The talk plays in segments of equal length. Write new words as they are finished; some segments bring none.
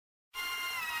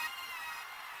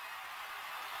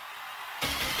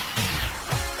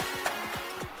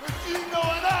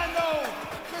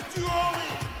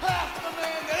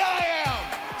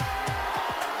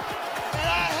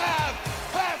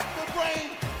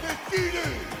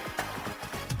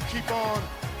keep on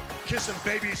kissing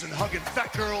babies and hugging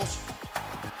fat girls.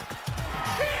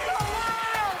 He's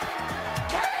alive!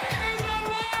 Kane is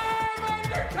alive,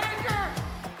 Undertaker!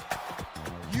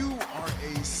 You are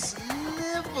a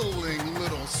sniveling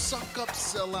little suck-up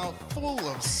sellout full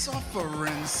of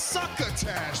suffering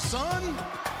succotash, son!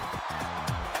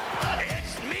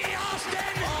 It's me, Austin!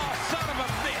 Oh, son of a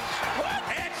bitch! What?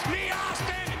 It's me,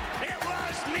 Austin! It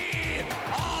was me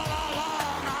all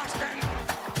along, Austin!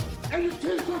 And your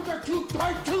t-shirts are too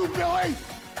tight too, Billy!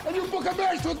 And you book a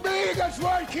match with me against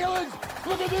Ryan Keelan!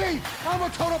 Look at me! I'm a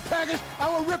total package! I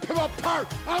will rip him apart!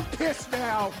 I'm pissed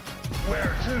now!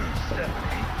 Where to,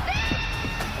 Stephanie?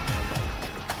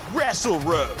 Wrestle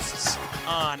Roasts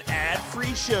on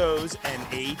ad-free shows and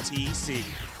ATC.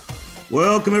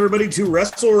 Welcome, everybody, to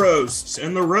Wrestle Roasts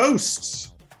and the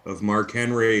roasts of Mark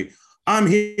Henry. I'm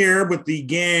here with the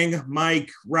gang,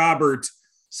 Mike, Robert,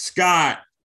 Scott,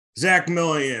 Zach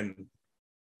Million.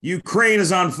 Ukraine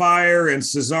is on fire and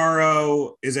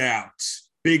Cesaro is out.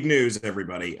 Big news,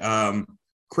 everybody.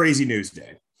 Crazy news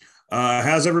day.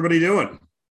 How's everybody doing?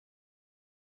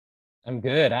 I'm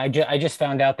good. I just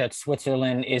found out that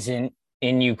Switzerland isn't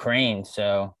in Ukraine,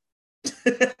 so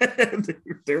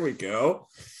there we go.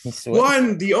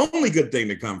 The only good thing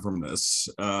to come from this.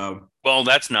 Well,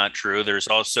 that's not true. There's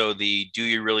also the do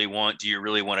you really want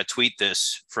to tweet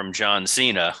this from John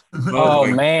Cena? Oh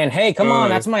man. Hey, come on.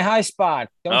 That's my high spot.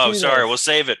 Sorry. We'll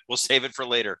save it. We'll save it for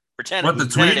later. Pretend the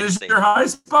tweet is your high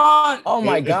spot? Oh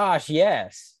my gosh.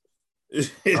 Yes.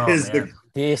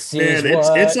 This is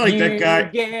it's what like you that guy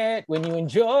get when you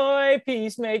enjoy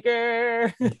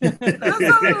Peacemaker. It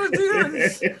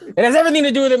has everything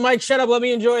to do with it, Mike. Shut up. Let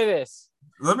me enjoy this.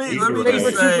 Let me Favorite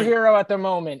just say, superhero at the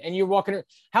moment, and you're walking.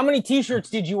 How many T-shirts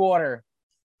did you order?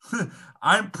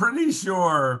 I'm pretty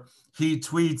sure he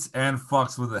tweets and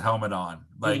fucks with a helmet on.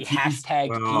 Like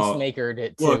hashtag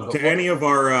Peacemaker. Look, to any of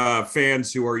our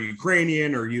fans who are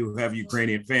Ukrainian or you have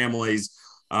Ukrainian families,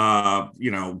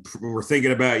 we're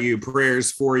thinking about you.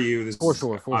 Prayers for you. This for is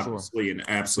sure. an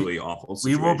absolutely awful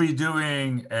situation. We will be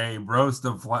doing a roast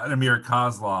of Vladimir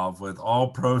Kozlov with all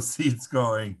proceeds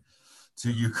going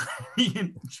to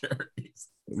Ukrainian charities.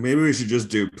 Maybe we should just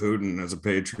do Putin as a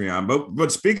Patreon.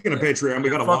 But speaking of Patreon, we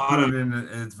got a lot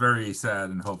Putin, it's very sad,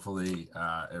 and hopefully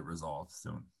it resolves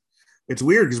soon. It's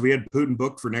weird because we had Putin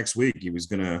booked for next week. He was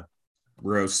gonna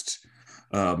roast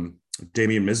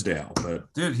Damian Mizdow,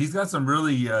 but dude, he's got some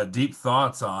really deep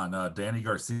thoughts on Danny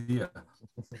Garcia.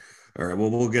 All right, well,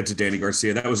 we'll get to Danny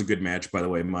Garcia. That was a good match, by the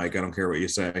way, Mike. I don't care what you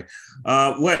say.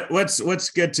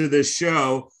 Let's get to this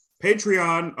show.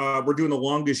 Patreon, we're doing the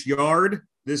longest yard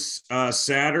this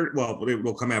Saturday. Well, it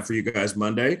will come out for you guys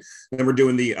Monday. Then we're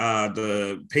doing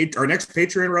our next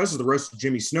Patreon roast is the roast of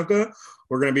Jimmy Snuka.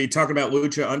 We're going to be talking about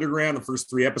Lucha Underground, the first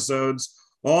 3 episodes.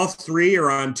 All 3 are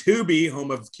on Tubi,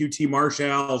 home of QT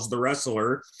Marshall's The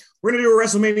Wrestler. We're going to do a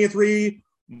WrestleMania 3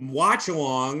 watch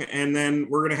along, and then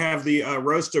we're going to have the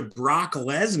roast of Brock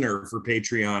Lesnar for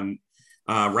Patreon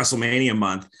WrestleMania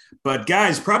month. But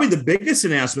guys, probably the biggest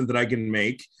announcement that I can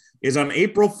make is on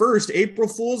April 1st, April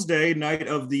Fool's Day, night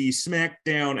of the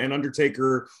SmackDown and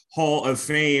Undertaker Hall of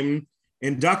Fame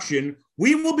induction,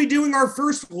 we will be doing our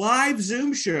first live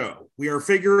Zoom show. We are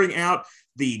figuring out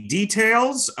the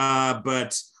details,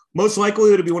 but most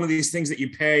likely it'll be one of these things that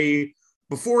you pay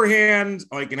beforehand,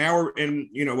 like an hour, and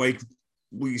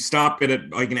we stop it at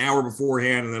like an hour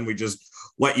beforehand, and then we just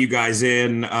let you guys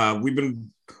in. We've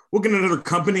been looking at other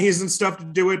companies and stuff to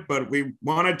do it, but we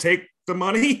want to take the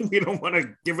money. We don't want to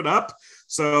give it up.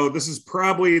 So this is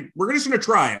we're just going to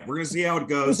try it. We're going to see how it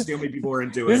goes, see how many people are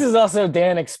into it. This is also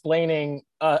Dan explaining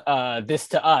this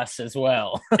to us as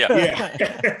well.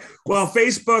 Yeah. Well,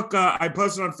 Facebook, I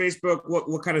posted on Facebook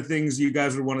what kind of things you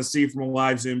guys would want to see from a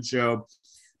live Zoom show.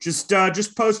 Just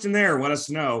post in there. Let us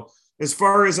know. As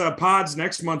far as pods,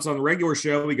 next month's on the regular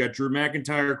show, we got Drew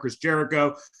McIntyre, Chris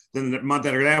Jericho. Then the month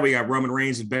after that, we got Roman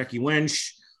Reigns and Becky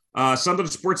Lynch. Something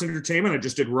to sports entertainment. I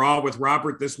just did Raw with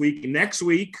Robert this week. Next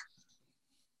week,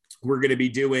 we're going to be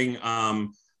doing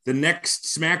the next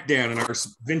SmackDown in our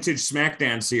vintage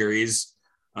SmackDown series.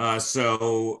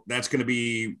 So that's going to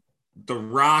be The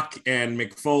Rock and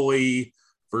McFoley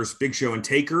versus Big Show and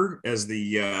Taker as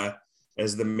the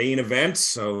main event.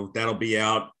 So that'll be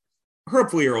out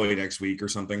hopefully early next week or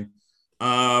something. We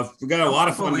got a lot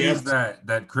of fun. Believe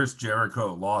that Chris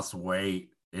Jericho lost weight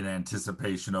in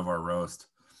anticipation of our roast.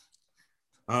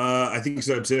 I think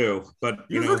so too. But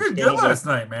you was looking good last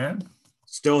night, man.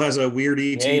 Still has a weird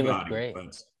ET body. Great.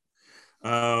 But,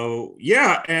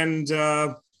 and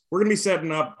we're gonna be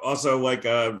setting up also like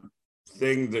a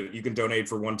thing that you can donate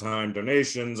for one-time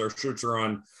donations. Our shirts are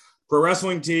on Pro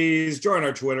Wrestling Tees. Join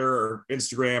our Twitter or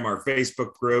Instagram, our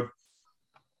Facebook group.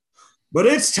 But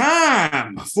it's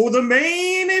time for the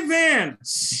main event,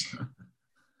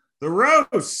 the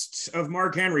roast of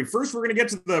Mark Henry. First, we're going to get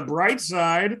to the bright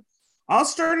side. I'll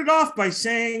start it off by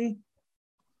saying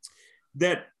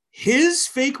that his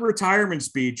fake retirement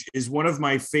speech is one of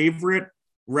my favorite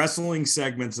wrestling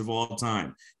segments of all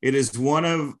time. It is one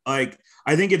of, I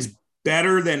think it's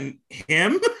better than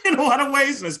him in a lot of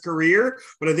ways in his career,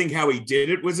 but I think how he did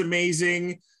it was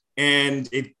amazing. And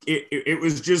it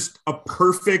was just a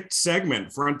perfect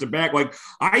segment front to back. Like,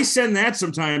 I send that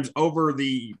sometimes over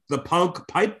the Punk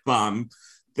pipe bomb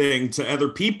thing to other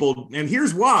people. And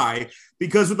here's why,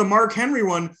 because with the Mark Henry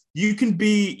one, you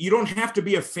don't have to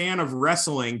be a fan of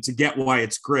wrestling to get why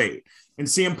it's great. And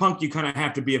CM Punk, you kind of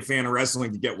have to be a fan of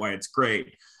wrestling to get why it's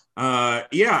great.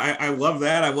 I love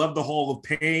that. I love the Hall of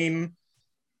Pain.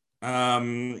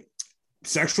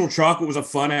 Sexual Chocolate was a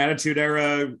fun Attitude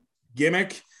Era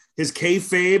gimmick. His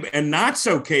kayfabe and not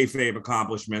so kayfabe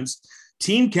accomplishments.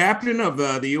 Team captain of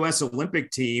the U.S.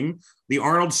 Olympic team, the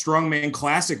Arnold Strongman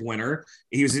Classic winner.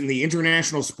 He was in the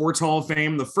International Sports Hall of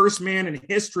Fame, the first man in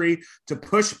history to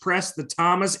push press the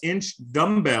Thomas Inch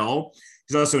dumbbell.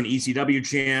 He's also an ECW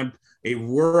champ, a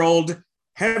world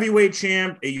heavyweight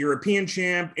champ, a European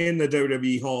champ in the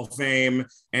WWE Hall of Fame,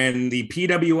 and the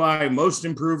PWI Most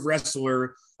Improved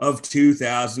Wrestler of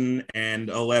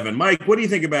 2011. Mike, what do you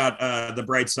think about the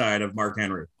bright side of Mark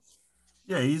Henry?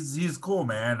 Yeah, he's cool,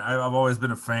 man. I've always been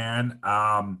a fan.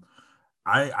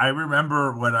 I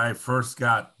remember when I first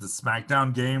got the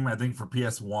SmackDown game, I think for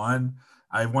PS1,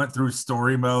 I went through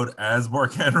story mode as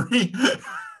Mark Henry.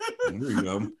 There you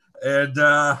go. And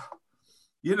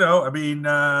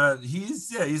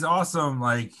he's awesome.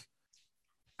 Like,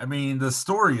 I mean, the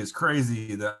story is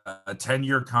crazy. A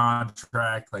 10-year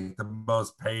contract, like the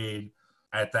most paid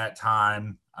at that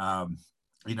time. I'm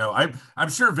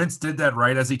sure Vince did that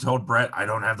right, as he told Brett, "I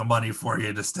don't have the money for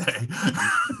you to stay."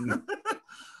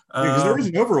 Because there is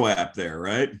an overlap there,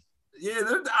 right? Yeah,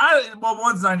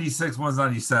 one's 96, one's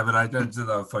 97. I did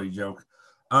a funny joke.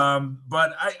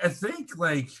 But I think,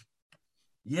 like,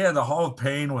 yeah, the Hall of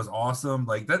Pain was awesome.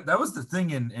 Like, that was the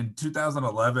thing in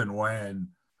 2011 when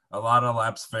a lot of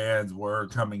Laps fans were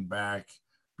coming back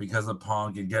because of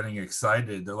Punk and getting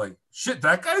excited. They're like, shit,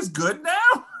 that guy's good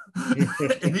now?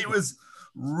 And he was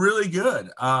really good.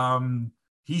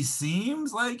 He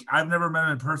seems like, I've never met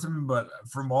him in person, but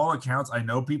from all accounts, I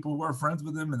know people who are friends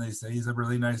with him, and they say he's a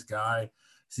really nice guy.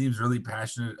 Seems really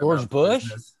passionate. George Bush?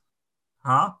 Business.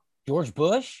 Huh? George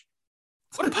Bush?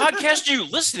 What podcast are you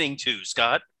listening to,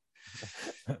 Scott?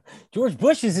 George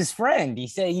Bush is his friend. He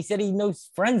said he knows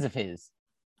friends of his.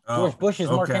 George Bush is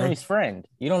Mark Henry's friend.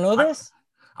 You don't know this?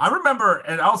 I remember,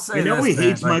 and I'll say he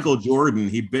hates man, Michael Jordan.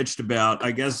 He bitched about,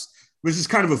 I guess, which is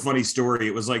kind of a funny story.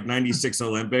 It was like 96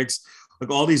 Olympics. Like,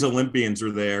 all these Olympians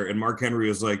are there, and Mark Henry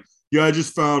was like, yeah, I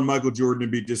just found Michael Jordan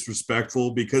to be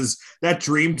disrespectful because that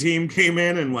dream team came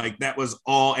in, and like that was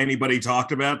all anybody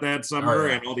talked about that summer.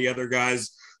 And all the other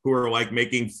guys who are like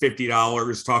making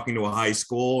 $50 talking to a high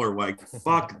school are like,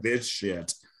 fuck this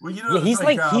shit. Well, he's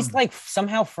like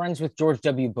somehow friends with George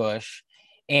W. Bush.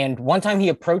 And one time he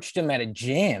approached him at a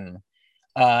gym,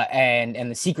 and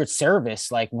the Secret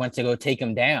Service like went to go take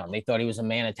him down. They thought he was a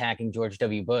man attacking George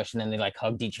W. Bush, and then they like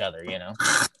hugged each other,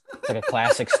 It's like a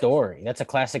classic story. That's a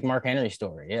classic Mark Henry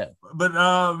story. Yeah. But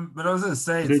I was gonna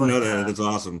say, I didn't know that. That's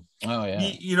awesome. Oh yeah.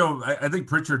 I think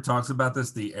Pritchard talks about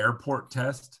this, the airport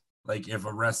test. Like, if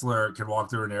a wrestler can walk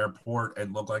through an airport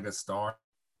and look like a star.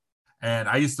 And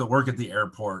I used to work at the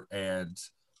airport, and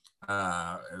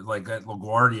like at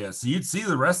LaGuardia. So you'd see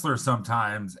the wrestler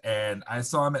sometimes, and I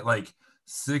saw him at like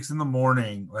 6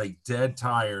 a.m, like dead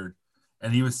tired,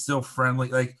 and he was still friendly.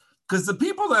 Like, because the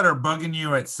people that are bugging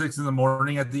you at 6 a.m.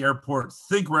 at the airport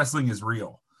think wrestling is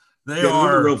real. They're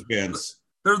the real fans.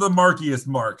 They're the markiest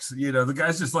marks. The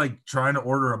guy's just like trying to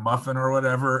order a muffin or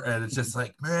whatever, and it's just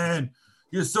like, man,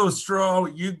 you're so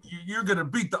strong. You're gonna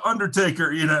beat the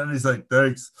Undertaker, And he's like,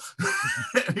 thanks.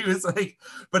 And he was like,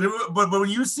 but when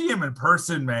you see him in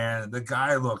person, man, the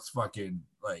guy looks fucking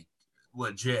like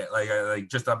legit, like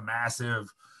just a massive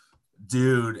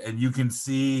dude. And you can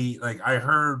see, like, I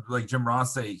heard like Jim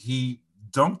Ross say he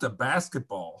dunked a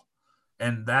basketball,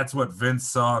 and that's what Vince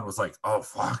saw and was like, oh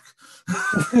fuck.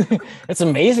 It's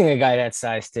amazing a guy that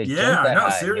size to jump that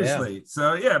high. Seriously. Yeah.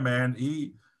 So yeah, man,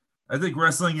 I think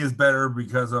wrestling is better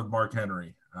because of Mark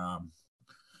Henry.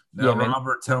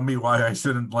 Robert, tell me why I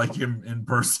shouldn't like him in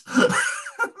person.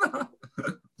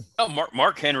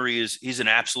 Mark Henry he's an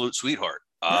absolute sweethart.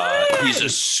 He's a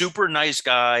super nice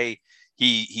guy.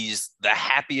 He's the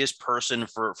happiest person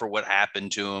for what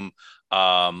happened to him.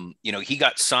 He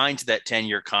got signed to that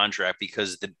 10-year contract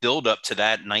because the build up to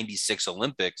that 96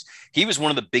 Olympics, he was one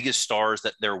of the biggest stars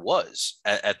that there was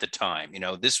at the time.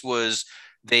 This was,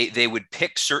 they would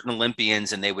pick certain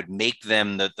Olympians and they would make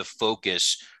them the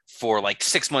focus for like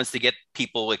 6 months to get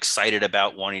people excited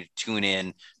about wanting to tune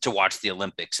in to watch the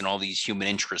Olympics and all these human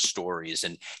interest stories.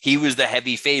 And he was the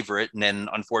heavy favorite. And then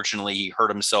unfortunately he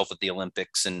hurt himself at the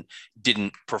Olympics and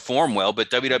didn't perform well, but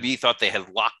WWE thought they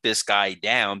had locked this guy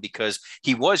down because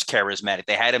he was charismatic.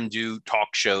 They had him do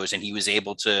talk shows and he was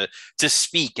able to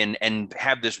speak and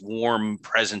have this warm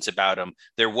presence about him.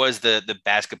 There was the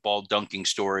basketball dunking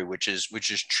story, which is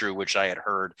true, which I had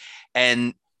heard.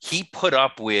 And he put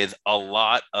up with a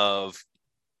lot of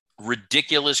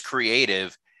ridiculous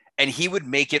creative, and he would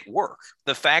make it work.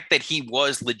 The fact that he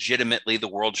was legitimately the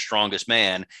world's strongest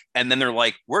man, and then they're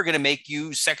like, we're going to make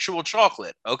you sexual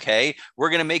chocolate. Okay. We're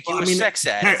going to make you a sex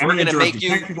addict. We're going to make you.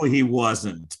 Technically, he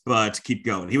wasn't, but keep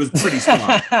going. He was pretty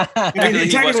smart.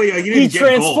 He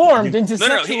transformed into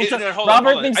sexual chocolate.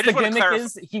 Robert thinks the gimmick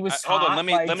is he was. Hold on.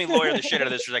 Let me lawyer the shit out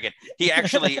of this for a second. He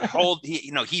actually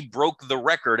he broke the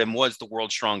record and was the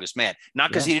world's strongest man. Not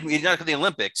because he didn't at the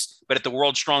Olympics, but at the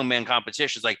world strongman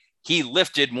competitions. Like, he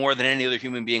lifted more than any other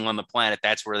human being on the planet.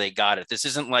 That's where they got it. This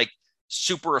isn't like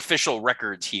super official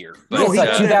records here. But it's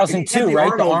like 2002,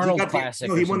 right? The Arnold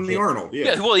Classic. He won the Arnold.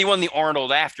 Yeah. Well, he won the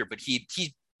Arnold after, but he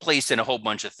placed in a whole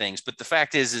bunch of things. But the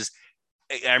fact is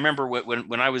I remember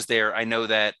when I was there, I know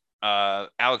that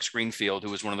Alex Greenfield, who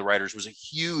was one of the writers, was a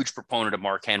huge proponent of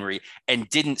Mark Henry and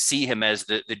didn't see him as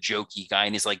the jokey guy.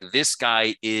 And he's like, this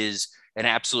guy is an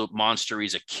absolute monster.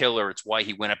 He's a killer. It's why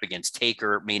he went up against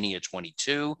Taker at Mania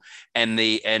 22.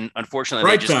 And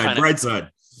unfortunately, bright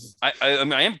side. I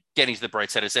am getting to the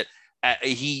bright side. I said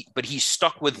he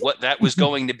stuck with what that was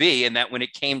going to be, and that when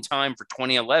it came time for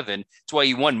 2011, that's why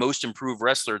he won Most Improved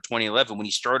Wrestler 2011 when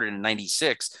he started in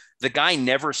 '96. The guy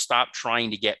never stopped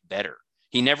trying to get better.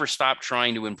 He never stopped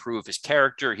trying to improve his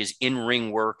character, his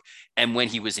in-ring work. And when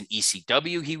he was in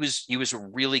ECW, he was a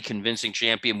really convincing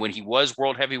champion. When he was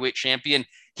world heavyweight champion,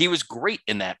 he was great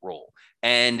in that role.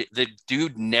 And the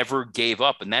dude never gave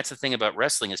up. And that's the thing about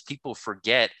wrestling is people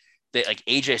forget that, like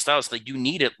AJ Styles, like you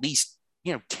need at least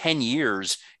 10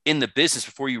 years in the business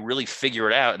before you really figure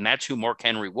it out. And that's who Mark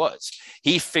Henry was.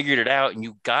 He figured it out, and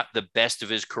you got the best of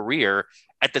his career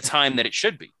at the time that it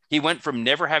should be. He went from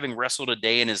never having wrestled a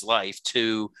day in his life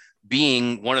to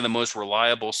being one of the most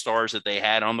reliable stars that they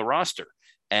had on the roster.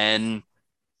 And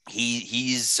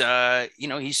he's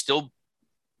still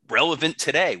relevant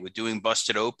today with doing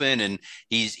Busted Open, and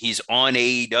he's on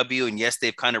AEW. And yes,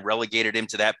 they've kind of relegated him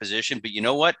to that position, but you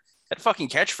know what? That fucking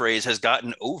catchphrase has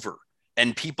gotten over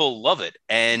and people love it.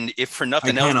 And if for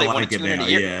nothing else, they want to tune in a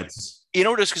year. Yeah,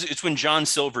 it's when John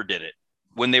Silver did it,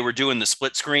 when they were doing the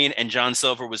split screen and John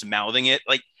Silver was mouthing it.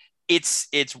 Like it's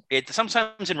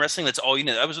sometimes in wrestling, that's all you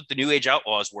know. That was what the New Age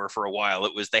Outlaws were for a while.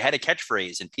 It was, they had a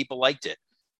catchphrase and people liked it.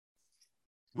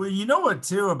 Well, you know what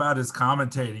too about his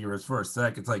commentating was for a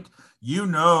sec. It's like,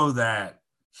 that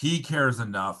he cares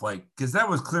enough, like, because that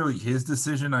was clearly his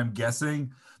decision, I'm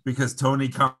guessing, because Tony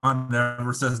Khan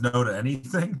never says no to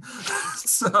anything.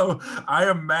 So I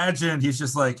imagine he's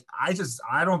just like, I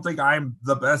don't think I'm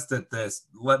the best at this.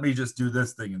 Let me just do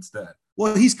this thing instead.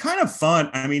 Well, he's kind of fun.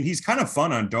 I mean, he's kind of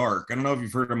fun on Dark. I don't know if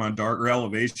you've heard him on Dark or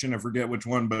Elevation. I forget which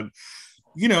one, but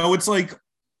it's like,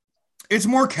 it's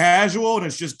more casual and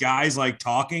it's just guys like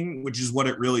talking, which is what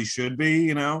it really should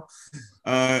be,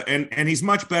 and he's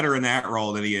much better in that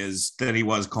role than he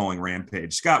was calling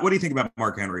Rampage. Scott, what do you think about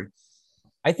Mark Henry?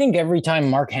 I think every time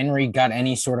Mark Henry got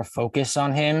any sort of focus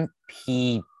on him,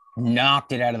 he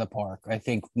knocked it out of the park. I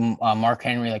think Mark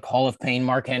Henry, like Hall of Pain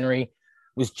Mark Henry,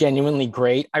 was genuinely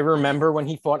great. I remember when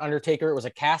he fought Undertaker, it was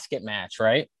a casket match,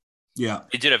 right? Yeah.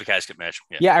 He did have a casket match.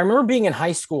 Yeah, I remember being in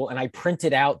high school and I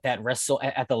printed out that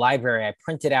at the library. I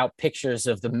printed out pictures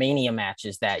of the Mania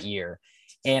matches that year.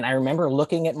 And I remember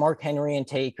looking at Mark Henry and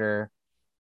Taker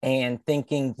and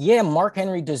thinking, yeah, Mark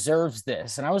Henry deserves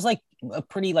this. And I was like a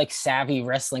pretty savvy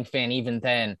wrestling fan even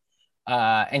then.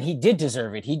 And he did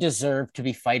deserve it. He deserved to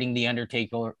be fighting the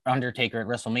Undertaker at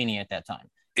WrestleMania at that time.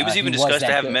 It was even discussed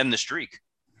to have him end the streak.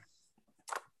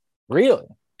 Really?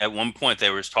 At one point,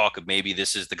 there was talk of maybe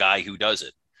this is the guy who does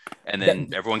it. And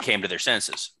then everyone came to their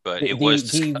senses. But it was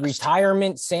discussed. The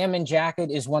retirement salmon jacket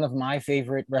is one of my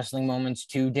favorite wrestling moments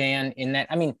too, Dan, in that,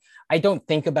 I mean, I don't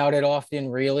think about it often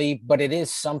really, but it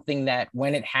is something that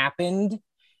when it happened,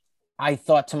 I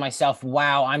thought to myself,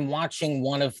 wow, I'm watching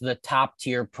one of the top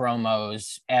tier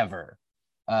promos ever.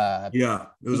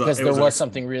 Because there was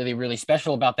something really, really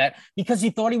special about that because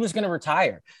he thought he was going to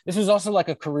retire. This was also like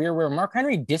a career where Mark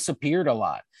Henry disappeared a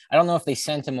lot. I don't know if they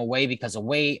sent him away because of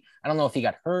weight. I don't know if he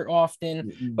got hurt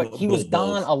often, but he was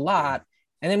gone a lot.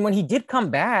 And then when he did come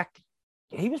back,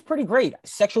 he was pretty great.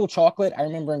 Sexual Chocolate, I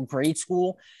remember in grade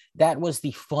school, that was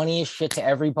the funniest shit to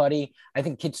everybody. I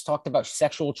think kids talked about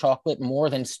Sexual Chocolate more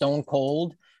than Stone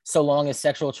Cold, so long as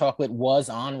Sexual Chocolate was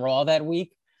on Raw that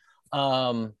week.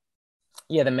 The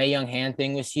Mae Young Hand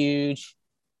thing was huge.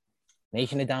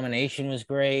 Nation of Domination was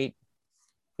great.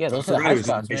 Yeah, those are the high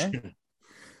spots, man.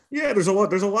 Yeah, there's a lot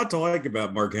to like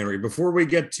about Mark Henry. Before we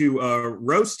get to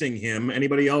roasting him,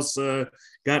 anybody else got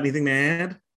anything to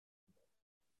add?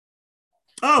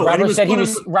 Oh,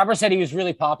 Robert said he was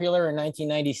really popular in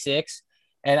 1996.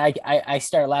 And I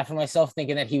started laughing myself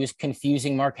thinking that he was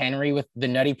confusing Mark Henry with the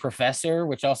Nutty Professor,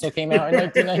 which also came out in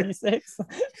 1996.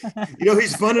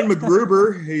 He's fun in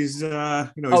MacGruber. He's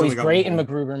he's great in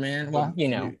MacGruber, man. Well,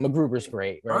 MacGruber's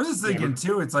great. Right? I was just thinking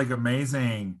too, it's like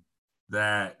amazing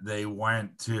that they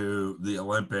went to the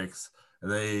Olympics.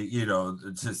 They,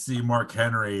 to see Mark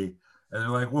Henry, and they're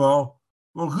like, well,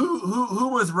 who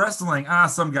was wrestling?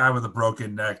 Some guy with a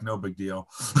broken neck, no big deal.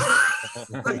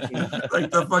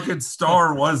 like the fucking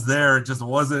star was there, it just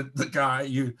wasn't the guy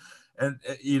you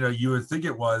would think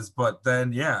it was, but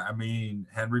then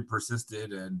Henry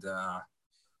persisted, and no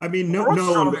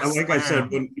like I said,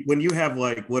 when you have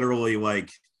like literally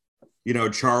like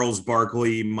Charles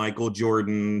Barkley, Michael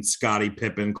Jordan, Scottie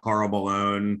Pippen, Karl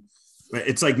Malone,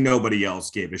 it's like nobody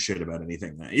else gave a shit about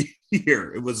anything that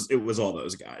year. It was all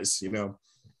those guys,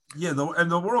 Yeah, and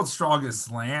the World's Strongest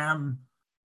Slam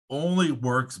only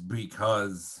works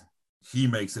because he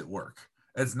makes it work.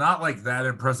 It's not like that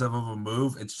impressive of a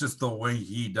move. It's just the way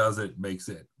he does it makes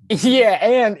it. Yeah,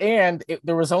 and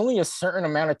there was only a certain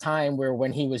amount of time where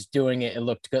when he was doing it, it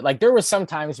looked good. Like there was some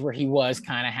times where he was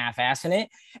kind of half-assing it,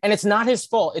 and it's not his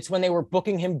fault. It's when they were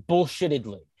booking him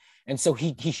bullshittedly, and so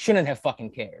he shouldn't have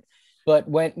fucking cared. But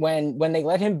when they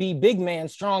let him be big man,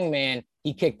 strong man,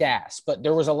 he kicked ass. But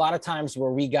there was a lot of times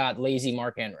where we got lazy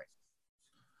Mark Henry.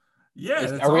 Yeah,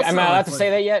 am I allowed to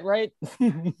say that yet? Right?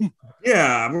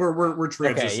 Yeah, we're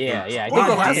transitioning. Okay, yeah.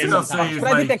 I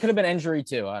think that could have been injury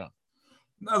too. I don't.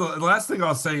 No, the last thing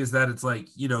I'll say is that it's like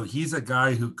he's a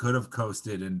guy who could have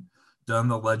coasted and done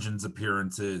the Legends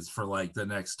appearances for like the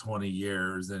next 20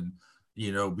 years and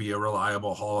be a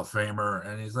reliable Hall of Famer,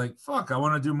 and he's like, fuck, I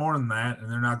want to do more than that, and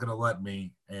they're not going to let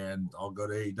me, and I'll go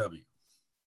to AEW.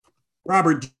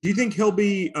 Robert, do you think he'll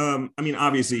be,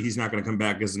 obviously he's not going to come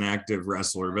back as an active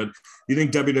wrestler, but do you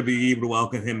think WWE would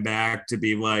welcome him back to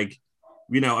be like,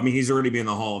 he's already been in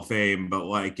the Hall of Fame, but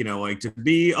like to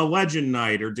be a Legend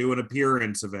Night or do an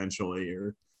appearance eventually?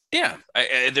 Or yeah,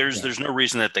 there's no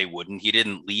reason that they wouldn't. He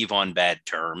didn't leave on bad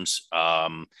terms.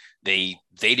 They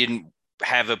didn't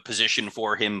have a position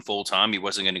for him full time. He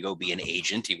wasn't going to go be an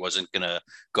agent. He wasn't going to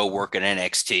go work at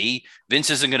NXT. Vince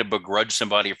isn't going to begrudge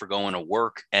somebody for going to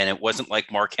work. And it wasn't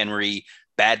like Mark Henry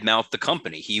badmouthed the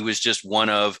company. He was just one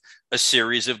of a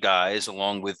series of guys,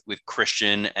 along with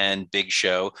Christian and Big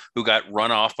Show, who got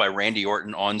run off by Randy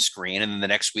Orton on screen, and then the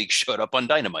next week showed up on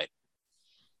Dynamite.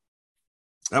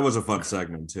 That was a fun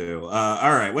segment too.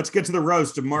 All right, let's get to the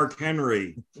roast of Mark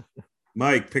Henry.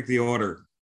 Mike, pick the order.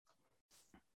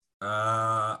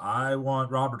 I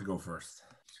want Robert to go first.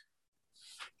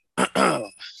 All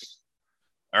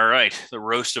right, the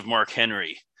roast of Mark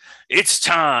Henry. It's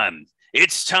time.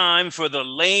 It's time for the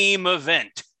lame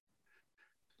event.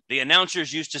 The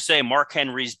announcers used to say Mark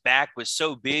Henry's back was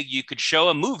so big you could show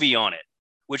a movie on it,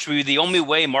 which would be the only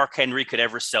way Mark Henry could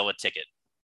ever sell a ticket.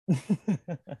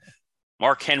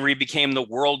 Mark Henry became the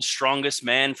world's strongest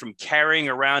man from carrying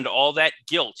around all that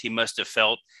guilt he must have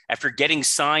felt after getting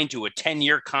signed to a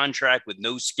 10-year contract with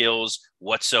no skills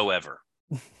whatsoever.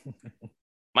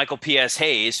 Michael P.S.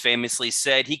 Hayes famously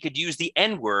said he could use the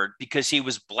N-word because he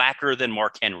was blacker than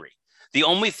Mark Henry. The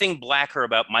only thing blacker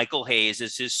about Michael Hayes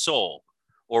is his soul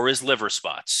or his liver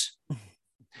spots.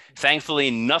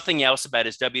 Thankfully, nothing else about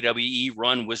his WWE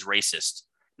run was racist.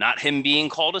 Not him being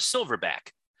called a silverback.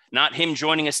 Not him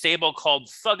joining a stable called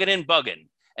Thuggin' and Buggin',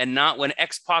 and not when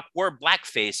X-Pac wore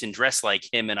blackface and dressed like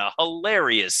him in a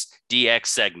hilarious DX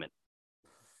segment.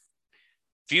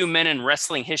 Few men in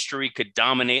wrestling history could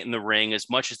dominate in the ring as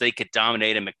much as they could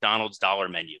dominate a McDonald's dollar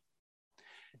menu.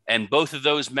 And both of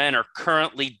those men are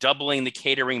currently doubling the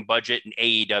catering budget in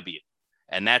AEW,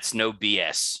 and that's no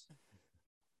BS.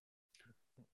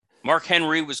 Mark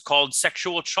Henry was called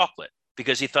Sexual Chocolate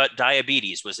because he thought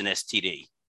diabetes was an STD.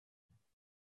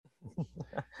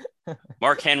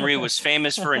 Mark Henry was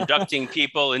famous for inducting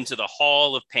people into the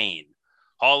Hall of Pain.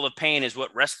 Hall of Pain is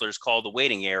what wrestlers call the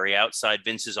waiting area outside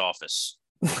Vince's office.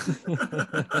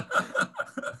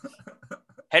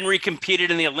 Henry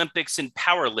competed in the Olympics in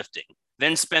powerlifting,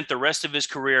 then spent the rest of his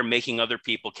career making other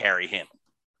people carry him.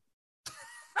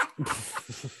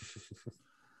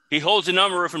 He holds a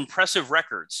number of impressive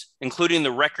records, including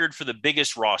the record for the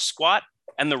biggest Raw squat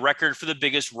and the record for the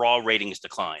biggest Raw ratings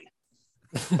decline.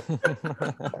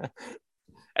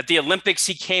 At the Olympics,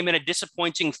 he came in a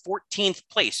disappointing 14th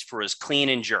place for his clean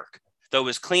and jerk, though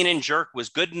his clean and jerk was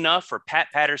good enough for Pat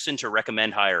Patterson to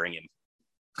recommend hiring him.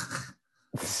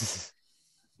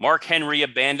 Mark Henry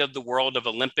abandoned the world of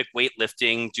Olympic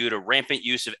weightlifting due to rampant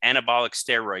use of anabolic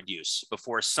steroid use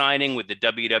before signing with the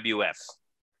WWF.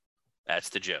 That's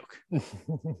the joke.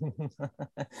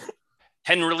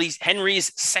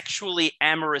 Henry's sexually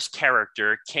amorous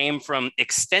character came from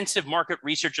extensive market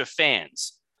research of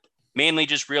fans, mainly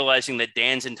just realizing that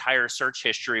Dan's entire search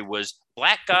history was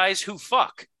black guys who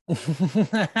fuck.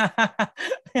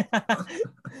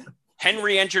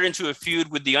 Henry entered into a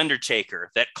feud with The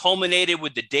Undertaker that culminated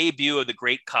with the debut of the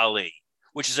Great Khali,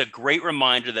 which is a great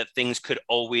reminder that things could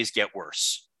always get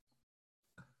worse.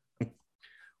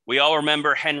 We all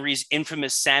remember Henry's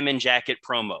infamous salmon jacket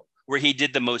promo, where he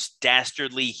did the most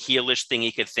dastardly, heelish thing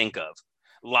he could think of.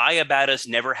 Lie about us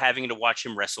never having to watch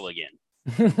him wrestle again.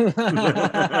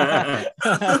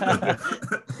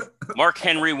 Mark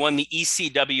Henry won the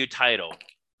ECW title,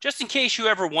 just in case you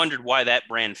ever wondered why that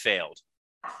brand failed.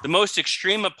 The most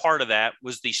extreme part of that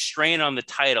was the strain on the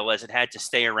title as it had to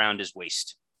stay around his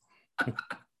waist.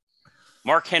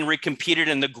 Mark Henry competed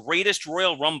in the greatest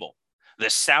Royal Rumble.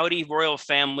 The Saudi royal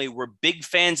family were big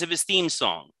fans of his theme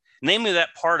song, namely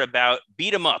that part about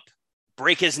beat him up,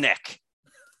 break his neck,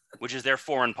 which is their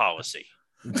foreign policy.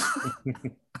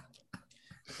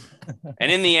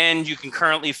 And in the end, you can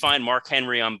currently find Mark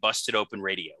Henry on Busted Open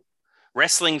Radio.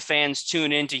 Wrestling fans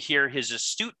tune in to hear his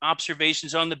astute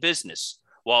observations on the business,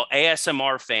 while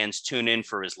ASMR fans tune in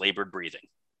for his labored breathing.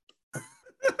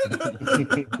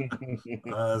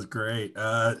 That's great.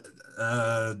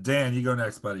 Dan, you go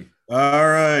next, buddy. All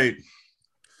right.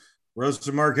 Roast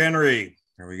to Mark Henry.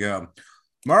 Here we go.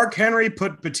 Mark Henry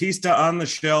put Batista on the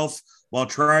shelf while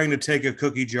trying to take a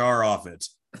cookie jar off it.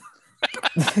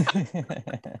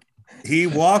 He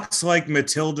walks like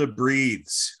Matilda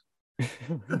breathes.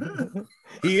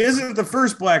 He isn't the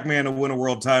first black man to win a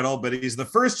world title, but he's the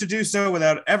first to do so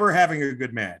without ever having a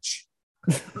good match.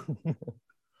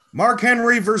 Mark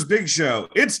Henry versus Big Show.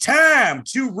 It's time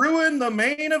to ruin the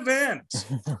main event.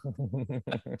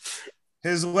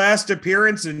 His last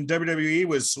appearance in WWE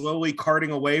was slowly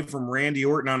carting away from Randy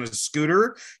Orton on a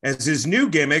scooter as his new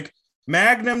gimmick,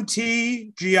 Magnum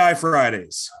T GI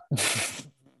Fridays.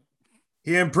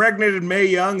 He impregnated Mae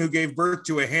Young, who gave birth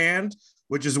to a hand,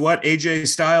 which is what AJ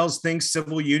Styles thinks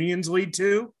civil unions lead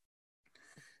to.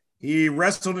 He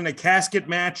wrestled in a casket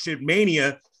match at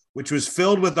Mania, which was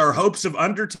filled with our hopes of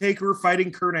Undertaker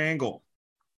fighting Kurt Angle.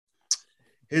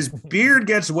 His beard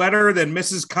gets wetter than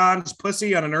Mrs. Khan's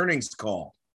pussy on an earnings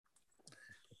call.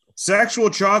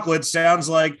 Sexual chocolate sounds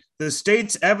like the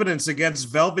state's evidence against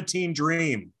Velveteen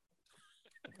Dream.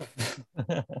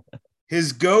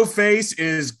 His go face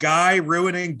is guy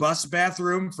ruining bus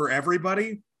bathroom for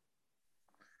everybody.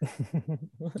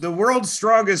 The world's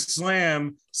strongest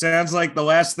slam sounds like the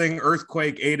last thing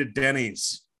Earthquake ate at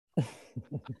Denny's.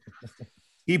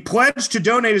 He pledged to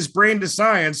donate his brain to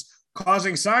science,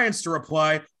 causing science to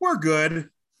reply, "We're good."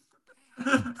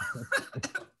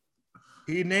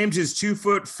 He named his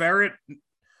 2-foot ferret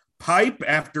Pipe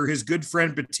after his good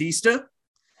friend Batista.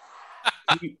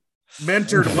 He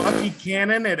mentored Lucky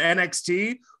Cannon at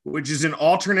NXT, which is an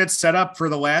alternate setup for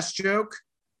the last joke.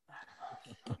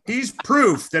 He's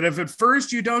proof that if at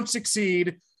first you don't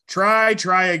succeed, try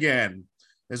again.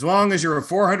 As long as you're a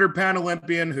 400-pound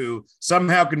Olympian who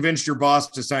somehow convinced your boss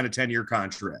to sign a 10-year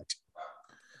contract.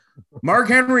 Mark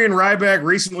Henry and Ryback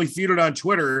recently feuded on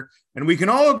Twitter, and we can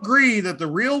all agree that the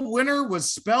real winner was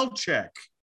spell check.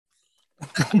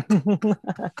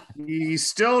 He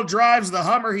still drives the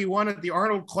Hummer he won at the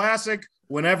Arnold Classic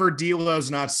whenever D'Lo's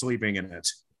not sleeping in it.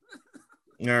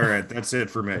 All right, that's it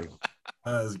for me.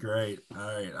 That was great. All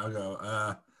right, I'll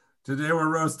go. Today we're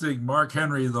roasting Mark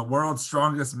Henry, the world's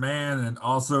strongest man and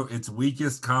also its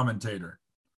weakest commentator.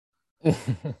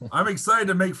 I'm excited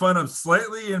to make fun of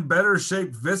slightly in better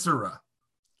shape Viscera.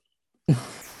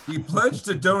 He pledged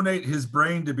to donate his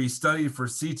brain to be studied for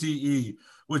CTE,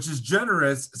 which is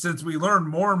generous since we learn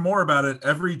more and more about it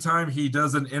every time he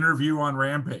does an interview on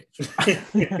Rampage.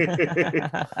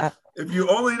 If you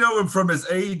only know him from his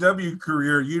AEW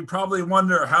career, you'd probably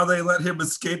wonder how they let him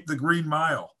escape the Green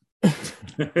Mile.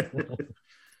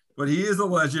 With but he is a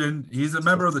legend. He's a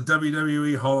member of the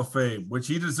WWE Hall of Fame, which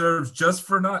he deserves just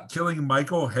for not killing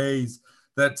Michael Hayes.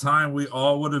 That time we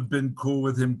all would have been cool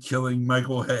with him killing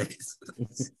Michael Hayes.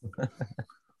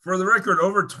 For the record,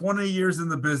 over 20 years in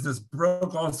the business,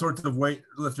 broke all sorts of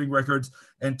weightlifting records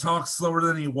and talks slower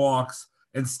than he walks,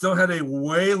 and still had a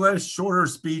way less shorter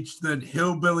speech than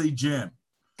Hillbilly Jim.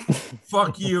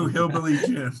 Fuck you, Hillbilly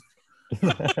Jim.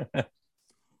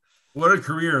 What a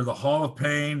career. The Hall of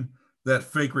Pain, that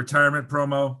fake retirement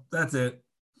promo. That's it.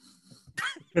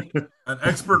 An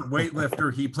expert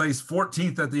weightlifter. He placed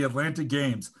 14th at the Atlanta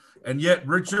Games, and yet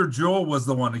Richard Jewell was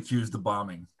the one accused of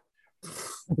bombing.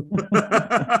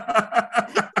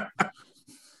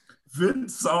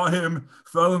 Vince saw him,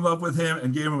 fell in love with him,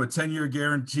 and gave him a 10-year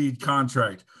guaranteed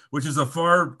contract, which is a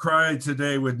far cry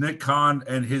today with Nick Khan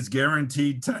and his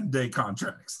guaranteed 10-day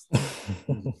contracts.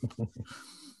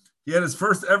 He had his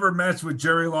first ever match with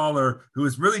Jerry Lawler, who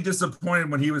was really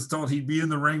disappointed when he was told he'd be in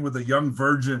the ring with a young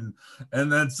virgin,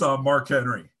 and then saw Mark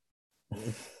Henry.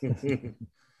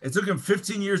 It took him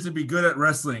 15 years to be good at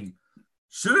wrestling.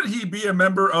 Shouldn't he be a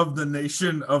member of the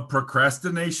Nation of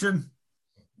Procrastination?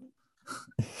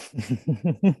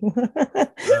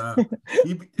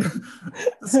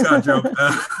 Scott joke.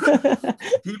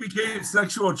 He became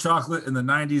sexual chocolate in the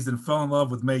 90s and fell in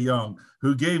love with Mae Young,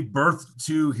 who gave birth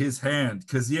to his hand.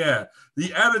 Because, yeah,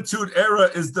 the Attitude Era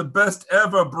is the best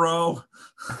ever, bro.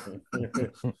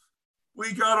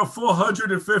 We got a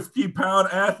 450-pound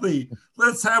athlete.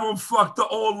 Let's have him fuck the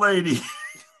old lady.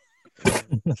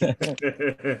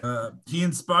 He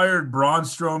inspired Braun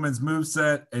Strowman's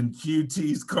moveset and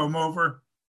QT's comb over.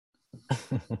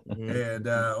 And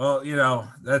well, you know,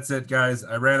 that's it, guys.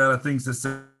 I ran out of things to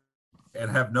say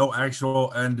and have no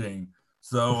actual ending.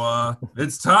 So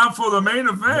it's time for the main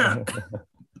event.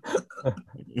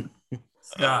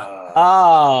 Scott.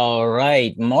 All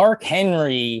right. Mark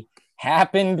Henry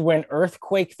happened when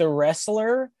Earthquake the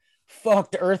wrestler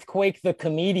fucked Earthquake the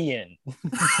comedian.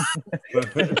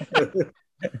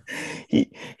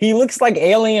 he looks like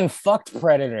Alien fucked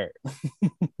Predator.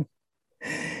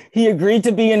 He agreed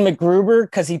to be in MacGruber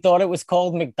because he thought it was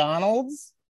called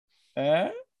McDonald's.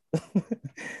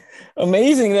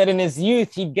 Amazing that in his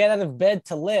youth he'd get out of bed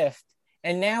to lift,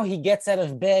 and now he gets out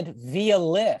of bed via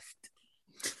lift.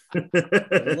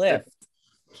 Lift.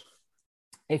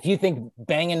 If you think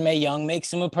banging Mae Young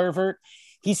makes him a pervert,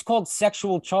 he's called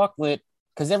sexual chocolate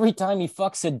because every time he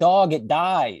fucks a dog, it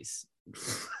dies.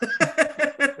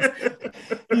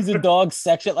 He's a dog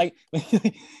section, like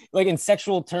in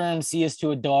sexual terms, he is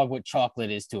to a dog what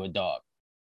chocolate is to a dog.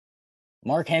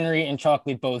 Mark Henry and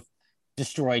chocolate both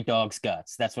destroy dogs'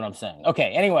 guts. That's what I'm saying.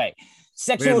 Okay, anyway,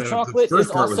 sexual chocolate is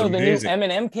also the new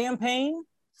M&M campaign.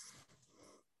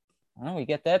 Oh, we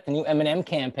get that? The new M&M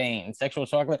campaign, sexual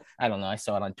chocolate. I don't know. I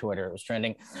saw it on Twitter. It was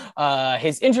trending.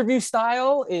 His interview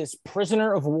style is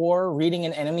prisoner of war reading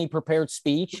an enemy-prepared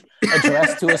speech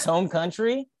addressed to his home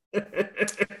country.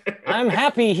 I'm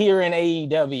happy here in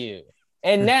AEW.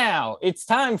 And now it's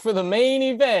time for the main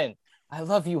event. I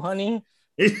love you, honey.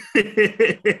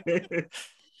 The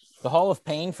Hall of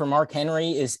Pain for Mark Henry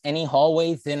is any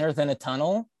hallway thinner than a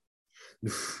tunnel.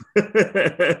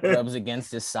 Rubs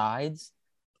against his sides.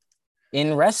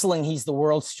 In wrestling, he's the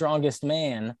world's strongest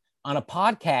man. On a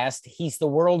podcast, he's the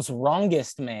world's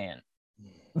wrongest man.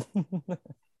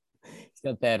 He's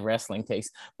got bad wrestling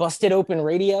taste. Busted Open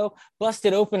Radio.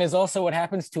 Busted Open is also what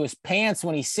happens to his pants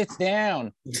when he sits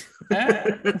down.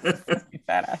 Fat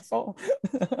asshole.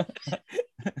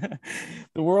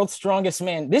 The world's strongest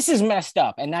man. This is messed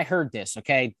up. And I heard this,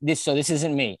 okay? This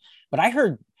isn't me. But I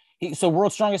heard,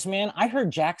 world's strongest man, I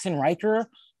heard Jackson Riker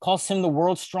calls him the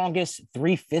world's strongest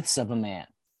 3/5 of a man.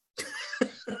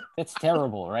 That's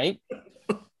terrible, right?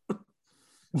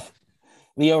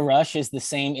 Leo Rush is the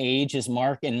same age as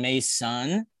Mark and May's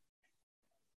son.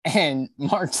 And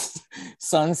Mark's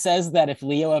son says that if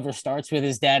Leo ever starts with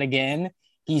his dad again,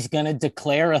 he's going to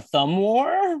declare a thumb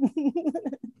war.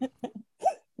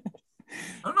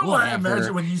 I don't know why I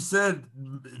imagine when you said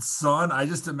son, I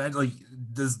just imagine like,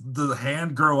 does the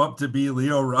hand grow up to be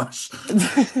Leo Rush?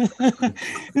 It's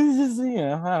just,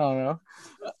 I don't know.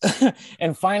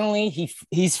 And finally,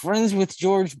 he's friends with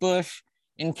George Bush,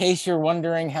 in case you're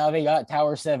wondering how they got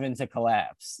Tower 7 to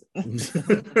collapse.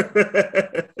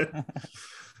 The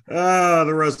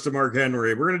roast of Mark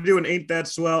Henry. We're going to do an Ain't That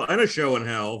Swell and a Show in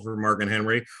Hell for Mark and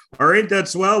Henry. Our Ain't That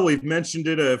Swell, we've mentioned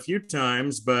it a few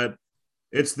times, but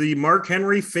it's the Mark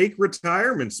Henry fake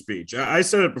retirement speech. I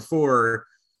said it before.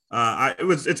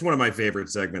 It's one of my favorite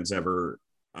segments ever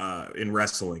in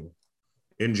wrestling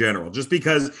in general, just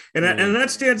because, and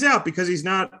that stands out because he's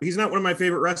not one of my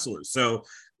favorite wrestlers. So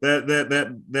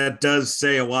that does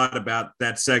say a lot about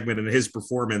that segment and his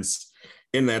performance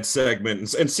in that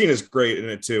segment. And Cena's great in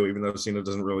it too, even though Cena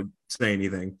doesn't really say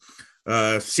anything.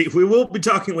 We will be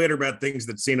talking later about things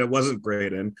that Cena wasn't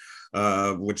great in,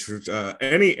 which was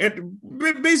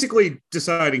basically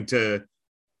deciding to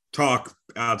talk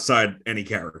outside any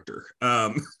character.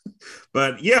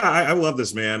 But yeah, I love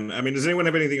this, man. I mean, does anyone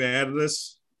have anything to add to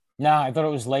this? No, I thought it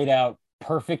was laid out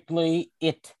perfectly.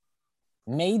 It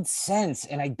made sense,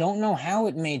 and I don't know how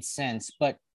it made sense,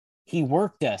 but he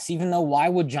worked us, even though why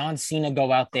would John Cena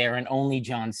go out there and only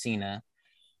John Cena?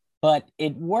 But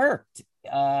it worked.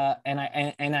 It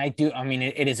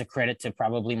is a credit to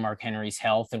probably Mark Henry's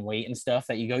health and weight and stuff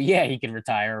that you go, yeah, he can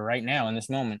retire right now in this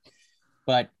moment.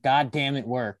 But God damn, it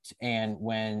worked. And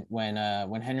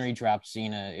when Henry dropped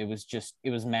Cena, it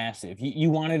was massive. You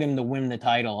wanted him to win the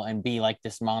title and be like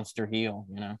this monster heel,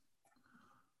 you know?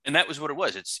 And that was what it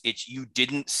was. It's you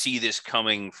didn't see this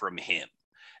coming from him.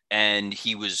 And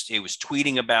he was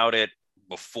tweeting about it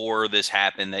before this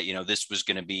happened, that, you know, this was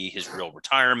going to be his real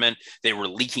retirement. They were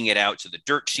leaking it out to the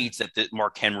dirt sheets that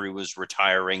Mark Henry was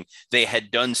retiring. They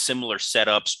had done similar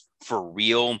setups for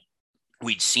real.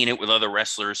 We'd seen it with other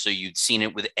wrestlers. So you'd seen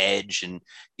it with Edge, and,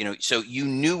 you know, so you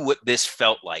knew what this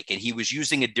felt like, and he was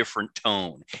using a different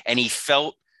tone, and he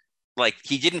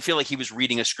didn't feel like he was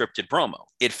reading a scripted promo.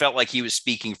 It felt like he was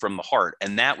speaking from the heart.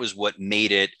 And that was what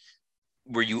made it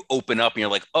where you open up and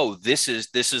you're like, oh, this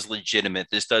is legitimate.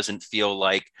 This doesn't feel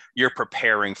like you're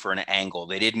preparing for an angle.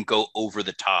 They didn't go over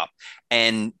the top.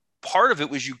 And part of it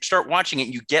was you start watching it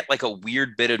and you get like a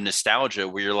weird bit of nostalgia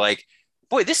where you're like,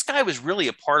 boy, this guy was really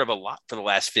a part of a lot for the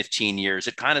last 15 years.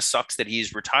 It kind of sucks that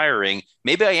he's retiring.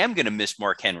 Maybe I am going to miss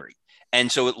Mark Henry.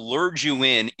 And so it lured you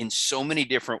in so many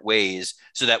different ways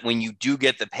so that when you do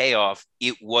get the payoff,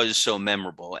 it was so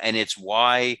memorable. And it's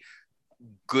why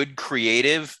good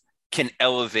creative can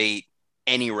elevate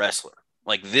any wrestler.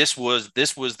 Like this was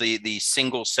the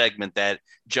single segment that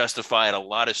justified a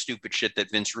lot of stupid shit that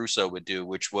Vince Russo would do,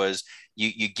 which was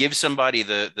you give somebody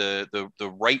the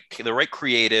right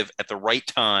creative at the right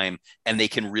time, and they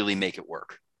can really make it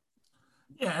work.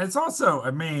 Yeah, it's also,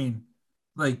 I mean,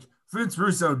 like Vince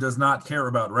Russo does not care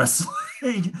about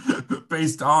wrestling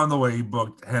based on the way he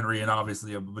booked Henry, and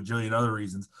obviously a bajillion other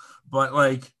reasons. But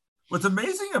like, what's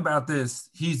amazing about this,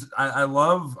 I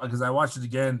love, because I watched it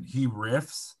again, he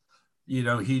riffs, you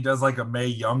know, he does like a Mae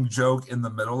Young joke in the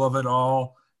middle of it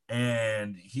all,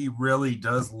 and he really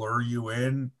does lure you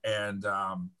in. And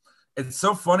it's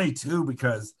so funny too,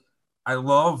 because I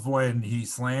love when he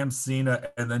slams Cena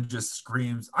and then just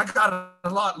screams, I got a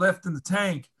lot left in the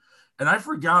tank. And I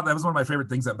forgot, that was one of my favorite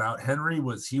things about Henry,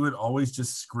 was he would always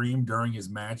just scream during his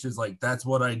matches, like, that's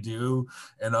what I do,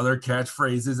 and other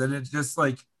catchphrases. And it's just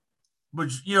like,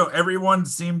 which, you know, everyone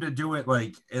seemed to do it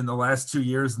like in the last 2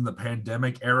 years in the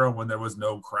pandemic era when there was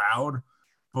no crowd,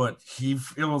 but he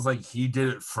feels like he did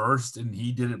it first and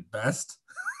he did it best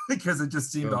because it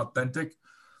just seemed authentic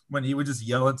when he would just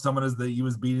yell at someone as he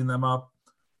was beating them up.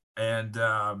 And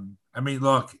I mean,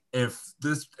 look, if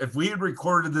we had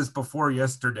recorded this before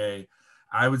yesterday,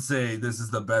 I would say this is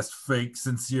the best fake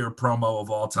sincere promo of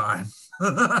all time.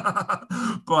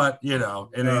 But you know,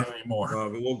 it ain't anymore.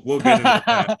 We'll get into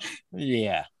that.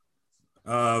 Yeah.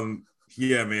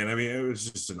 Yeah, man. I mean, it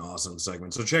was just an awesome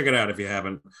segment. So check it out if you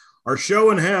haven't. Our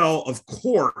show in hell, of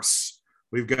course,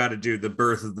 we've got to do the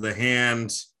birth of the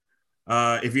hand.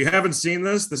 If you haven't seen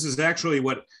this is actually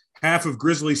what half of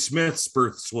Grizzly Smith's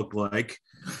births look like.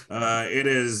 It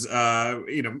is,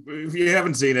 you know, if you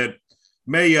haven't seen it,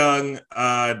 Mae Young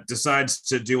decides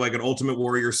to do like an Ultimate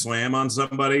Warrior slam on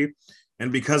somebody.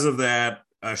 And because of that,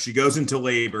 she goes into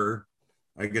labor,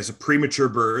 I guess a premature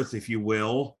birth, if you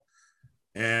will.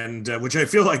 And which I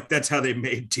feel like that's how they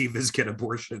made divas get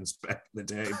abortions back in the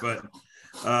day. But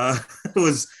it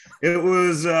was that's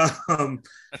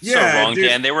yeah, so wrong, dude.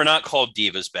 Dan. They were not called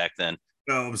divas back then.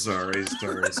 No, I'm sorry. They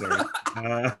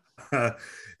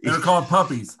were called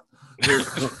puppies.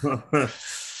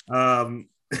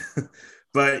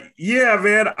 But yeah,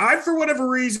 man, I, for whatever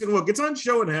reason, look, it's on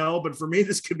Show in Hell, but for me,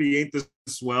 this could be Ain't This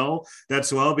Swell, That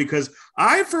Swell, because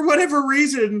I, for whatever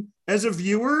reason, as a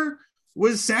viewer,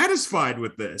 was satisfied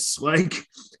with this. Like,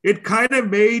 it kind of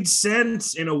made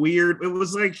sense in a weird, it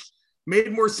was like,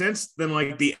 made more sense than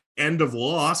like the end of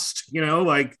Lost, you know,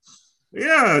 like,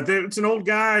 yeah, it's an old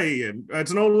guy and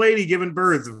it's an old lady giving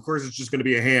birth. Of course, it's just going to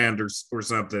be a hand or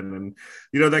something. And,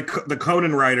 you know, the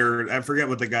Conan writer, I forget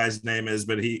what the guy's name is,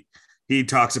 but he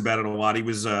talks about it a lot. He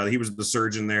was the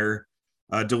surgeon there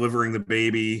delivering the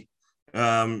baby.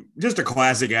 Just a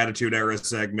classic Attitude Era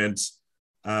segment.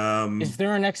 Is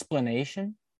there an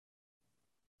explanation?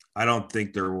 I don't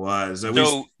think there was.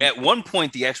 So at one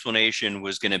point, the explanation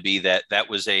was going to be that that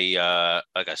was a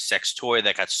like a sex toy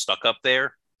that got stuck up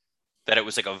there, that it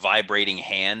was like a vibrating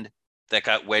hand that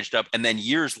got wedged up. And then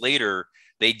years later,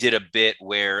 they did a bit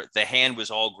where the hand was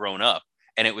all grown up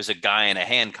and it was a guy in a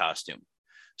hand costume.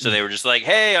 So they were just like,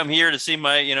 hey, I'm here to see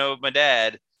my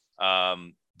dad.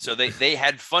 So they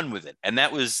had fun with it. And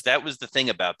that was the thing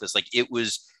about this. Like, it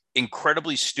was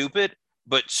incredibly stupid,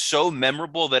 but so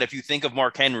memorable that if you think of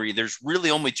Mark Henry, there's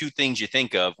really only two things you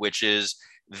think of, which is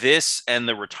this and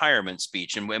the retirement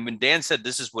speech. And when Dan said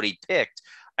this is what he picked,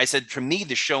 I said, for me,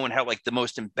 the show and how like the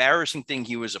most embarrassing thing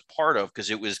he was a part of,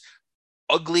 because it was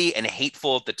ugly and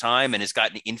hateful at the time and has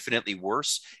gotten infinitely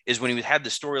worse, is when he had the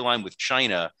storyline with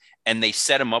China and they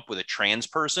set him up with a trans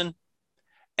person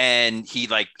and he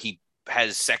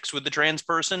has sex with the trans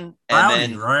person. And Cloudy,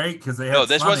 then right? Because they no,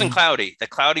 this wasn't Cloudy.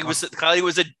 Cloudy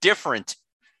was a different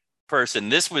person.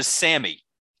 This was Sammy,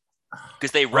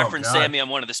 because they referenced Sammy on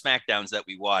one of the SmackDowns that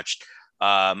we watched.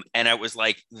 And I was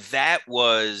like, that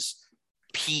was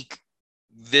peak.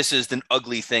 This is an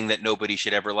ugly thing that nobody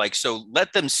should ever like. So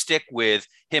let them stick with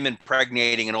him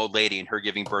impregnating an old lady and her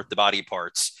giving birth to body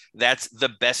parts. That's the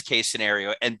best case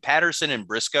scenario. And Patterson and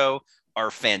Briscoe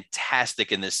are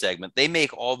fantastic in this segment. They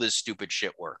make all this stupid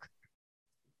shit work.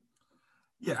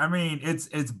 Yeah, I mean, it's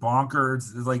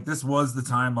bonkers. It's like, this was the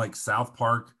time like South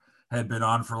Park had been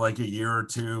on for like a year or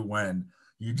two when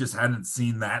you just hadn't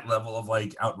seen that level of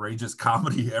like outrageous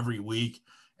comedy every week.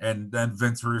 And then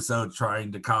Vince Russo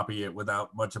trying to copy it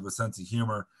without much of a sense of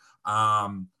humor.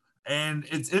 And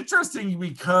it's interesting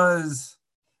because,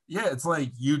 yeah, it's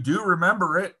like, you do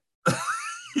remember it.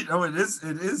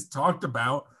 It is talked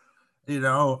about, and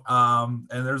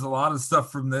there's a lot of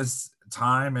stuff from this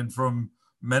time and from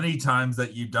many times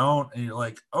that you don't. And you're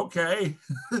like, okay.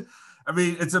 I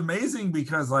mean, it's amazing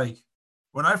because like,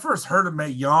 when I first heard of Mae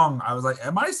Young, I was like,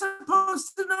 am I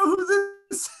supposed to know who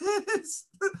this is?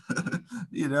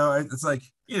 It's like,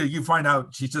 you find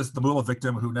out she's just the Moolah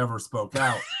victim who never spoke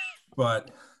out.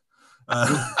 But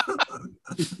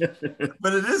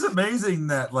but it is amazing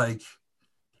that like,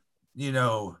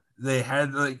 they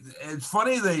had like, it's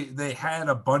funny, they had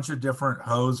a bunch of different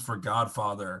hoes for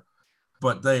Godfather,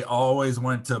 but they always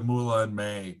went to Moolah and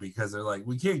May because they're like,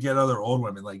 we can't get other old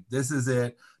women. Like, this is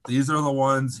it. These are the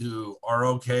ones who are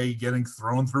okay getting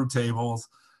thrown through tables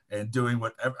and doing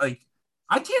whatever. Like,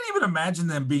 I can't even imagine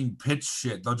them being pitched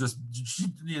shit.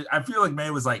 I feel like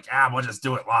May was like, we'll just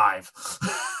do it live.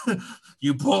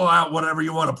 You pull out whatever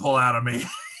you want to pull out of me.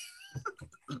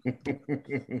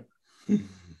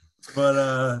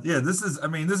 But yeah, this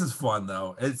is fun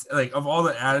though. It's like, of all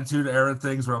the Attitude Era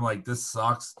things where I'm like, this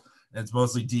sucks, and it's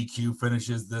mostly DQ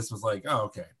finishes, this was like, oh,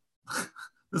 okay.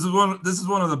 This is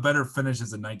one of the better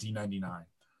finishes in 1999.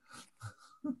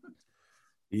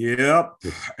 Yep.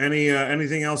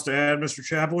 Anything else to add, Mr.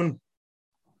 Chaplin?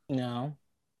 No,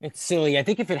 it's silly. I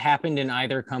think if it happened in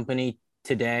either company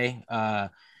today,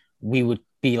 we would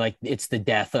be like, it's the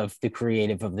death of the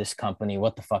creative of this company.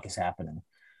 What the fuck is happening?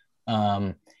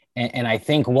 And I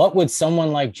think, what would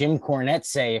someone like Jim Cornette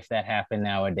say if that happened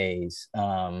nowadays?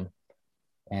 But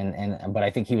I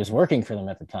think he was working for them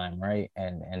at the time, right?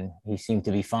 And he seemed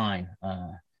to be fine.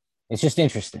 It's just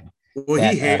interesting. Well,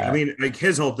 like,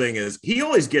 his whole thing is he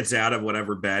always gets out of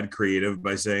whatever bad creative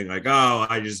by saying like, oh,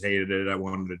 I just hated it. I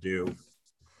wanted to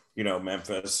do,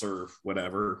 Memphis or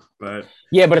whatever. But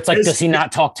yeah, but it's like, does he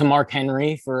not talk to Mark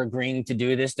Henry for agreeing to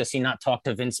do this? Does he not talk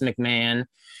to Vince McMahon?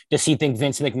 Does he think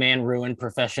Vince McMahon ruined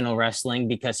professional wrestling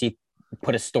because he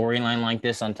put a storyline like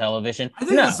this on television? I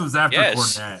think this was after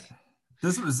Cornette.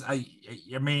 This was, I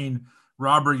mean,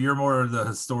 Robert, you're more of the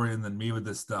historian than me with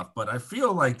this stuff, but I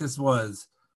feel like this was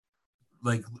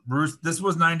like this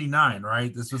was 99,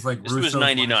 right? This was like this was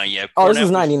 99, yeah. This was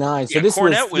 99. So this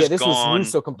Cornette was this gone. was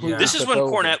Russo completely. This is when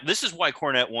Cornette. This is why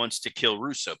Cornette wants to kill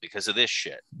Russo, because of this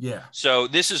shit. Yeah. So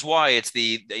this is why it's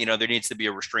there needs to be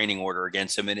a restraining order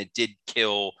against him, and it did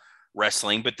kill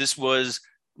wrestling. But this was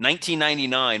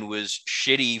 1999 was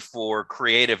shitty for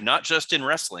creative, not just in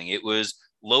wrestling. It was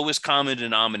lowest common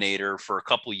denominator for a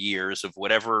couple years of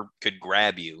whatever could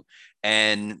grab you.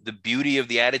 And the beauty of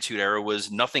the Attitude Era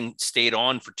was nothing stayed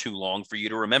on for too long for you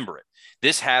to remember it.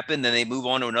 This happened, then they move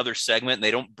on to another segment and they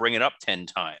don't bring it up 10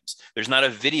 times. There's not a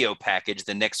video package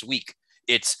the next week.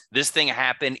 It's this thing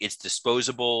happened, it's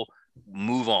disposable,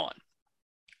 move on.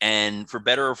 And for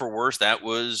better or for worse, that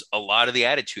was a lot of the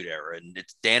Attitude Era. And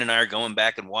it's Dan and I are going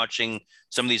back and watching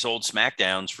some of these old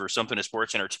SmackDowns for something to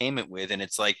sports entertainment with. And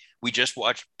it's like, we just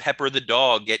watched Pepper the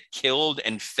dog get killed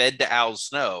and fed to Al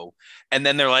Snow. And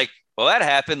then they're like, well, that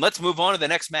happened. Let's move on to the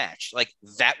next match. Like,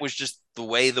 that was just the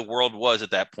way the world was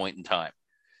at that point in time.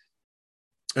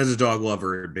 As a dog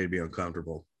lover, it made me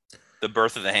uncomfortable. The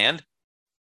birth of the hand.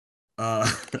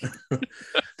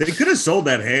 They could have sold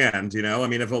that hand, you know. I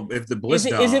mean, if the bliss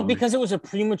is it because it was a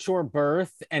premature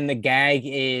birth and the gag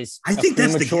is I think a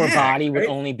that's the premature gag, body right? would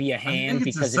only be a hand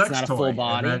because it's not a toy, full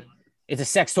body. It's a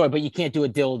sex toy, but you can't do a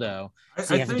dildo,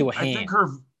 so you have to do a hand.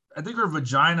 I think her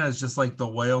vagina is just like the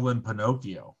whale in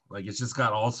Pinocchio. Like it's just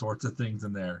got all sorts of things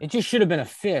in there. It just should have been a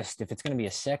fist if it's going to be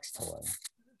a sex toy.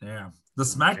 Yeah, the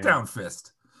SmackDown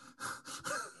fist.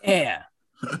 Yeah.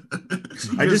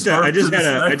 I just had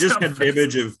an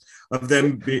image of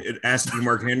them asking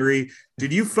Mark Henry,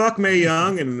 "Did you fuck Mae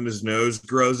Young?" And then his nose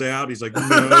grows out. He's like, "No."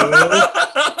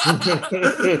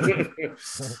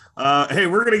 Hey,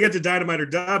 we're gonna get to Dynamite or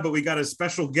Die, but we got a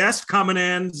special guest coming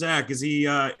in. Zach, is he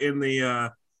in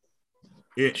the?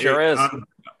 Sure is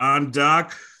on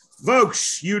Doc.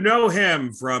 Folks, you know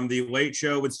him from the Late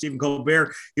Show with Stephen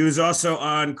Colbert. He was also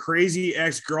on Crazy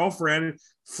Ex-Girlfriend.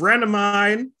 Friend of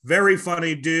mine, very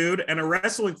funny dude, and a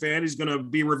wrestling fan. He's going to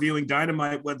be reviewing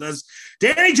Dynamite with us.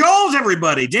 Danny Jolles,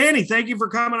 everybody. Danny, thank you for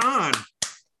coming on.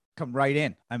 Come right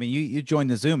in. I mean, you join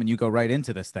the Zoom and you go right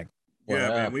into this thing.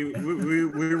 Yeah, man.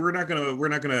 We're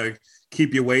not gonna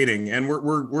keep you waiting, and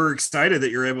we're excited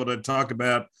that you're able to talk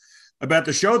about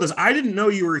the show. I didn't know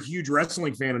you were a huge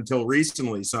wrestling fan until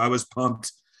recently, so I was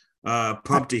pumped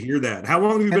to hear that. How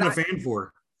long have you been a fan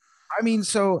for? I mean,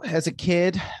 so as a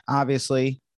kid,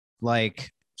 obviously, like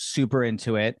super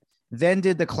into it. Then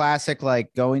did the classic,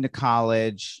 like going to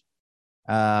college,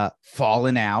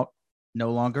 falling out,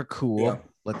 no longer cool. Yeah.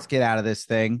 Let's get out of this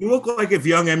thing. You look like if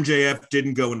young MJF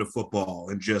didn't go into football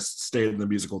and just stayed in the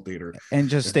musical theater. And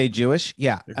just stay Jewish.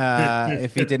 Yeah.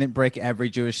 If he didn't break every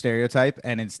Jewish stereotype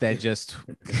and instead just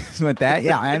went that.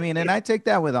 Yeah. I mean, and I take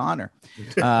that with honor.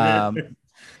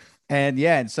 And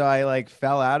yeah, and so I like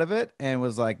fell out of it and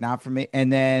was like, not for me. And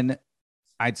then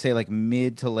I'd say like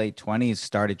mid to late 20s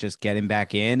started just getting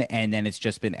back in. And then it's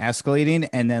just been escalating.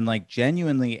 And then like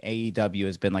genuinely AEW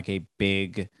has been like a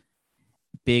big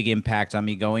impact on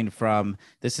me, going from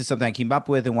this is something I came up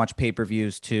with and watch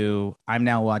pay-per-views to I'm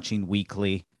now watching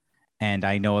weekly and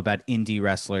I know about indie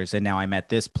wrestlers and now I'm at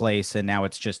this place and now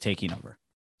it's just taking over.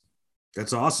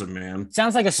 That's awesome, man.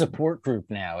 Sounds like a support group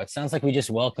now. It sounds like we just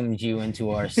welcomed you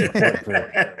into our support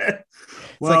group.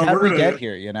 Well, like, how did we get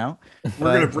here, you know?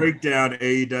 We're going to break down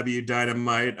AEW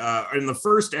Dynamite. In the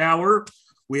first hour,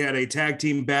 we had a tag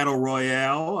team battle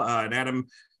royale,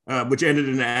 which ended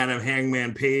in an Adam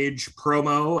Hangman Page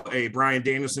promo, a Bryan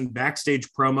Danielson backstage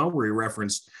promo where he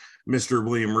referenced Mr.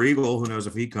 William Regal. Who knows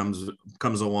if he comes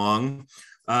along?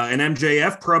 An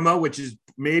MJF promo, which is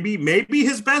maybe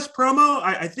his best promo.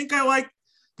 I think I like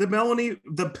the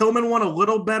Pillman one a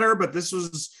little better, but this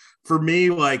was for me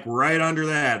like right under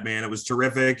that, man. It was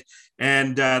terrific.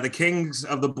 And the Kings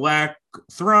of the Black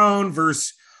Throne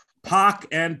versus Pac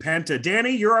and Penta.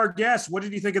 Danny, you're our guest. What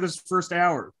did you think of this first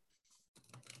hour?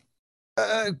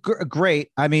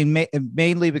 Great. I mean,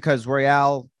 mainly because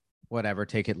Royale, whatever,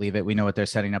 take it, leave it. We know what they're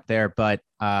setting up there, but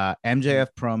MJF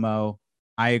promo,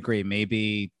 I agree,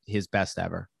 maybe his best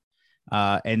ever.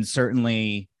 And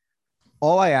certainly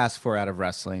all I ask for out of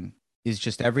wrestling is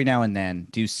just every now and then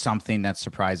do something that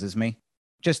surprises me.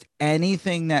 Just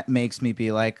anything that makes me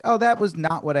be like, oh, that was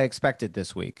not what I expected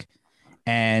this week.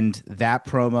 And that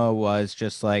promo was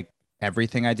just like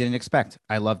everything I didn't expect.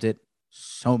 I loved it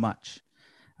so much.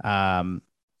 And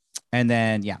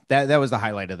then, yeah, that was the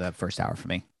highlight of the first hour for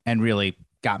me and really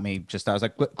got me I was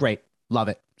like, great. Love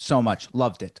it so much.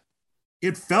 Loved it.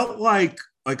 It felt like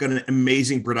an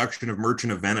amazing production of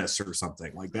Merchant of Venice or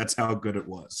something. Like that's how good it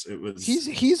was. It was.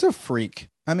 He's a freak.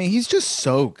 I mean, he's just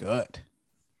so good.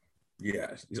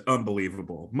 Yeah, he's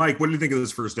unbelievable. Mike, what do you think of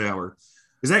this first hour?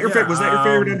 Is that your was that your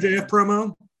favorite MJF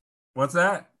promo? What's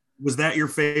that? Was that your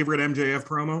favorite MJF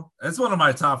promo? It's one of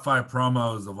my top 5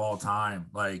 promos of all time.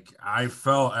 Like I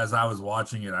felt as I was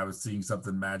watching it, I was seeing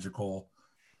something magical.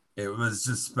 It was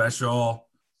just special.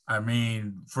 I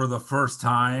mean, for the first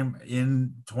time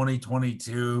in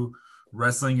 2022,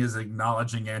 wrestling is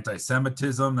acknowledging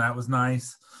anti-Semitism. That was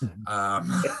nice.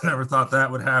 Never thought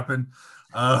that would happen.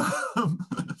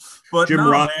 But Jim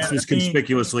Ross was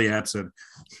conspicuously absent.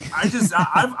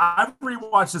 I've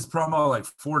rewatched this promo like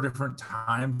 4 different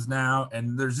times now,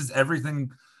 and there's just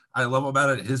everything I love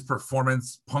about it. His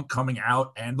performance, Punk coming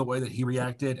out, and the way that he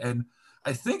reacted. And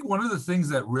I think one of the things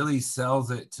that really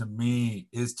sells it to me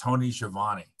is Tony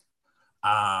Schiavone.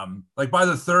 Like by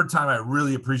the 3rd time, I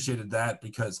really appreciated that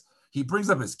because he brings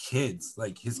up his kids,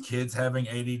 like his kids having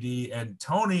ADD, and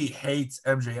Tony hates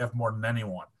MJF more than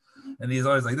anyone. And he's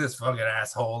always like this fucking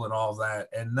asshole and all of that.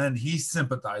 And then he's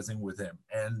sympathizing with him.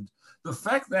 And the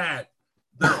fact that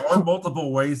there are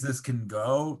multiple ways this can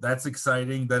go. That's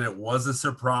exciting that it was a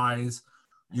surprise.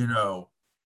 You know,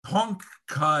 Punk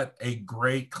cut a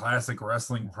great classic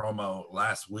wrestling promo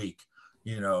last week.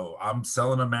 You know, I'm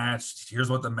selling a match. Here's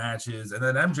what the match is. And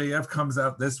then MJF comes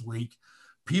out this week.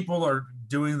 People are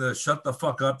doing the shut the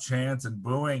fuck up chants and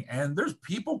booing, and there's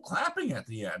people clapping at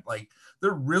the end. Like,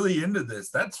 they're really into this.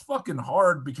 That's fucking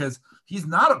hard because he's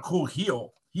not a cool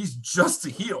heel. He's just a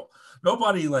heel.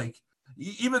 Nobody, like,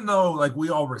 even though, like, we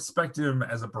all respect him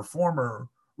as a performer,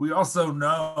 we also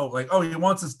know, like, oh, he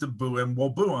wants us to boo him, we'll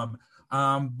boo him.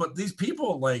 But these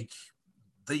people, like,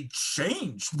 they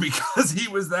changed because he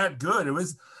was that good. It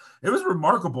was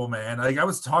remarkable, man. Like, I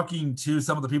was talking to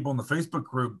some of the people in the Facebook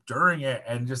group during it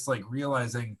and just like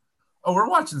realizing, oh, we're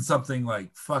watching something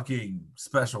like fucking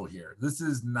special here. This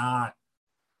is not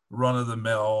run of the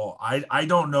mill. I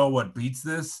don't know what beats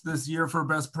this year for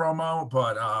best promo,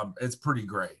 but it's pretty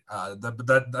great.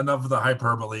 That enough of the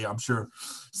hyperbole. I'm sure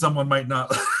someone might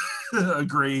not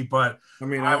agree, but I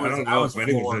mean, I don't know if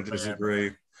anyone's going to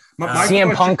disagree.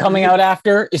 CM Punk coming out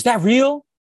after. Is that real?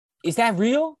 Is that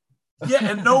real?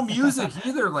 Yeah, and no music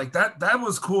either. Like that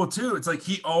was cool too. It's like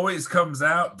he always comes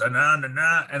out,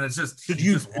 da-na-na-na, and it's just. Do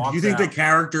you think the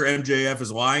character MJF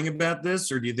is lying about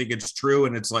this, or do you think it's true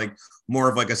and it's like more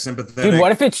of like a sympathetic? Dude,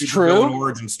 what if it's true?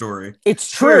 Origin story.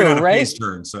 It's true, right?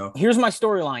 Turn, so here's my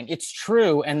storyline. It's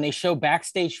true, and they show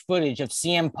backstage footage of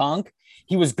CM Punk.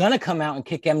 He was gonna come out and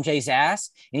kick MJ's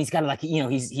ass, and he's got like, you know,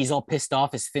 he's all pissed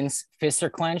off. His fists are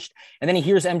clenched, and then he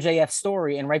hears MJF's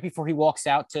story, and right before he walks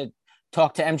out to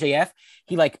talk to MJF,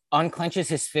 he like unclenches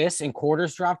his fists and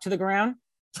quarters drop to the ground.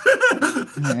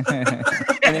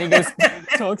 And then he goes,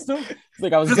 talks to him. He's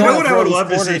like, I was going what to I would love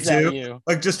to see too, you.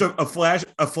 like just a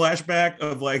flashback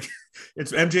of like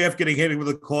it's MJF getting hit with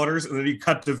the quarters, and then you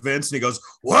cut to Vince and he goes,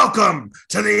 "Welcome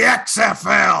to the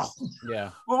XFL." Yeah.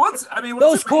 Well,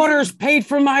 those quarters paid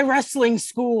for my wrestling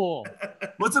school.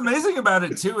 What's amazing about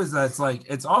it too is that it's like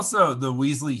it's also the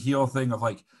Weasley heel thing of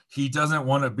like he doesn't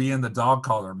want to be in the dog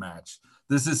collar match.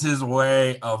 This is his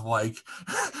way of like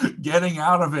getting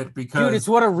out of it because dude, it's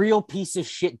what a real piece of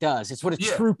shit does. It's what a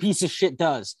true piece of shit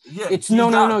does. Yeah, it's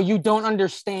no, you don't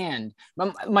understand.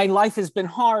 My life has been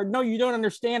hard. No, you don't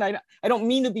understand. I don't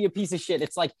mean to be a piece of shit.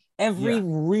 It's like every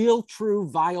real, true,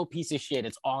 vile piece of shit.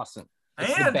 It's awesome.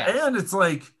 And it's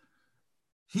like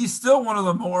he's still one of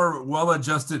the more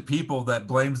well-adjusted people that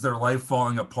blames their life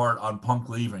falling apart on Punk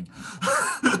leaving.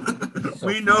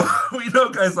 We know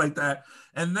guys like that.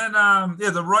 And then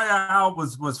the Royale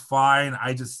was fine.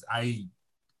 I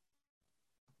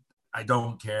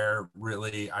don't care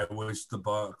really. I wish the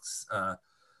Bucks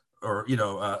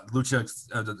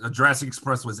Lucha Jurassic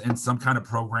Express was in some kind of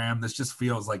program. This just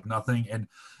feels like nothing.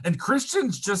 And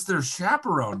Christian's just their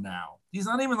chaperone now. He's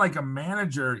not even like a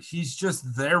manager. He's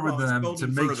just there with them to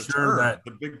make sure that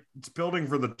it's building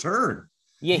for the turn.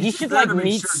 Yeah, he should like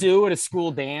meet Sue at a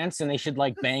school dance, and they should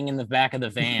like bang in the back of the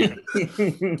van.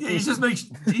 He's just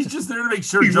there to make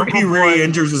sure he really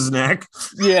injures his neck.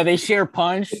 Yeah, they share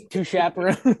punch, 2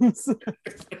 chaperones.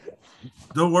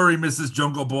 Don't worry, Mrs.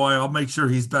 Jungle Boy. I'll make sure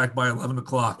he's back by 11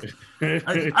 o'clock.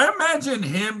 I imagine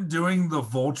him doing the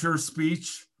Vulture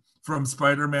speech from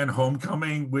Spider-Man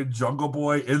Homecoming with Jungle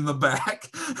Boy in the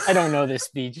back. I don't know this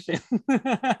speech.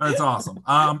 That's awesome.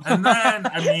 And then,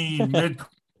 I mean, mid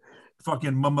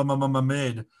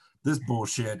this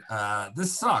bullshit.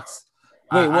 This sucks.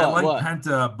 Wait, I like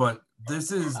Penta, but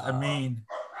this is, I mean,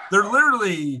 they're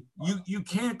literally, you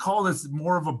can't call this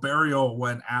more of a burial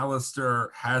when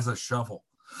Alistair has a shovel.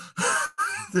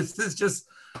 This is just,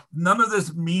 none of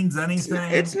this means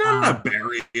anything. It's not a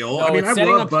burial. No, I mean, it's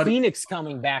setting up Phoenix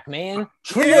coming back, man.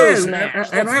 Trios match.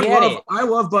 And I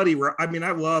love Buddy. I mean,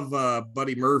 I love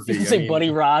Buddy Murphy. You say Buddy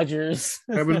Rogers.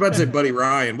 I was about to say Buddy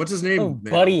Ryan. What's his name?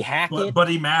 Buddy Hackett.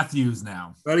 Buddy Matthews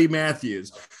now. Buddy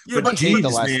Matthews. Yeah, but the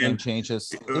last name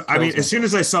changes. I mean, as soon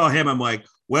as I saw him, I'm like,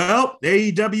 well,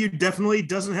 AEW definitely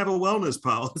doesn't have a wellness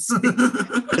policy.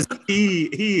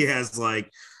 he has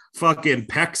like fucking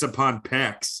pecs upon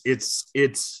pecs.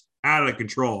 It's out of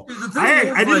control.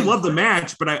 I didn't love the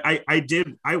match, but I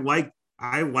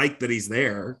like that he's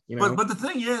there. You know? But the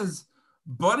thing is,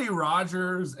 Buddy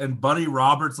Rogers and Buddy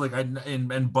Roberts,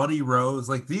 and Buddy Rose,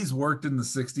 like these worked in the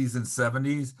 60s and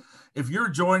 70s. If you're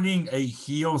joining a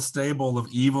heel stable of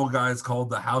evil guys called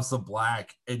the House of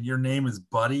Black and your name is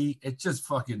Buddy, it's just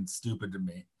fucking stupid to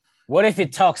me. What if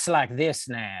it talks like this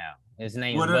now? His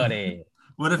name's Buddy.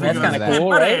 What if that's kind of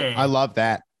cool, right? I love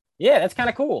that. Yeah, that's kind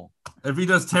of cool. If he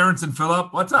does Terrence and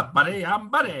Phillip, what's up, buddy? I'm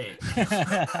Buddy.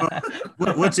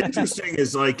 What's interesting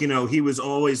is, like, you know, he was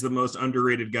always the most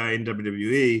underrated guy in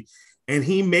WWE, and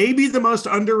he may be the most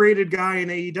underrated guy in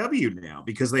AEW now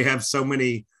because they have so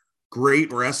many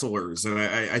great wrestlers. And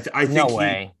I think no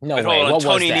way. Hold What on, was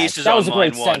Tony that? Nese is That was a on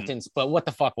great line one. sentence, but what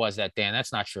the fuck was that, Dan?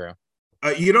 That's not true.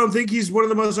 You don't think he's one of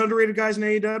the most underrated guys in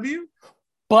AEW?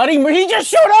 Buddy, he just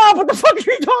showed up. What the fuck are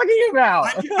you talking about?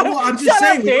 I'm just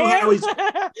saying.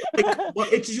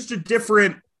 It's just a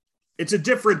different. It's a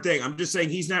different thing. I'm just saying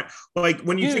he's not like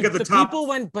when you think of the top. People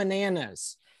went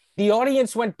bananas. The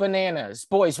audience went bananas.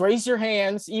 Boys, raise your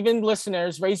hands. Even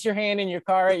listeners, raise your hand in your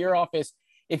car at your office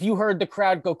if you heard the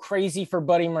crowd go crazy for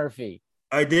Buddy Murphy.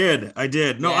 I did.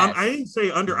 No, Yes. I didn't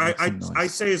say under. I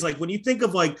say is like when you think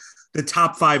of like the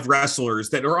top 5 wrestlers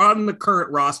that are on the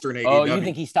current roster in AEW. Oh, you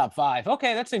think he's top 5?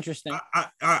 Okay, that's interesting.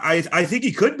 I think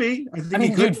he could be. I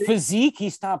mean, dude, physique,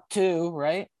 he's top 2,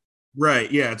 right?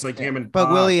 Right. Yeah, it's like him and.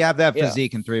 But will he have that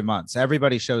physique in 3 months?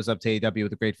 Everybody shows up to AEW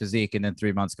with a great physique, and then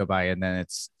 3 months go by, and then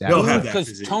it's he'll have that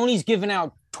because Tony's giving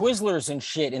out Twizzlers and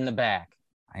shit in the back.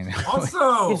 I know.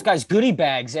 Also, these guys goodie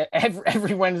bags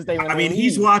every Wednesday. I mean,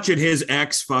 he's watching his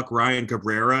ex fuck Ryan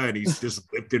Cabrera, and he's just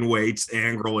lifting weights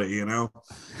angrily, you know.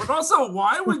 But also,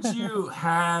 why would you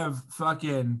have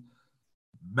fucking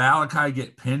Malachi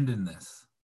get pinned in this?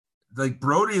 Like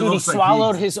Brody looks like he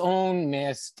swallowed his own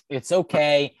mist. It's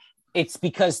okay. It's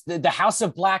because the House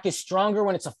of Black is stronger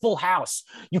when it's a full house.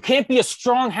 You can't be a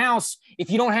strong house if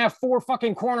you don't have 4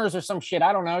 fucking corners or some shit.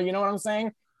 I don't know. You know what I'm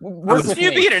saying? You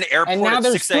be at an airport and now at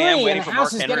there's 6 a.m. three, waiting and for the Mark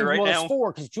house is Henry getting right now?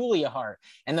 4 because Julia Hart,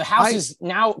 and the house is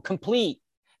now complete.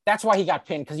 That's why he got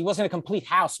pinned, because he wasn't a complete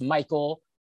house, Michael.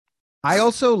 I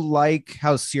also like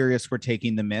how serious we're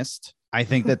taking the Mist. I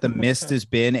think that the Mist has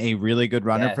been a really good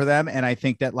runner for them, and I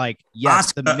think that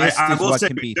Asuka, the Mist I is will what say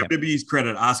can beat him. WWE's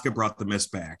credit, Asuka brought the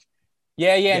Mist back.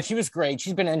 Yeah, and she was great.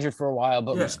 She's been injured for a while,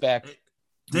 but respect.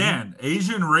 Dan,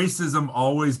 Asian racism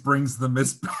always brings the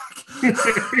Mist back.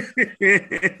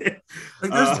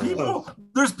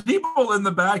 There's people in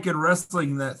the back in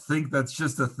wrestling that think that's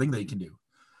just a thing they can do.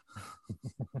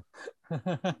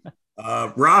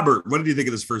 Robert, what did you think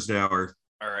of this first hour?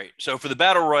 All right. So for the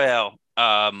Battle Royale,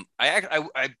 I'm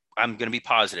going to be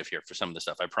positive here for some of the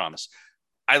stuff, I promise.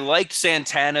 I liked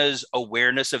Santana's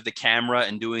awareness of the camera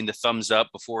and doing the thumbs up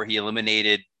before he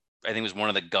eliminated, I think it was one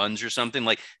of the guns or something.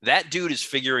 Like, that dude is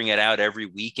figuring it out every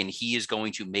week, and he is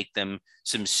going to make them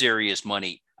some serious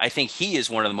money. I think he is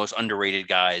one of the most underrated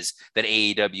guys that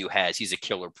AEW has. He's a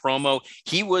killer promo.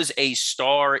 He was a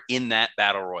star in that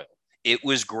Battle Royal. It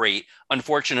was great.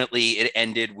 Unfortunately, it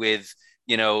ended with,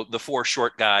 the 4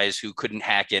 short guys who couldn't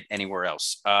hack it anywhere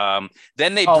else.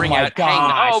 Then they bring out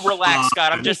relax,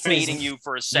 Scott. I'm just baiting you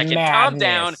for a second. Madness. Calm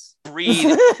down, breathe.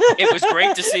 It was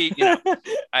great to see.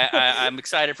 I'm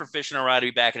excited for Fish and Arada to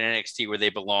be back in NXT where they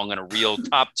belong on a real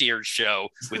top tier show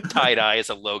with tie-dye as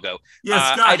a logo.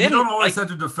 Yeah, Scott, you don't always have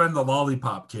to defend the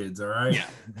lollipop kids, all right? Yeah.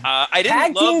 I didn't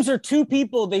Tag teams are 2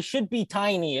 people. They should be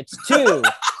tiny. It's 2.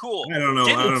 Cool. I don't know.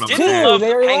 Didn't love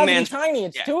They're Hangman's tiny.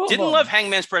 It's 2 of Didn't them. love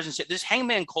Hangman's presence. This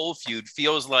Hangman Cole feud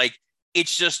feels like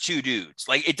it's just 2 dudes.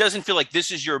 Like, it doesn't feel like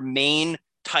this is your main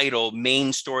title,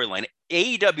 main storyline.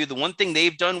 AEW, the one thing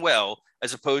they've done well,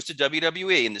 as opposed to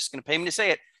WWE, and this is going to pay me to say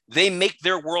it, they make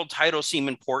their world title seem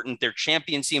important. Their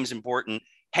champion seems important.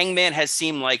 Hangman has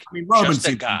seemed like Roman just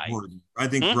a guy. Important. I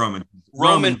think Roman.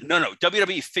 No.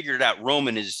 WWE figured it out.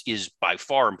 Roman is by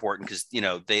far important because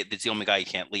it's the only guy you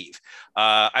can't leave.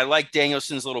 I like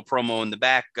Danielson's little promo in the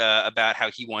back about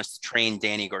how he wants to train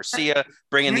Danny Garcia,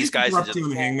 bringing these guys into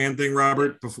the Hangman thing,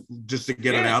 Robert, just to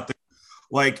get it out there.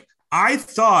 Like, I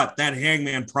thought that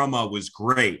Hangman promo was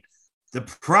great. The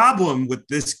problem with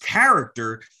this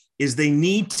character is they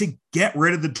need to get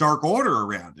rid of the Dark Order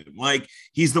around him. Like,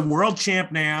 he's the world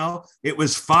champ now. It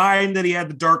was fine that he had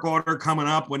the Dark Order coming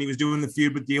up when he was doing the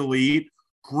feud with the Elite.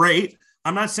 Great.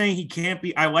 I'm not saying he can't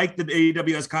be. I like the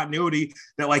AEW has continuity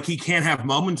that, like, he can't have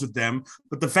moments with them.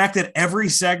 But the fact that every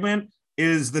segment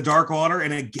is the Dark Order,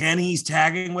 and again, he's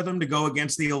tagging with them to go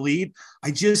against the Elite,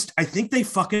 I think they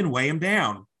fucking weigh him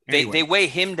down. Anyway. They weigh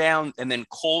him down, and then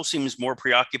Cole seems more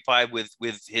preoccupied with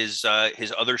his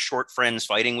other short friends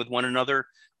fighting with one another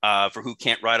for who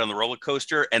can't ride on the roller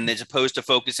coaster, and as opposed to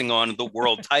focusing on the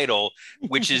world title,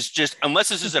 which is just, unless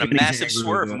this is a massive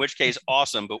swerve, in which case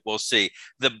awesome, but we'll see.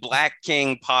 The Black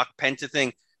King Pac Penta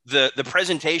thing, the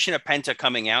presentation of Penta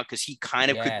coming out because he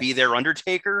kind of could be their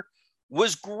Undertaker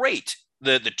was great.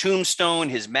 The tombstone,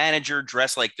 his manager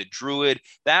dressed like the Druid,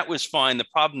 that was fine. The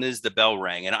problem is the bell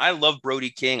rang. And I love Brody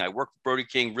King. I worked with Brody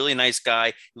King, really nice guy.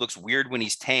 He looks weird when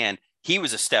he's tan. He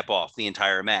was a step off the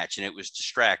entire match, and it was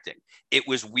distracting. It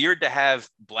was weird to have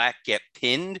Black get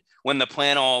pinned when the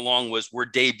plan all along was we're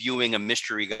debuting a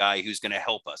mystery guy who's going to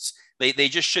help us. They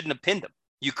just shouldn't have pinned him.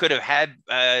 You could have had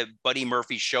Buddy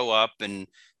Murphy show up and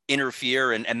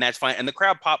interfere, and that's fine. And the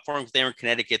crowd popped for him because they're in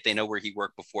Connecticut. They know where he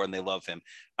worked before and they love him.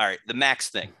 All right, the Max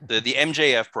thing, the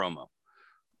MJF promo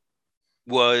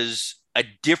was a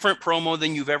different promo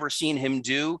than you've ever seen him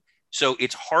do. So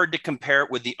it's hard to compare it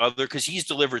with the other, because he's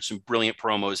delivered some brilliant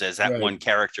promos as that one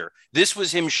character. This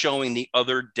was him showing the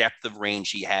other depth of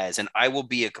range he has. And I will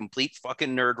be a complete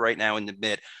fucking nerd right now and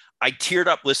admit I teared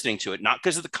up listening to it, not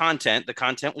because of the content. The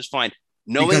content was fine.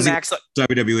 Knowing because Max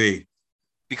WWE,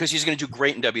 because he's going to do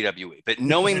great in WWE, but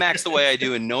knowing Max the way I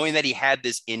do and knowing that he had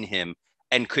this in him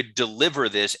and could deliver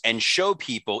this and show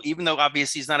people, even though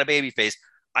obviously he's not a babyface,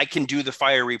 I can do the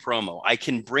fiery promo. I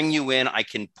can bring you in. I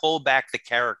can pull back the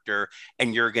character,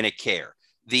 and you're going to care.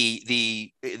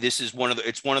 This is one of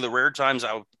the rare times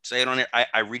I'll say it on it.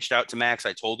 I reached out to Max.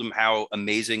 I told him how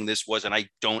amazing this was, and I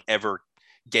don't ever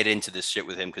get into this shit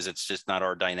with him because it's just not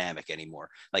our dynamic anymore.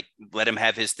 Like, let him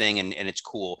have his thing, and it's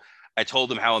cool. I told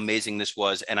him how amazing this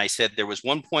was, and I said there was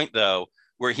one point though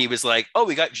where he was like, "Oh,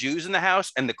 we got Jews in the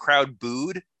house," and the crowd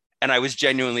booed, and I was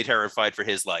genuinely terrified for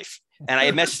his life. And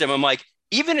I messaged him. I'm like,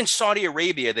 even in Saudi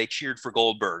Arabia, they cheered for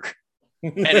Goldberg.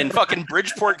 And in fucking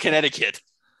Bridgeport, Connecticut,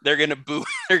 they're going to boo.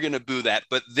 They're going to boo that.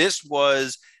 But this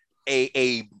was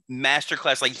a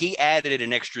masterclass. Like, he added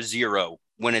an extra zero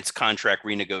when it's contract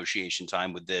renegotiation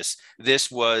time with this. This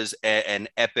was an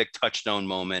epic touchstone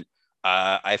moment.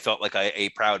 I felt like a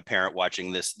proud parent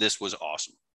watching this. This was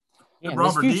awesome. Yeah,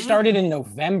 this feud started in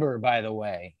November, by the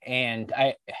way. And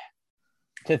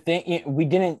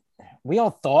we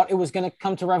all thought it was going to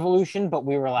come to Revolution, but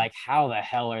we were like, how the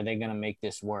hell are they going to make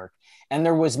this work? And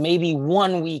there was maybe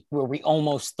 1 week where we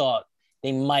almost thought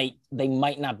they might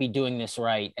not be doing this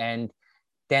right. And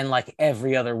then like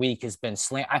every other week has been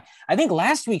slam. I think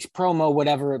last week's promo,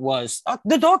 whatever it was,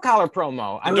 the dog collar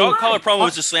promo. The dog collar promo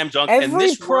was a slam dunk. Every and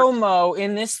this promo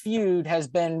in this feud has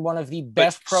been one of the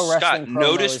best pro wrestling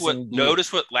promos.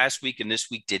 Notice what last week and this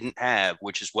week didn't have,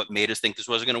 which is what made us think this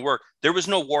wasn't going to work. There was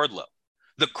no Wardlow.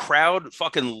 The crowd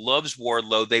fucking loves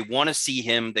Wardlow. They want to see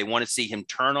him. They want to see him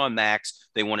turn on Max.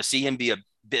 They want to see him be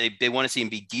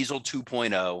Diesel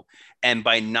 2.0. And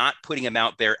by not putting him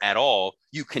out there at all,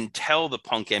 you can tell the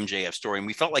Punk MJF story. And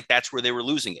we felt like that's where they were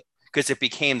losing it, because it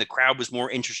became the crowd was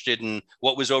more interested in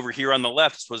what was over here on the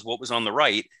left was what was on the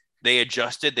right. They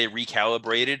adjusted, they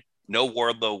recalibrated. No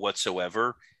Wardlow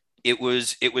whatsoever. It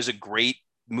was a great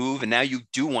move. And now you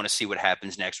do want to see what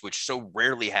happens next, which so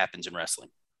rarely happens in wrestling.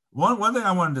 One thing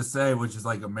I wanted to say, which is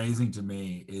like amazing to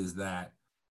me, is that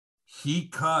he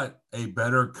cut a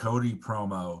better Cody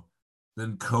promo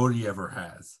than Cody ever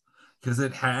has, because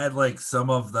it had like some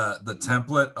of the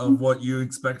template of what you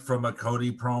expect from a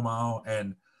Cody promo.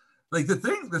 And like the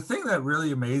thing that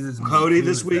really amazes me, Cody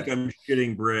this week, I'm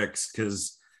shitting bricks,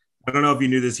 because I don't know if you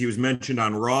knew this, he was mentioned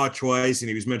on Raw twice and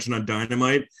he was mentioned on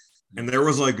Dynamite, and there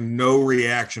was like no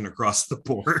reaction across the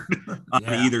board on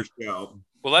either show.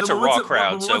 Well, that's a Raw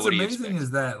crowd. So what's what amazing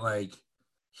is that like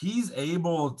he's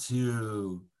able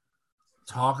to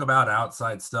talk about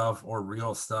outside stuff or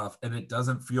real stuff, and it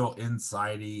doesn't feel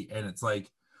insidey. And it's like,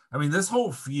 I mean, this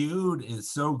whole feud is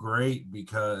so great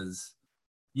because,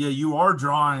 yeah, you are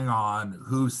drawing on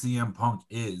who CM Punk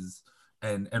is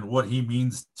and what he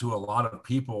means to a lot of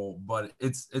people, but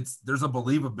it's there's a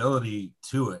believability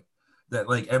to it that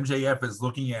like MJF is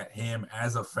looking at him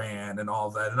as a fan and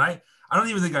all that. And I don't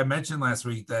even think I mentioned last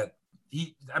week that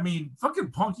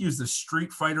fucking Punk used the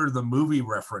Street Fighter the movie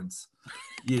reference.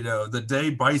 You know, the day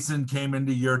Bison came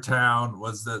into your town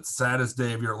was the saddest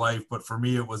day of your life, but for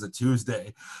me it was a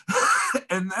Tuesday.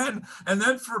 and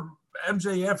then for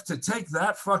MJF to take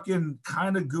that fucking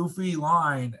kind of goofy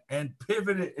line and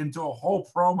pivot it into a whole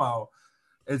promo.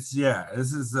 This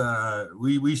is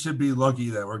we should be lucky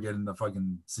that we're getting to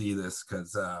fucking see this,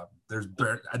 because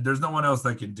there's no one else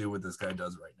that can do what this guy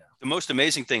does right now. The most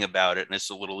amazing thing about it, and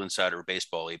it's a little insider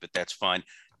baseball-y, but that's fine.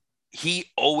 He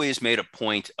always made a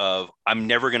point of, I'm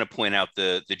never going to point out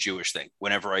the Jewish thing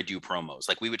whenever I do promos.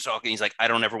 Like, we would talk and he's like, I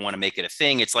don't ever want to make it a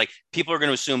thing. It's like, people are going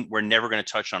to assume we're never going to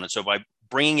touch on it. So by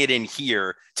bringing it in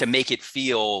here to make it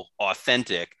feel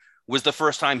authentic was the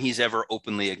first time he's ever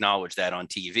openly acknowledged that on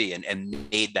TV and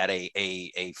made that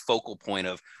a focal point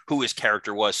of who his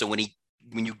character was. So when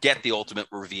you get the ultimate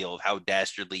reveal of how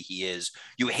dastardly he is,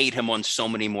 you hate him on so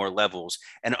many more levels.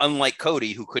 And unlike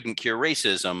Cody, who couldn't cure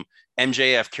racism,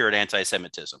 MJF cured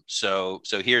anti-Semitism. So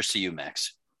here's to you,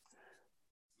 Max.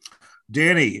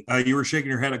 Danny, you were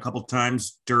shaking your head a couple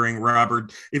times during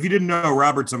Robert. If you didn't know,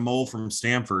 Robert's a mole from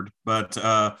Stanford. But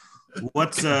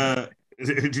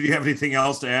did you have anything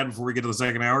else to add before we get to the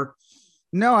second hour?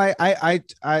 No, I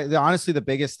honestly, the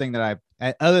biggest thing that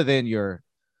other than your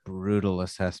brutal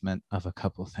assessment of a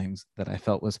couple things that I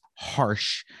felt was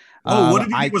harsh. Oh, what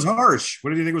did you think was harsh?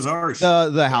 What did you think was harsh?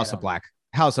 The House of Black.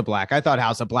 House of Black. I thought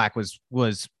House of Black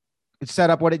was set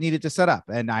up what it needed to set up,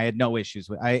 and I had no issues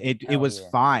with it was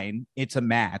fine. It's a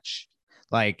match.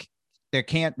 Like they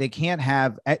can't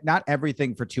have, not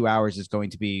everything for 2 hours is going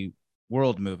to be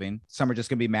world moving. Some are just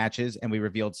going to be matches, and we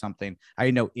revealed something. I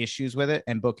had no issues with it,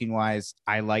 and booking wise,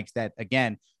 I liked that.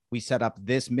 Again, we set up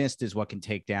this mist is what can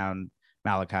take down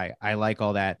Malachi. I like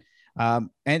all that. And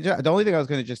the only thing I was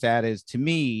going to just add is, to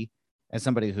me, as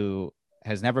somebody who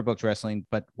has never booked wrestling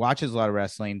but watches a lot of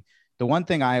wrestling, the one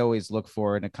thing I always look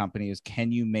for in a company is,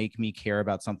 can you make me care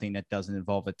about something that doesn't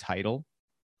involve a title?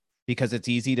 Because it's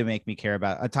easy to make me care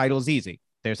about a title. Is easy.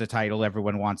 There's a title,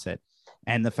 everyone wants it.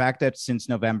 And the fact that since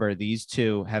November, these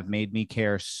two have made me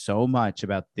care so much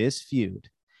about this feud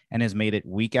and has made it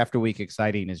week after week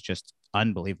exciting is just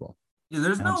unbelievable. Yeah,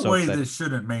 there's no way this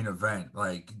shouldn't main event.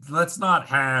 Like, let's not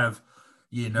have,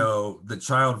 the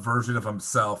child version of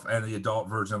himself and the adult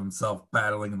version of himself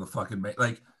battling in the fucking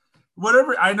like,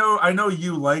 whatever. I know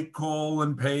you like Cole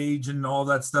and Paige and all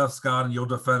that stuff, Scott, and you'll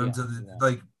defend him to the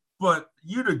like, but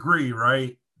you'd agree,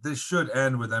 right? This should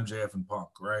end with MJF and Punk,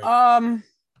 right?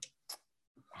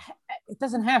 It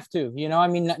doesn't have to, I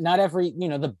mean, not every,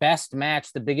 the best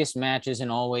match, the biggest match isn't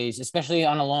always, especially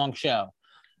on a long show.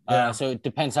 So it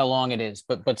depends how long it is,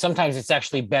 but sometimes it's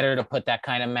actually better to put that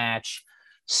kind of match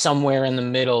somewhere in the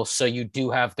middle, so you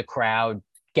do have the crowd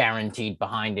guaranteed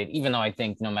behind it, even though I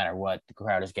think no matter what, the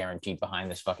crowd is guaranteed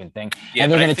behind this fucking thing. Yeah,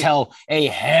 and they're going to tell a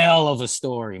hell of a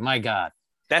story. My God.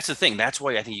 That's the thing. That's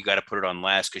why I think you got to put it on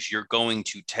last, because you're going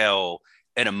to tell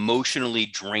an emotionally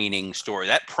draining story.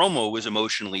 That promo was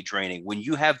emotionally draining. When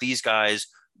you have these guys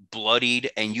bloodied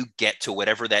and you get to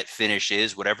whatever that finish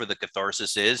is, whatever the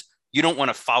catharsis is, you don't want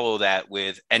to follow that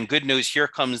with, and good news, here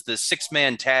comes the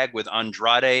 6-man tag with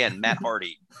Andrade and Matt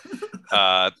Hardy.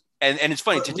 And it's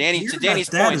funny, to Danny's point.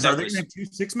 Are they going to have 2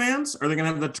 6-mans? Are they going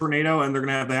to have the Tornado and they're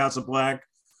going to have the House of Black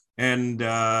and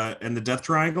the Death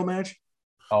Triangle match?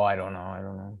 Oh, I don't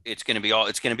know. It's going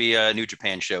to be a New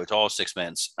Japan show. It's all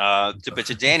 6-mans. But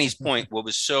to Danny's point, what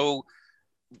was so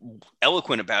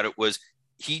eloquent about it was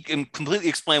he completely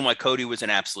explained why Cody was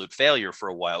an absolute failure for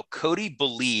a while. Cody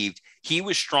believed he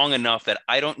was strong enough that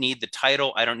I don't need the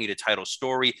title. I don't need a title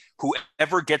story.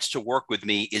 Whoever gets to work with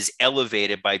me is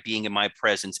elevated by being in my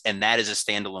presence. And that is a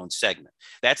standalone segment.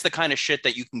 That's the kind of shit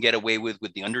that you can get away with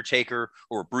The Undertaker,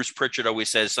 or Bruce Pritchard always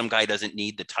says some guy doesn't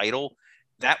need the title.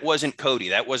 That wasn't Cody.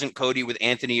 That wasn't Cody with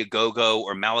Anthony Ogogo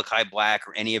or Malachi Black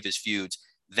or any of his feuds.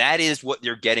 That is what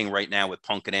they're getting right now with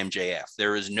Punk and MJF.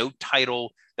 There is no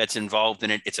title that's involved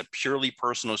in it. It's a purely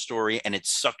personal story, and it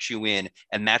sucks you in.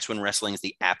 And that's when wrestling is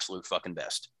the absolute fucking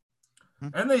best.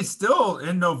 And they still,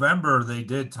 in November, they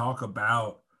did talk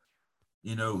about,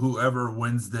 whoever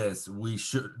wins this,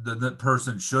 the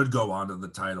person should go on to the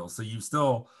title. So you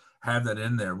still have that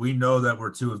in there. We know that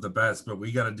we're two of the best, but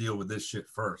we got to deal with this shit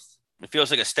first. It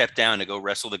feels like a step down to go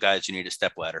wrestle the guys who need a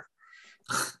step ladder.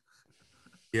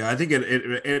 Yeah, I think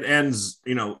it ends,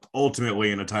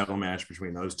 ultimately in a title match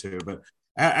between those two. But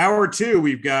hour 2,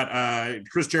 we've got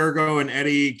Chris Jericho and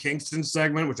Eddie Kingston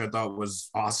segment, which I thought was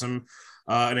awesome.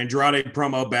 An Andrade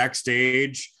promo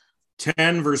backstage.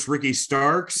 10 versus Ricky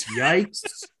Starks. Yikes.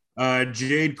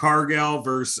 Jade Cargill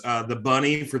versus the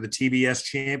Bunny for the TBS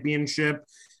Championship.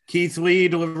 Keith Lee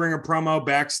delivering a promo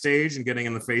backstage and getting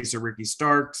in the face of Ricky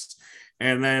Starks.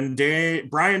 And then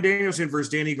Bryan Danielson versus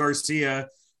Danny Garcia.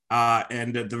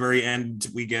 And at the very end,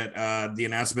 we get the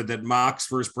announcement that Mox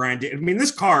versus Bryan. I mean,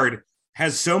 this card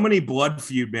has so many blood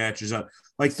feud matches.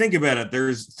 Like, think about it.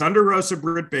 There's Thunder Rosa,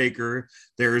 Britt Baker.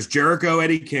 There's Jericho,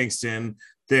 Eddie Kingston.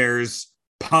 There's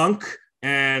Punk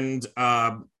and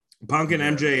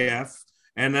MJF.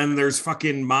 And then there's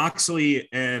fucking Moxley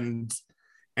and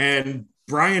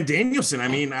Bryan Danielson. I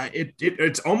mean,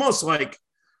 it's almost like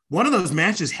one of those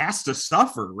matches has to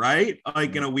suffer, right?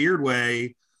 Like, in a weird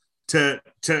way.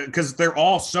 Because they're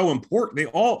all so important. They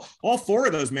all 4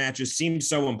 of those matches seem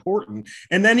so important.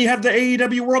 And then you have the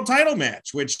AEW World Title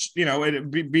match, which,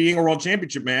 being a World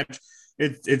Championship match,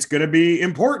 it's going to be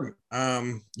important.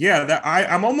 I'm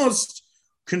almost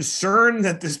concerned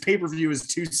that this pay-per-view is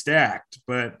too stacked,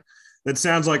 but that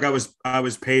sounds like I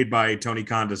was paid by Tony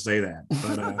Khan to say that.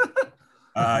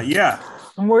 But yeah,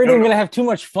 I'm worried I'm going to have too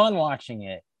much fun watching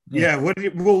it. Yeah. What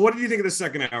did you think of the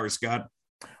second hour, Scott?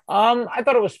 I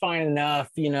thought it was fine enough.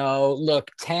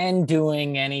 Look, 10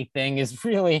 doing anything is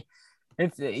really,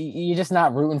 you're just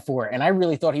not rooting for it. And I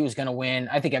really thought he was going to win.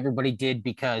 I think everybody did,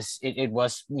 because it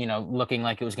was, looking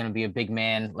like it was going to be a big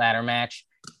man ladder match.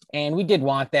 And we did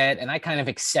want that, and I kind of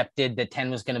accepted that 10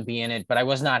 was going to be in it, but I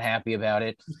was not happy about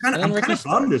it. I'm kind of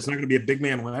bummed it's not going to be a big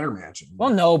man ladder match. Well,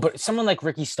 no, but someone like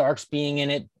Ricky Starks being in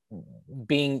it,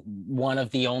 being one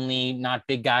of the only not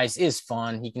big guys, is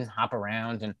fun. He can hop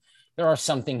around, and there are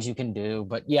some things you can do.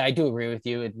 But yeah, I do agree with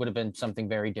you. It would have been something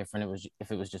very different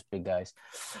if it was just big guys.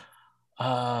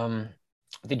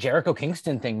 The Jericho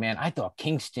Kingston thing, man, I thought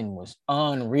Kingston was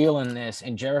unreal in this,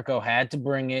 and Jericho had to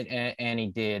bring it, and he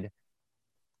did.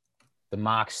 The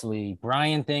Moxley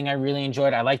Bryan thing, I really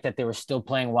enjoyed. I like that they were still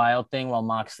playing Wild thing while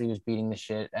Moxley was beating the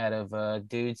shit out of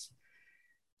dudes.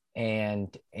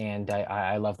 And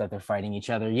I love that they're fighting each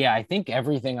other. Yeah, I think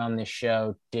everything on this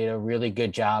show did a really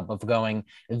good job of going,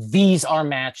 these are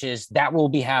matches that will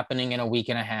be happening in a week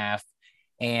and a half.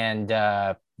 And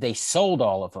they sold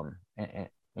all of them. And,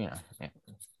 yeah.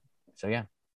 So, yeah.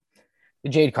 The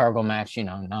Jade Cargill match,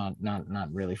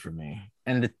 not really for me.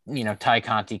 And, Ty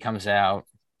Conti comes out.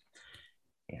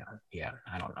 Yeah,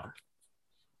 I don't know.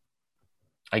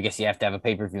 I guess you have to have a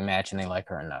pay-per-view match, and they like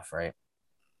her enough, right?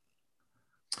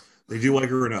 They do like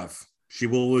her enough. She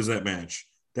will lose that match.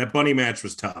 That bunny match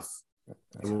was tough.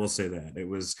 I will say that.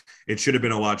 It should have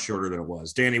been a lot shorter than it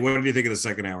was. Danny, what did you think of the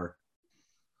second hour?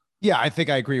 Yeah, I think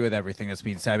I agree with everything that's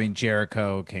being said. I mean,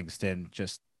 Jericho, Kingston,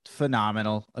 just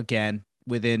phenomenal. Again,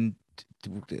 within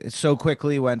so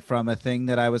quickly went from a thing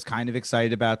that I was kind of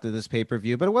excited about to this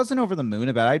pay-per-view, but it wasn't over the moon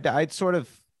about. I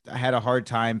had a hard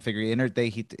time figuring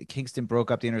Kingston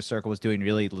broke up the inner circle, was doing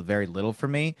really very little for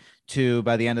me, to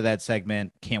by the end of that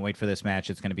segment, can't wait for this match.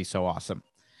 It's going to be so awesome.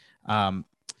 And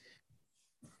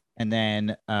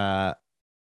then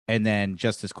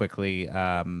just as quickly,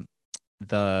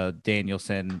 the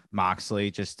Danielson Moxley,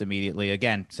 just immediately,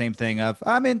 again, same thing of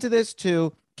I'm into this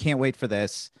too. Can't wait for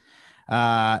this.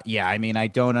 Yeah, I mean, I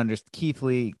don't understand Keith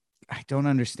Lee. I don't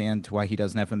understand why he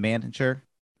doesn't have a manager.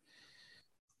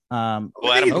 Well,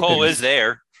 Adam Cole is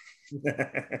there.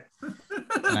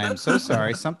 And I am so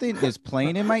sorry. Something is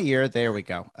playing in my ear. There we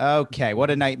go. Okay,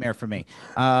 what a nightmare for me.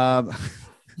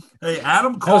 Hey,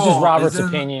 Adam Cole. That was just Robert's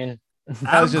opinion.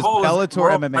 That was just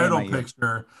Bellator MMA title in my ear.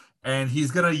 picture, and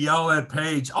he's gonna yell at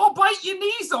Paige, "I'll bite your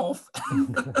knees off." Why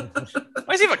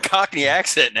does he have a Cockney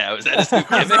accent now? Is that his new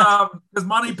gimmick? Because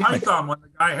Monty Python, when the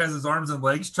guy has his arms and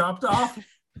legs chopped off.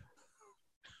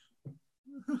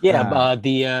 Yeah,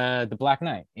 the Black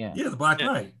Knight. Yeah, the Black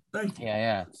Knight. Thank you.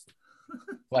 Yeah.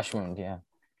 Flesh wound. Yeah.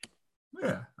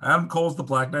 Adam Cole's the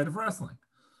Black Knight of wrestling.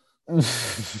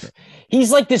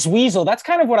 He's like this weasel. That's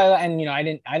kind of what I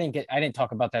didn't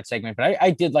talk about that segment, but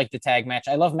I did like the tag match.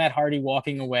 I love Matt Hardy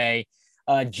walking away.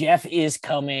 Jeff is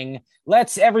coming.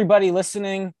 Let's everybody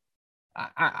listening.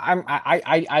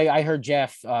 I heard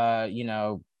Jeff.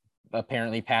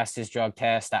 Apparently passed his drug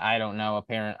test. I don't know.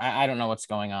 I don't know what's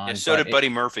going on. Yeah, so did Buddy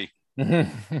Murphy. But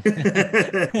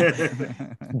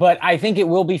I think it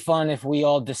will be fun if we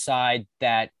all decide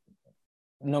that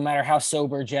no matter how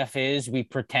sober Jeff is, we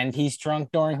pretend he's drunk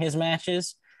during his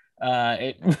matches.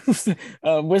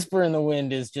 Whisper in the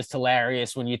Wind is just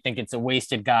hilarious when you think it's a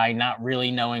wasted guy not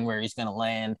really knowing where he's going to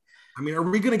land. I mean, are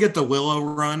we going to get the Willow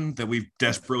run that we've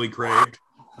desperately craved?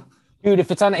 Dude,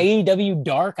 if it's on AEW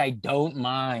Dark, I don't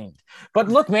mind. But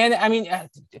look, man, I mean,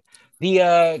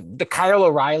 the Kyle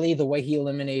O'Reilly, the way he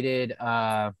eliminated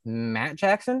Matt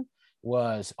Jackson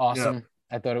was awesome. Yeah.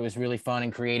 I thought it was really fun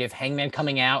and creative. Hangman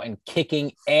coming out and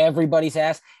kicking everybody's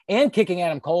ass and kicking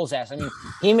Adam Cole's ass. I mean,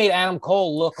 he made Adam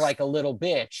Cole look like a little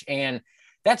bitch. And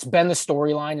that's been the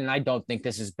storyline. And I don't think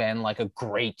this has been like a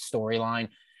great storyline.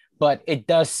 But it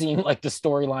does seem like the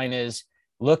storyline is,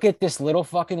 look at this little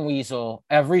fucking weasel.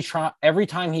 Every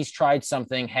time he's tried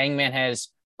something, Hangman has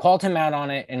called him out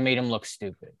on it and made him look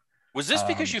stupid. Was this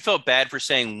because you felt bad for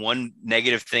saying one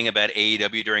negative thing about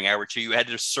AEW during hour 2? You had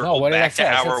to circle back to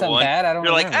hour 1.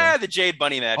 You're like, the Jade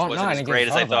Bunny match wasn't as great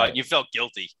as I thought. You felt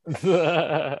guilty.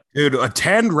 Dude, a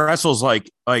 10 wrestles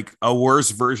like a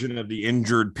worse version of the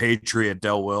injured Patriot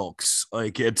Del Wilkes.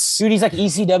 Like it's dude, he's like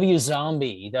ECW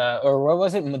Zombie, or what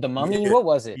was it? The Mummy? What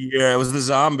was it? Yeah, it was the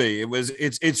Zombie.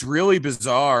 It's really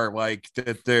bizarre. Like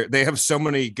that they have so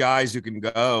many guys who can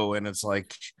go, and it's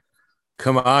like,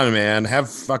 come on, man.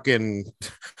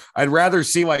 I'd rather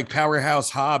see like Powerhouse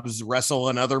Hobbs wrestle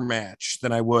another match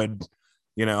than I would,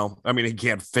 I mean, he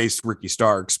can't face Ricky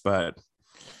Starks, but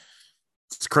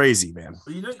it's crazy, man.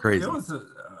 It's crazy. What's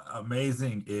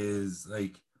amazing is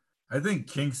like, I think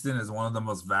Kingston is one of the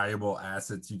most valuable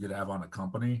assets you could have on a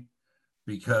company,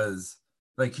 because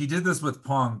like he did this with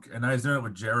Punk and now he's doing it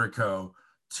with Jericho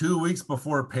 2 weeks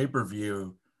before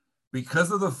pay-per-view,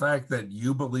 because of the fact that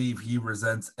you believe he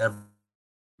resents everybody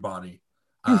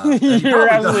You're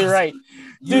absolutely right,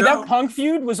 dude. know? That Punk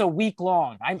feud was a week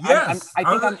long. I think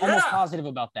I'm almost positive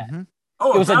about that. Mm-hmm.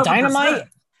 Oh, it was 1,000%. a Dynamite.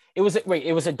 It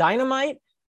was a Dynamite.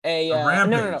 A Rampage.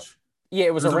 No. Yeah,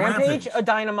 it was a Rampage, a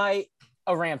Dynamite,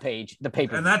 a Rampage. The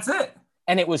paper, and that's it.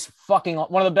 And it was fucking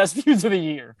one of the best feuds of the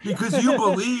year. Because you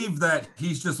believe that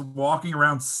he's just walking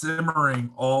around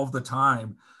simmering all the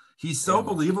time. He's so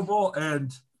believable.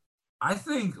 And I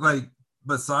think, like,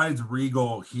 besides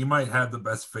Regal, he might have the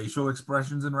best facial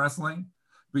expressions in wrestling.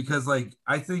 Because, like,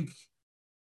 I think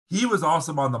he was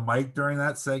awesome on the mic during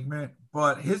that segment.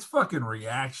 But his fucking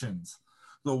reactions,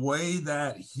 the way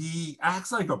that he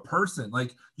acts like a person,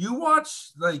 like you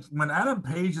watch, like when Adam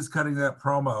Page is cutting that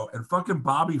promo and fucking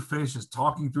Bobby Fish is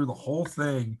talking through the whole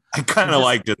thing. I kind of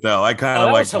liked it though. I kind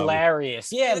of liked it. That was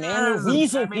hilarious. Yeah, man.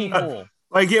 Weasel people.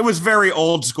 Like it was very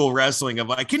old school wrestling of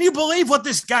like, can you believe what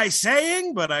this guy's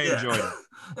saying? But I enjoyed it.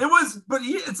 It was, but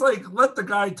it's like, let the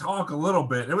guy talk a little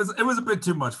bit. It was a bit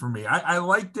too much for me. I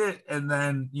liked it. And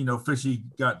then, you know, Fishy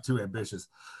got too ambitious.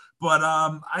 But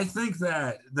I think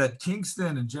that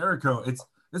Kingston and Jericho,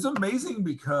 it's amazing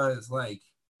because like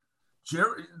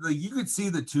you could see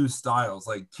the two styles.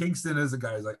 Like Kingston is a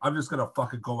guy who's like, I'm just gonna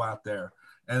fucking go out there,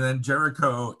 and then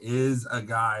Jericho is a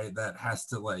guy that has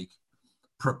to like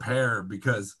prepare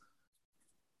because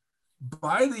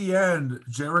by the end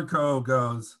Jericho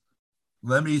goes,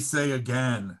 "Let me say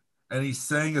again," and he's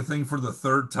saying a thing for the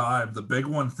third time, the big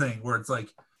one thing where it's like.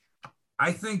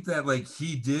 I think that like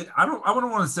he did. I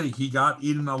wouldn't want to say he got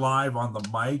eaten alive on the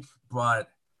mic,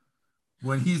 but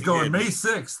when he's going March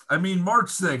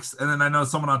 6th, and then I know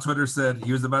someone on Twitter said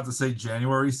he was about to say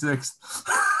January 6th.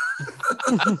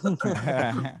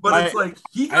 But it's like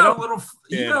he got a little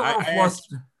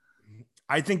flustered.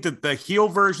 I think that the heel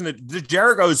version that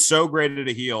Jericho is so great at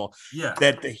a heel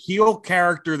that the heel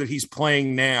character that he's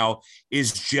playing now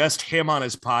is just him on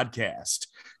his podcast.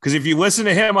 Because if you listen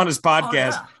to him on his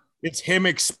podcast, it's him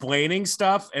explaining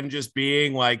stuff and just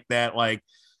being like that, like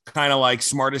kind of like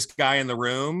smartest guy in the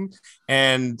room.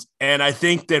 And I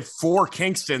think that for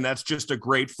Kingston, that's just a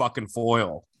great fucking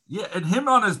foil. Yeah. And him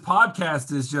on his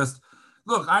podcast is just,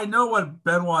 look, I know what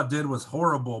Benoit did was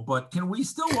horrible, but can we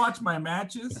still watch my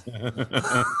matches?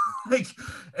 Like,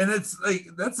 and it's like,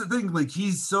 that's the thing. Like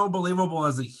he's so believable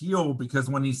as a heel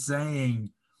because when he's saying,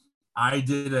 I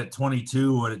did at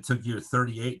 22 what it took you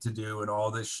 38 to do and all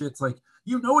this shit, it's like,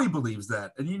 you know he believes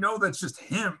that, and you know that's just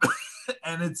him,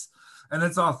 and it's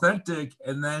authentic.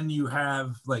 And then you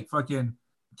have like fucking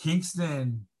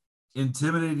Kingston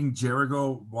intimidating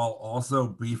Jericho while also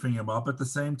beefing him up at the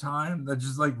same time. That's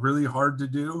just like really hard to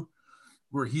do.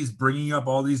 Where he's bringing up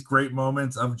all these great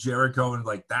moments of Jericho and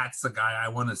like that's the guy I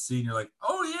want to see. And you're like,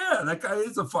 oh yeah, that guy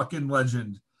is a fucking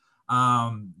legend.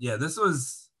 This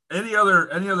was any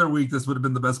other week. This would have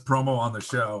been the best promo on the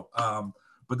show.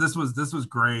 But this was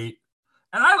great.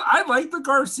 And I like the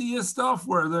Garcia stuff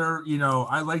where they're, you know,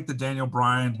 I like the Daniel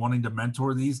Bryan wanting to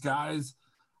mentor these guys.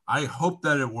 I hope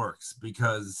that it works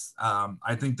because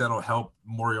I think that'll help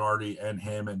Moriarty and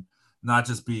him and not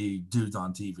just be dudes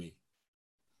on TV.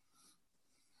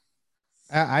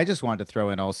 I just wanted to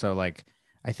throw in also, like,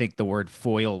 I think the word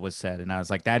foil was said, and I was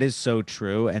like, that is so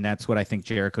true. And that's what I think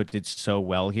Jericho did so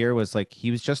well here was like,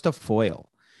 he was just a foil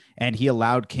and he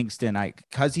allowed Kingston,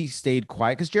 because he stayed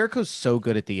quiet, because Jericho's so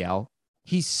good at the yell.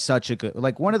 He's such a good,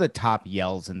 like one of the top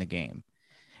yells in the game.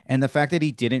 And the fact that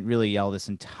he didn't really yell this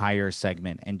entire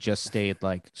segment and just stayed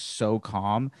like so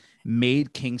calm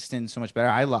made Kingston so much better.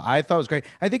 I thought it was great.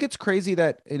 I think it's crazy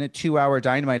that in a 2-hour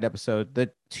Dynamite episode, the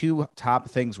two top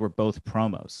things were both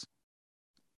promos.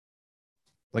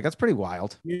 Like that's pretty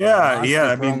wild. Yeah,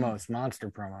 Monster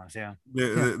promos. Yeah,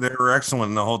 they were excellent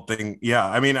in the whole thing. Yeah,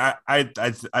 I mean, I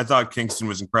thought Kingston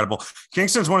was incredible.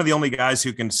 Kingston's one of the only guys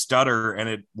who can stutter and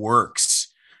it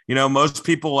works. You know, most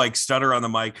people like stutter on the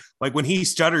mic. Like when he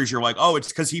stutters, you're like, oh, it's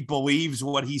because he believes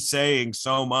what he's saying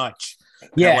so much.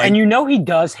 Yeah, and you know he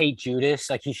does hate Judas.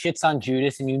 Like he shits on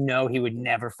Judas, and you know he would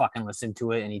never fucking listen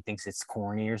to it, and he thinks it's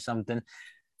corny or something.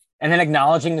 And then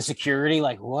acknowledging the security,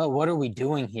 like, what are we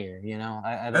doing here? You know,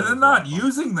 and then not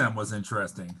using them was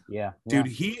interesting. Yeah, dude,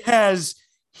 he has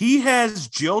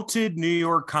jilted New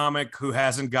York comic who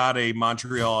hasn't got a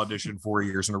Montreal audition 4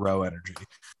 years in a row energy.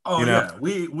 Oh you know?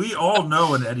 Yeah, we all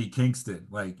know an Eddie Kingston.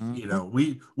 Like you know,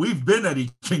 we've been Eddie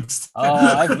Kingston.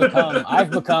 Oh, I've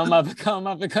become,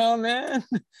 man.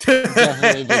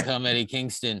 Definitely become Eddie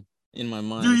Kingston in my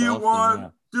mind. Do you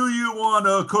want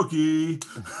a cookie?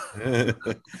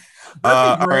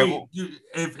 That'd be great. Right.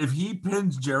 If he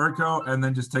pins Jericho and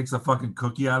then just takes a fucking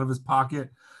cookie out of his pocket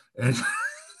and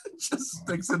just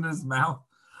sticks it in his mouth.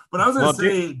 But I was going to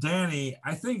say, Danny,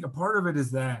 I think a part of it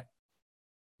is that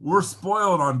we're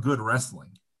spoiled on good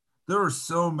wrestling. There are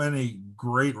so many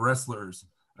great wrestlers.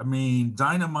 I mean,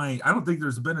 Dynamite, I don't think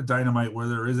there's been a Dynamite where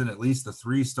there isn't at least a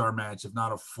 3-star match, if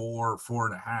not a 4,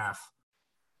 4.5.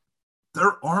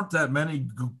 There aren't that many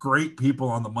great people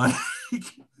on the mic.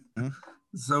 Mm-hmm.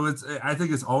 So I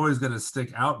think it's always going to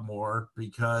stick out more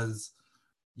because,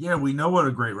 yeah, we know what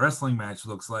a great wrestling match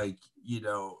looks like,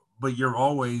 but you're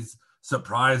always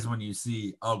surprised when you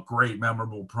see a great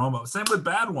memorable promo. Same with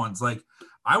bad ones. Like,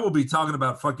 I will be talking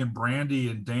about fucking Brandy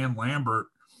and Dan Lambert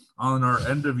on our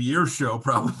end of year show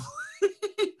probably.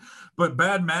 But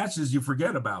bad matches you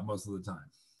forget about most of the time.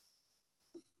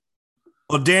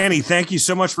 Well, Danny, thank you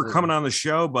so much for coming on the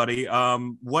show, buddy.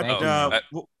 Okay.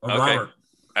 Robert.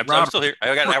 I'm still here.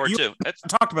 I got an hour too.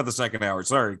 Talked about the second hour.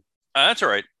 Sorry. That's all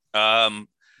right.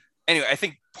 Anyway, I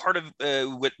think part of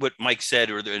what Mike said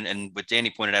and what Danny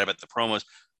pointed out about the promos,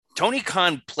 Tony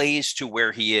Khan plays to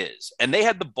where he is, and they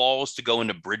had the balls to go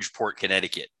into Bridgeport,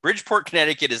 Connecticut. Bridgeport,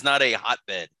 Connecticut is not a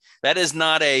hotbed. That is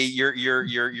not a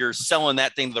you're selling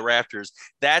that thing to the rafters.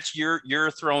 That's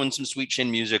you're throwing some sweet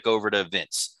chin music over to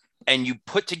Vince, and you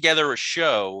put together a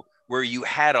show where you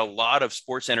had a lot of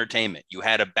sports entertainment. You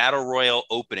had a battle royal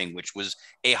opening, which was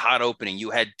a hot opening.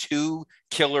 You had 2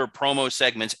 killer promo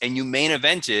segments, and you main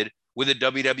evented with a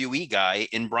WWE guy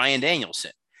in Bryan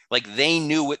Danielson. Like, they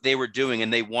knew what they were doing,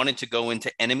 and they wanted to go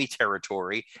into enemy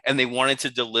territory, and they wanted to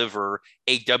deliver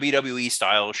a WWE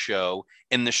style show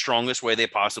in the strongest way they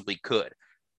possibly could.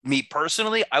 Me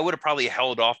personally, I would have probably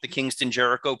held off the Kingston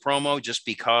Jericho promo just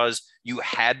because you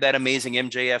had that amazing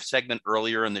MJF segment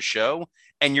earlier in the show,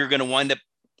 and you're going to wind up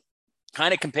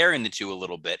kind of comparing the two a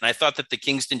little bit. And I thought that the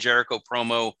Kingston Jericho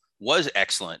promo was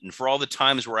excellent. And for all the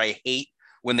times where I hate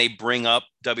when they bring up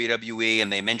WWE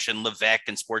and they mention Levesque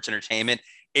and sports entertainment,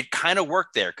 it kind of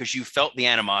worked there because you felt the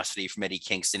animosity from Eddie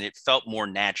Kingston. It felt more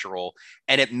natural,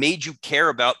 and it made you care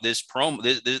about this promo,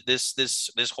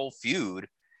 this whole feud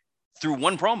through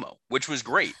one promo, which was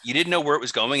great. You didn't know where it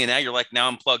was going, and now you're like, now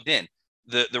I'm plugged in.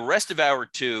 The rest of hour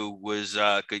 2 was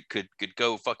could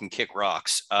go fucking kick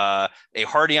rocks. A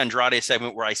Hardy Andrade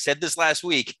segment where I said this last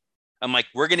week. I'm like,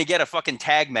 we're gonna get a fucking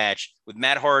tag match with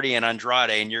Matt Hardy and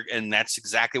Andrade, and that's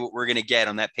exactly what we're gonna get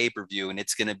on that pay-per-view, and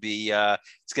it's gonna be a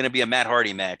Matt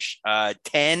Hardy match.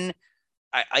 10,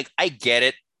 I get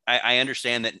it. I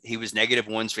understand that he was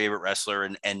 -1's favorite wrestler,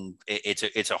 and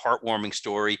it's a heartwarming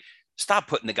story. Stop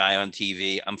putting the guy on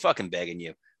TV. I'm fucking begging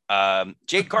you.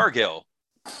 Jade Cargill,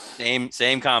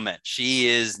 same comment. She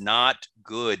is not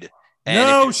good.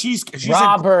 And she's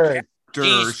Robert.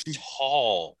 She's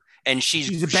tall. And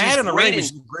she's bad in the ring.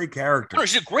 She's a great character. No,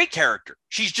 she's a great character.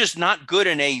 She's just not good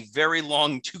in a very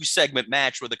long 2-segment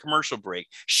match with a commercial break.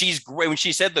 She's great. When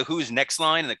she said the Who's next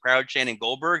line and the crowd chanting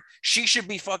Goldberg, she should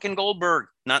be fucking Goldberg.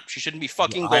 She shouldn't be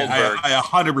fucking Goldberg. I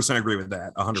 100% agree with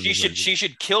that. 100%. She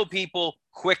should kill people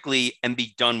quickly and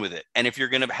be done with it. And if you're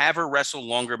going to have her wrestle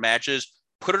longer matches,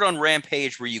 put it on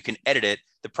Rampage where you can edit it.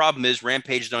 The problem is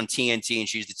Rampage is on TNT and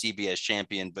she's the TBS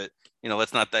champion, but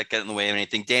let's not get in the way of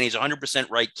anything. Danny's 100%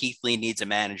 right. Keith Lee needs a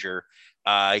manager.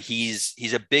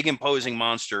 He's a big imposing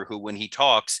monster who, when he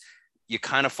talks, you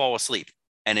kind of fall asleep,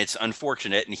 and it's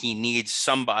unfortunate. And he needs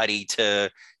somebody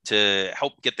to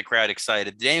help get the crowd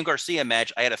excited. The Daniel Garcia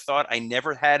match, I had a thought I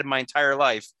never had in my entire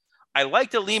life. I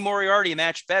liked the Lee Moriarty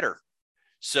match better.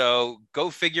 So go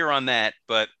figure on that.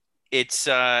 But it's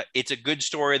a good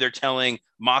story they're telling.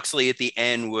 Moxley at the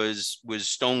end was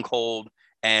stone cold,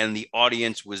 and the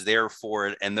audience was there for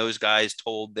it. And those guys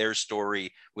told their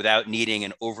story without needing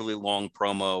an overly long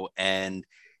promo. And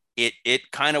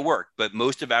it kind of worked, but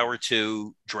most of hour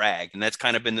 2 dragged. And that's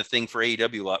kind of been the thing for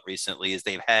AEW a lot recently, is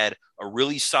they've had a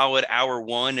really solid hour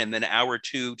 1, and then hour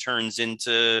 2 turns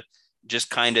into just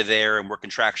kind of there, and we're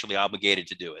contractually obligated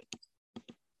to do it.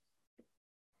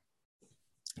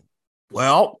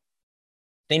 Well,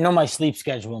 they know my sleep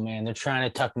schedule, man. They're trying to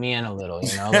tuck me in a little,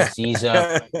 Let's ease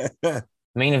up.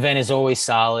 Main event is always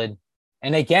solid.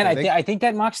 And again, I think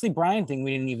that Moxley Bryan thing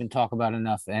we didn't even talk about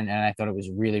enough, and I thought it was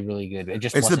really, really good.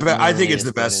 It's the best. I think it's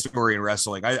the best story in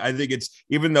wrestling. I think it's,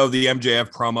 even though the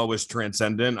MJF promo was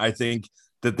transcendent, I think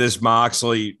that this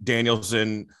Moxley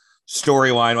Danielson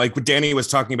storyline, like what Danny was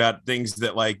talking about, things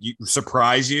that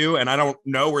surprise you, and I don't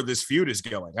know where this feud is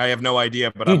going. I have no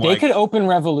idea, but they could open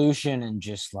Revolution and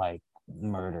just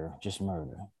murder.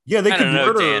 Yeah, they could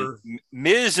murder. Dan.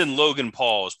 Miz and Logan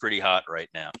Paul is pretty hot right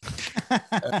now.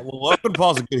 Logan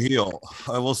Paul's a good heel.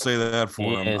 I will say that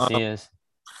for him. He is.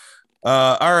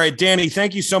 All right, Danny,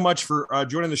 thank you so much for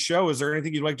joining the show. Is there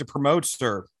anything you'd like to promote,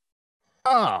 sir?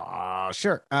 Oh,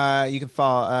 sure. You can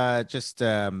follow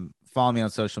follow me on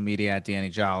social media at Danny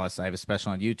Jolles. I have a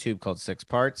special on YouTube called 6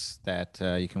 Parts that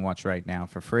you can watch right now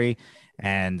for free.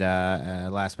 And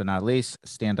last but not least,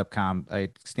 stand-up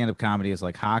comedy is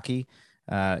like hockey.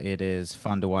 It is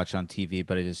fun to watch on TV,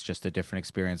 but it is just a different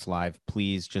experience live.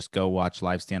 Please just go watch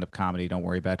live stand-up comedy. Don't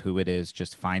worry about who it is.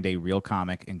 Just find a real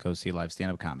comic and go see live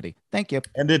stand-up comedy. Thank you.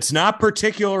 And it's not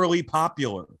particularly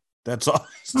popular. That's all.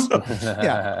 So,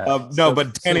 Yeah.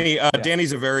 But Danny,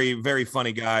 Danny's a very, very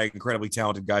funny guy, incredibly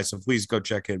talented guy. So please go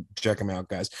check him out,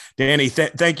 guys. Danny,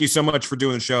 thank you so much for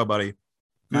doing the show, buddy.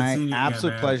 My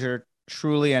absolute pleasure.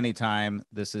 Truly, anytime.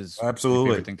 This is absolutely my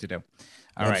favorite thing to do.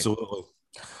 All right. Absolutely.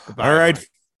 Goodbye,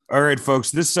 All right,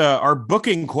 folks. This our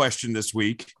booking question this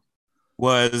week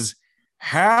was: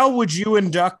 how would you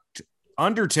induct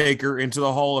Undertaker into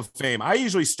the Hall of Fame? I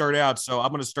usually start out, so I'm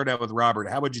going to start out with Robert.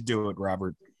 How would you do it,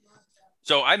 Robert?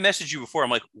 So I messaged you before.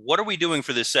 I'm like, what are we doing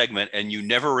for this segment? And you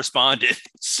never responded.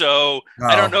 So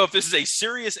I don't know if this is a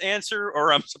serious answer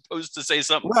or I'm supposed to say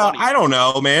something funny. I don't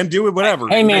know, man. Do it, whatever.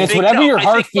 Hey, man, it's whatever your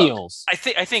heart feels.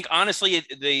 I think honestly,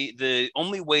 the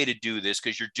only way to do this,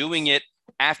 because you're doing it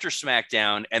after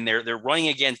SmackDown and they're running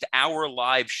against our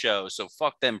live show. So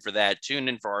fuck them for that. Tune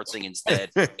in for our thing instead.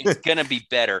 It's going to be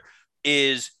better.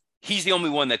 Is he's the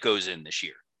only one that goes in this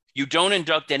year. You don't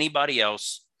induct anybody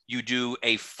else. You do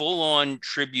a full-on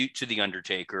tribute to The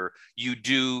Undertaker. You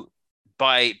do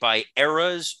by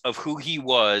eras of who he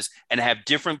was and have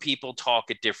different people talk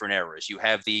at different eras. You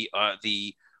have the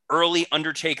early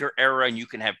Undertaker era, and you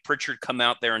can have Pritchard come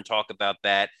out there and talk about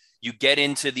that. You get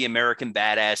into the American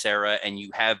Badass era, and you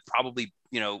have probably,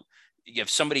 you have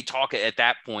somebody talk at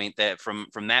that point that from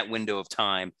that window of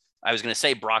time. I was going to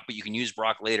say Brock, but you can use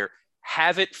Brock later.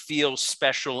 Have it feel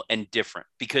special and different,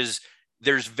 because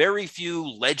there's very few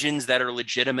legends that are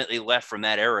legitimately left from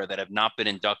that era that have not been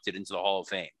inducted into the Hall of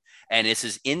Fame. And this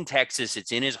is in Texas.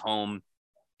 It's in his home.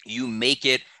 You make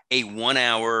it a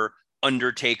 1-hour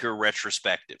Undertaker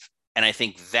retrospective. And I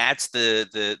think that's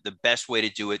the best way to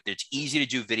do it. It's easy to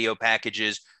do video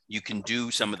packages. You can do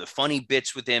some of the funny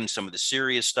bits with him, some of the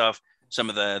serious stuff,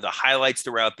 some of the highlights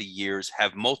throughout the years,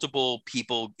 have multiple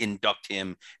people induct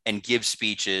him and give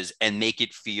speeches and make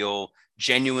it feel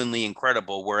genuinely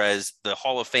incredible. Whereas the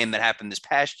Hall of Fame that happened this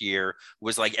past year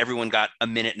was like everyone got a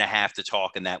minute and a half to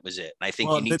talk and that was it. And I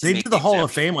think they did the Hall of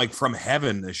Fame like from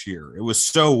heaven this year. It was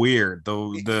so weird,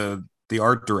 though the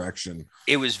art direction.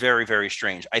 It was very, very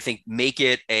strange. I think make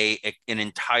it an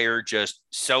entire just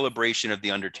celebration of the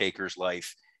Undertaker's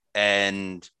life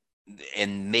and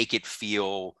make it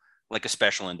feel like a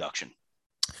special induction.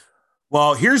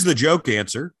 Well, here's the joke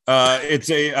answer. There's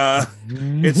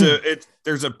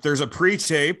a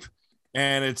pre-tape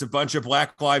and it's a bunch of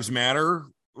Black Lives Matter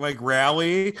like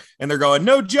rally and they're going,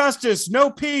 no justice,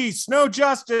 no peace, no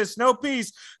justice, no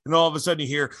peace. And all of a sudden you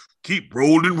hear, keep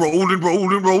rolling,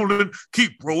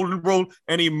 keep rolling.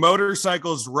 And he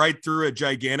motorcycles right through a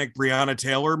gigantic Breonna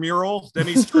Taylor mural. Then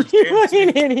he starts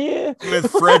dancing with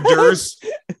Fred Durst,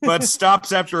 but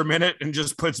stops after a minute and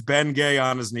just puts Ben Gay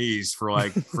on his knees for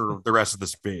the rest of the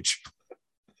speech.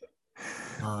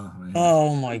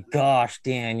 Oh my gosh,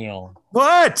 Daniel.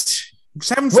 What?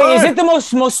 Wait, is it the most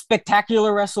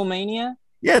spectacular WrestleMania?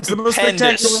 Yeah, it's the most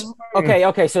spectacular.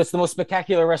 Okay, so it's the most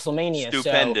spectacular WrestleMania.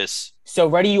 Stupendous. So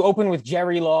ready, you open with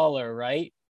Jerry Lawler,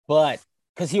 right? But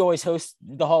because he always hosts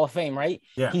the Hall of Fame, right?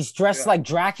 Yeah. He's dressed like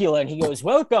Dracula and he goes,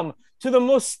 welcome to the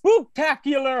most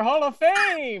spectacular Hall of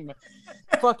Fame.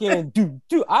 Fucking dude,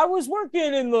 I was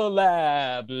working in the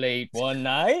lab late one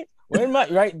night.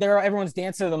 Everyone's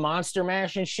dancing to the Monster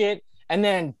Mash and shit. And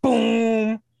then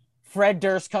boom, Fred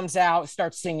Durst comes out,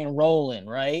 starts singing Rollin',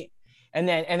 right? And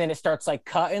then it starts like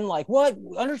cutting, like, what?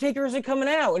 Undertaker isn't coming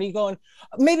out. And he's going,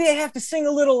 maybe I have to sing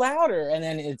a little louder. And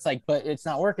then it's like, but it's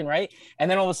not working, right? And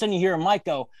then all of a sudden you hear Mike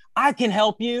go, I can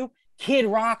help you. Kid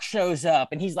Rock shows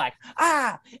up and he's like,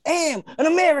 I am an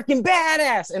American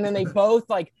badass. And then they both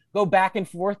like go back and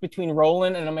forth between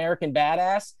Rollin' and American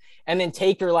Badass. And then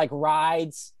Taker like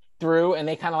rides through and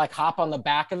they kind of like hop on the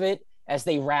back of it as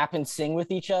they rap and sing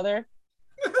with each other.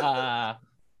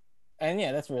 And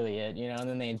yeah, that's really it, and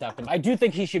then they induct him. I do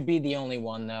think he should be the only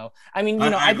one though. I mean,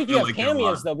 I think you have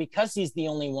cameos though, because he's the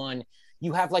only one.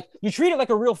 You have you treat it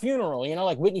like a real funeral,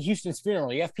 like Whitney Houston's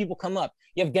funeral. You have people come up,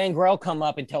 you have Gangrel come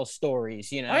up and tell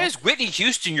stories, Why is Whitney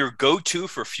Houston your go-to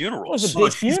for funerals? It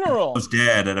was a big funeral. Most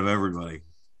dead out of everybody.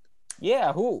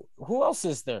 Yeah, who else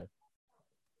is there?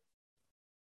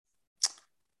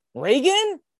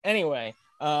 Reagan? Anyway,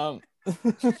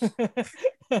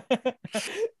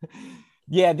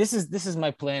 yeah, this is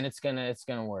my plan. It's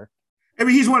gonna work. I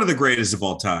mean, he's one of the greatest of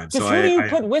all time. So who do you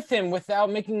put with him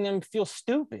without making them feel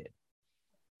stupid?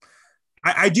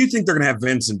 I do think they're going to have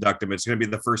Vince induct him. It's going to be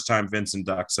the first time Vince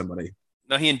inducts somebody.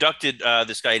 No, he inducted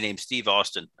this guy named Steve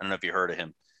Austin. I don't know if you heard of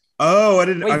him. Oh, I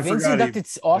didn't. Wait, I Vince forgot inducted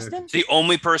Austin? It's the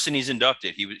only person he's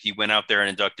inducted. He went out there and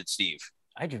inducted Steve.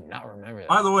 I do not remember that.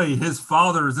 By the way, his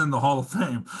father is in the Hall of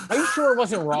Fame. Are you sure it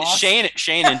wasn't Ross? Shane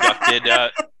inducted.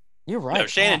 You're right. No,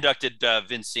 Shane inducted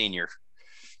Vince Senior.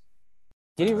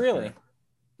 Did he really?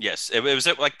 Yes, it was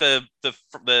like the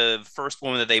first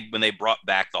one that when they brought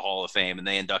back the Hall of Fame, and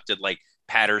they inducted like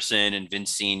Patterson and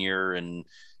Vince Senior and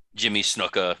Jimmy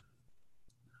Snuka,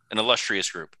 an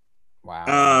illustrious group.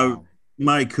 Wow.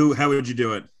 Mike, how would you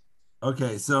do it?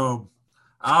 Okay, so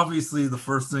obviously the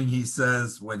first thing he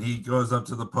says when he goes up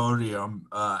to the podium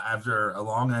after a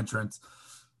long entrance,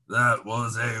 that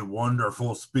was a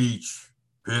wonderful speech,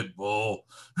 Pitbull.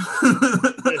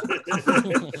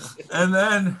 and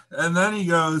then he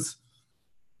goes,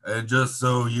 and just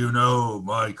so you know,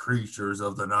 my creatures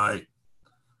of the night,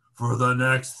 for the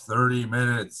next 30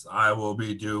 minutes, I will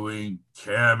be doing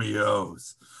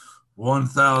cameos.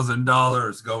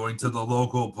 $1,000 going to the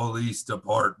local police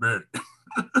department.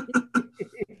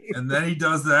 And then he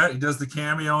does that. He does the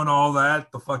cameo and all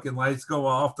that. The fucking lights go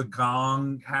off. The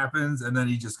gong happens. And then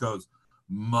he just goes,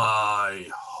 my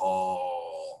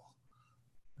hall.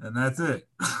 And that's it.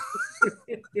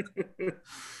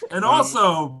 And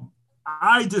also,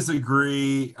 I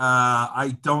disagree.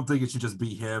 I don't think it should just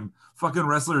be him. Fucking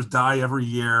wrestlers die every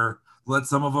year. Let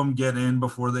some of them get in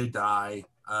before they die.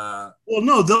 Well,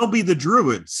 no, they'll be the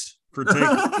Druids for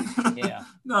taking. Yeah.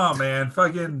 No, man,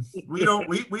 fucking, we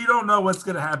don't know what's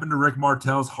gonna happen to Rick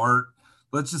Martel's heart.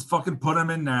 Let's just fucking put him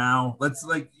in now. Let's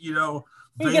You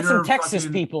get some Texas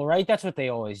people, right? That's what they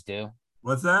always do.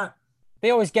 What's that?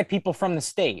 They always get people from the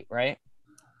state, right?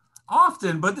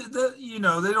 Often, but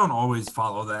they don't always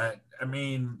follow that. I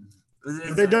mean,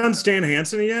 have they done Stan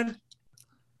Hansen yet?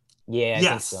 Yeah, I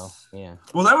yes. think so. Yeah.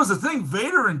 Well, that was the thing.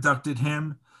 Vader inducted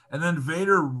him, and then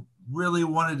Vader really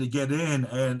wanted to get in,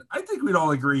 and I think we'd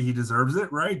all agree he deserves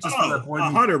it, right? Just for that point.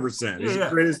 100%. He's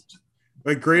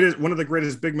the greatest, one of the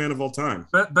greatest big men of all time.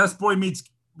 Best boy meets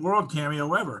world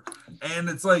cameo ever. And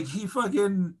it's like he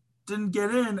fucking didn't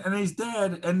get in, and he's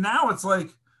dead. And now it's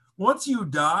like, once you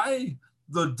die,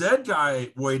 the dead guy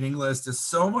waiting list is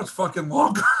so much fucking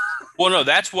longer. Well, no,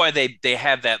 that's why they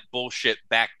have that bullshit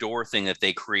backdoor thing that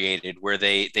they created where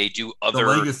they do other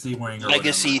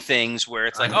legacy things where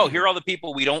it's like, oh, here are all the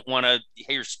people we don't want to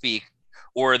hear speak,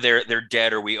 or they're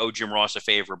dead, or we owe Jim Ross a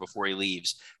favor before he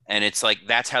leaves. And it's like,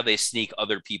 that's how they sneak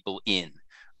other people in.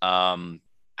 I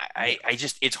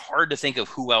just, it's hard to think of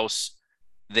who else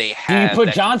they have. You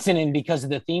put Johnson in because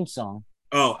of the theme song.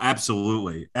 Oh,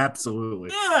 absolutely. Absolutely.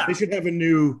 Yeah. They should have a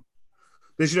new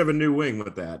wing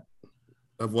with that.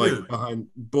 Of like behind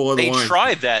below the line. They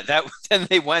tried that. Then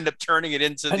they wind up turning it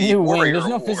into a the new Warrior wing. There's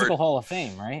no Award. physical Hall of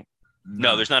Fame, right?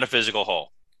 No, there's not a physical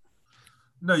hall.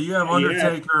 No, you have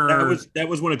Undertaker. Yeah, that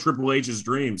was one of Triple H's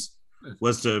dreams,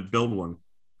 was to build one.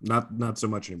 Not so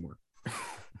much anymore.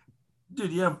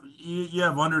 Dude, you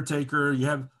have Undertaker. You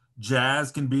have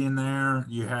Jazz can be in there.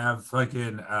 You have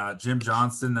fucking Jim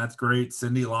Johnston. That's great.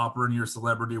 Cyndi Lauper in your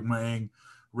celebrity wing.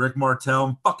 Rick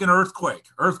Martel. Fucking Earthquake.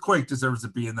 Earthquake deserves to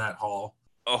be in that hall.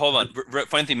 Oh, hold on.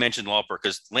 Funny thing mentioned Lauper,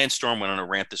 because Lance Storm went on a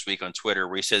rant this week on Twitter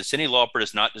where he said Cyndi Lauper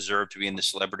does not deserve to be in the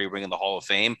celebrity wing of the Hall of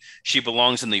Fame. She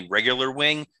belongs in the regular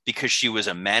wing because she was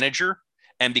a manager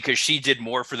and because she did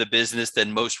more for the business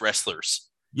than most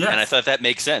wrestlers. Yeah, and I thought that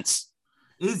makes sense.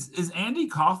 Is Andy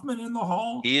Kaufman in the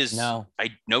hall? He is. No, I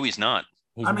know he's not.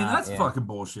 That's fucking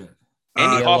bullshit.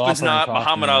 Andy Kaufman's not.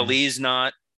 Muhammad Ali's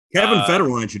not. Kevin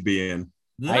Federline should be in.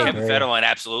 Yeah, Kevin Federline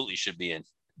absolutely should be in.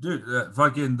 Dude,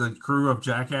 fucking the crew of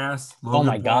Jackass.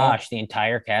 Logan Paul. Gosh, the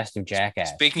entire cast of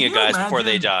Jackass. Speaking of guys before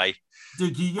they die.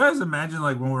 Dude, can you guys imagine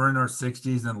like when we're in our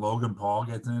 60s and Logan Paul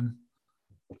gets in?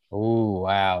 Oh,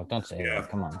 wow. Don't say that.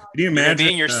 Come on. Can you imagine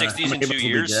being in your 60s in 2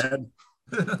 years?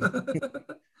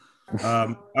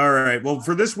 All right. Well,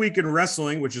 for this week in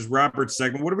wrestling, which is Robert's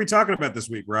segment, what are we talking about this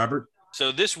week, Robert?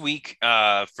 So this week,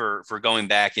 for going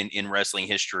back in wrestling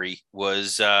history,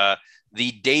 was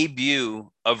the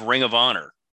debut of Ring of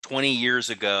Honor 20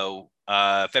 years ago,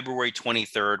 February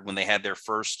 23rd, when they had their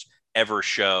first ever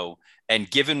show. And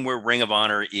given where Ring of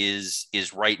Honor is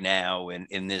right now,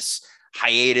 in this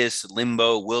hiatus,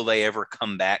 limbo, will they ever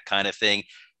come back kind of thing,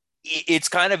 it's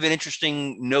kind of an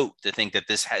interesting note to think that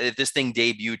this thing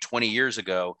debuted 20 years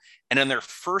ago. And on their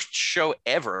first show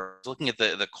ever, looking at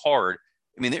the card,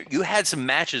 I mean, you had some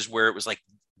matches where it was like,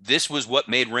 this was what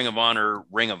made Ring of Honor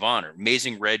Ring of Honor.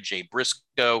 Amazing Red, Jay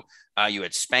Briscoe. You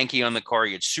had Spanky on the card.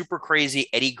 You had Super Crazy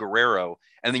Eddie Guerrero.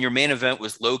 And then your main event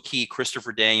was low key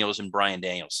Christopher Daniels and Bryan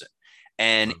Danielson.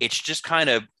 And it's just kind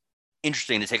of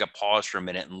interesting to take a pause for a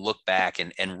minute and look back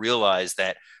and realize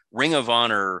that Ring of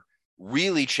Honor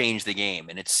really changed the game.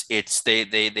 And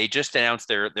they just announced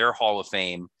their Hall of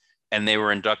Fame, and they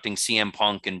were inducting CM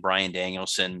Punk and Bryan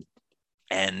Danielson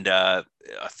and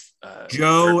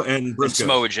Joe and Briscoe.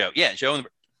 Samoa Joe. Yeah, Joe and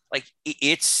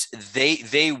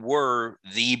they were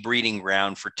the breeding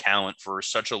ground for talent for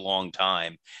such a long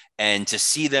time, and to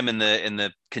see them in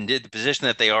the position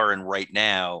that they are in right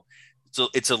now, so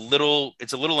it's a little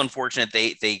unfortunate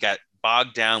they got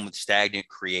bogged down with stagnant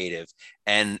creative.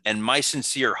 And my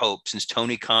sincere hope, since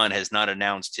Tony Khan has not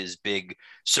announced his big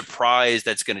surprise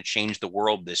that's going to change the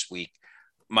world this week,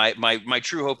 my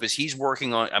true hope is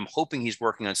I'm hoping he's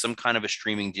working on some kind of a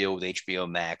streaming deal with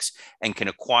HBO Max and can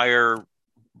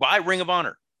buy Ring of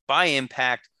Honor, buy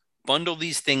Impact, bundle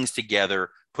these things together,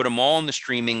 put them all in the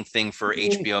streaming thing for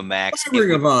HBO Max.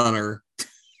 Ring of Honor.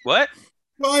 What?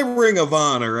 Buy Ring of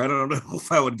Honor. I don't know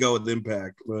if I would go with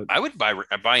Impact, but I would buy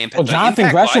Impact. Well, Jonathan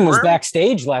Gresham was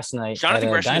backstage last night. Jonathan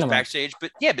Gresham was Dynamite. backstage,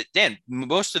 but Dan,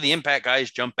 most of the Impact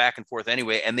guys jump back and forth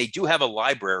anyway, and they do have a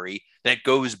library that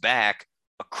goes back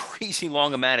a crazy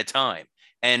long amount of time.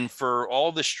 And for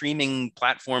all the streaming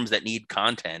platforms that need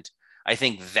content, I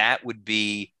think that would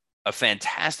be a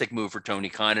fantastic move for Tony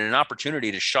Khan and an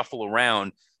opportunity to shuffle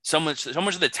around so much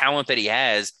of the talent that he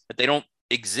has that they don't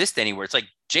exist anywhere. It's like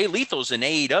Jay Lethal's in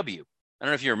AEW. I don't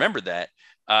know if you remember that.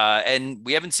 And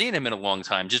we haven't seen him in a long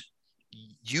time. Just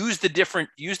use the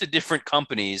different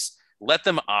companies, let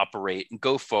them operate and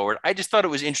go forward. I just thought it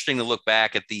was interesting to look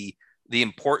back at the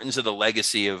importance of the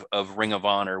legacy of Ring of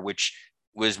Honor, which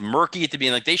was murky at the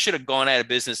beginning. Like, they should have gone out of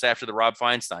business after the Rob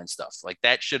Feinstein stuff. Like,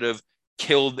 that should have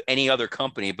killed any other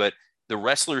company, but the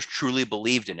wrestlers truly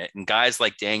believed in it. And guys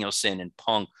like Danielson and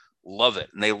Punk love it.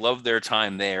 And they love their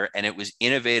time there. And it was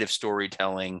innovative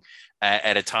storytelling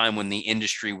at a time when the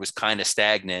industry was kind of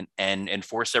stagnant, and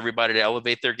forced everybody to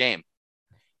elevate their game.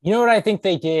 You know what I think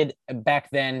they did back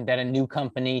then that a new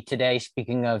company today,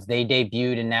 speaking of, they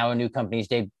debuted and now a new company's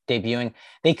debuting,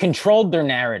 they controlled their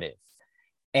narrative.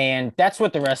 And that's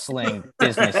what the wrestling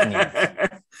business needs.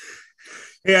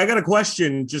 Hey, I got a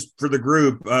question just for the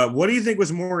group. What do you think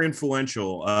was more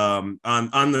influential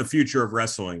on the future of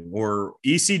wrestling, or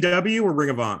ECW or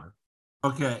Ring of Honor?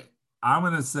 Okay, I'm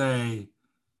going to say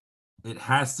it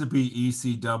has to be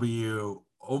ECW.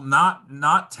 Oh,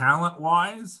 not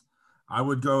talent-wise. I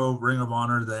would go Ring of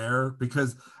Honor there,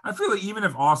 because I feel like even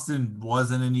if Austin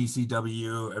wasn't in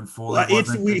ECW and fully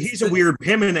he's a weird,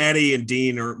 him and Eddie and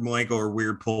Dean or Malenko are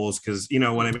weird pulls, because you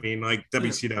know what I mean, like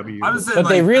WCW. But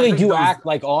they really do act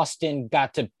like Austin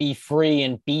got to be free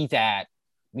and be that,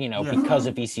 because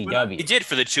of ECW. He did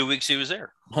for the 2 weeks he was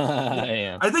there.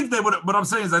 Yeah. I think they would. What I'm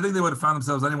saying is, I think they would have found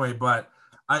themselves anyway. But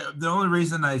the only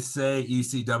reason I say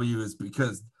ECW is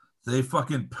because they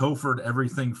fucking pilfered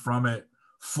everything from it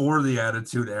for the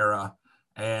Attitude Era,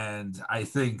 and I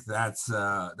think that's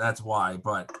why.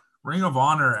 But Ring of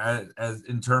Honor, as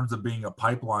in terms of being a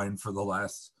pipeline for the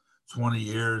last 20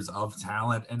 years of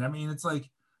talent, and I mean, it's like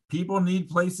people need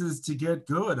places to get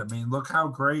good. I mean, look how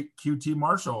great QT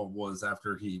Marshall was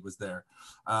after he was there.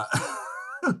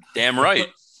 Damn right.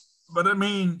 But I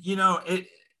mean,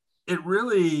 it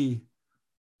really,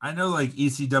 I know like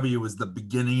ECW was the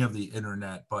beginning of the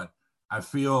internet, but I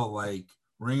feel like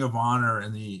Ring of Honor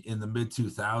in the mid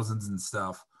 2000s and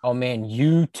stuff. Oh man,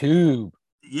 YouTube.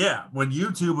 Yeah, when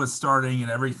YouTube was starting and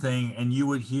everything, and you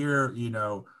would hear,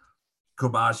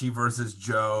 Kobashi versus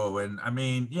Joe, and I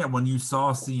mean, yeah, when you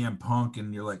saw CM Punk,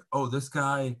 and you're like, oh, this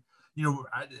guy,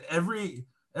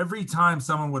 every time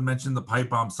someone would mention the pipe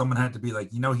bomb, someone had to be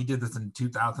like, he did this in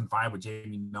 2005 with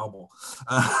Jamie Noble.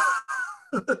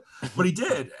 But he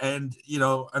did, and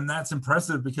and that's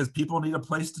impressive, because people need a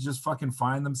place to just fucking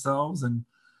find themselves and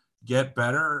get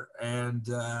better. And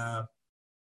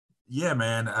yeah,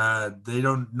 man,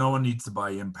 no one needs to buy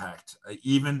Impact,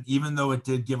 even though it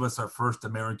did give us our first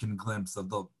American glimpse of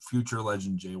the future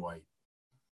legend Jay White.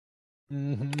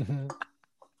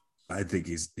 I think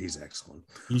he's excellent.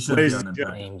 He should be on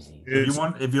Impact.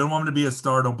 If you don't want him to be a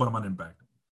star, don't put him on Impact.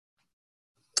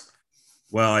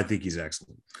 Well, I think he's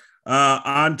excellent.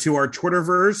 On to our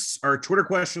Twitterverse, our Twitter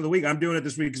question of the week. I'm doing it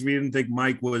this week because we didn't think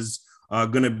Mike was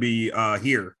going to be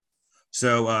here.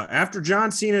 So after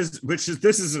John Cena's, this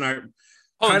is an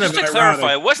just to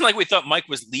clarify, it wasn't like we thought Mike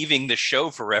was leaving the show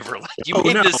forever. Like, you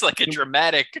made this like a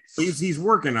dramatic. He's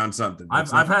working on something.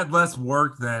 I've had less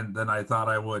work than I thought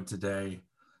I would today,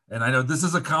 and I know this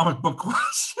is a comic book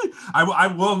question. I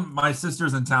will. My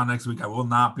sister's in town next week. I will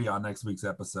not be on next week's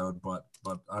episode, but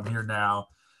I'm here now.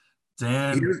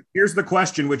 Dan, here's the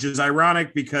question, which is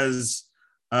ironic because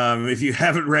if you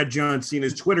haven't read John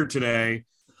Cena's Twitter today,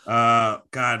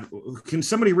 God, can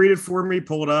somebody read it for me?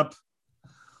 Pull it up.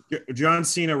 John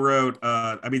Cena wrote,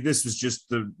 I mean, this was just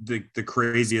the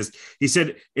craziest. He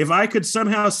said, if I could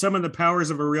somehow summon the powers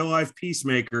of a real life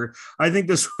peacemaker, I think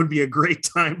this would be a great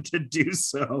time to do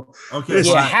so. Okay.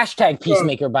 Yeah, hashtag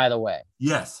peacemaker, by the way.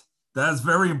 Yes, that's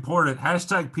very important.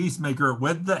 Hashtag peacemaker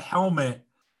with the helmet.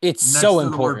 It's next so to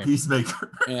the word important.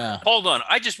 Peacemaker. Yeah. Hold on.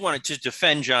 I just wanted to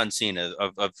defend John Cena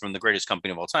from the greatest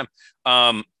company of all time.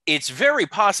 It's very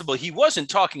possible he wasn't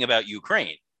talking about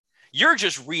Ukraine. You're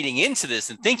just reading into this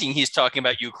and thinking he's talking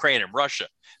about Ukraine and Russia.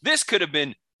 This could have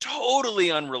been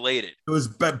totally unrelated. It was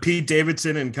Pete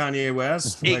Davidson and Kanye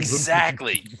West.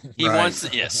 Exactly. He Right. wants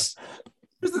to, yes.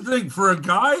 Here's the thing, for a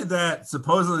guy that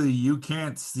supposedly you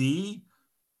can't see,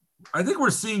 I think we're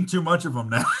seeing too much of him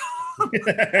now.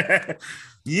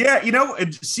 Yeah, you know,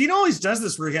 Cena always does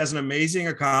this where he has an amazing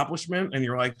accomplishment, and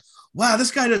you're like, wow,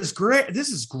 this guy does great.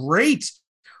 This is great.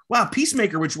 Wow,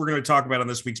 Peacemaker, which we're going to talk about on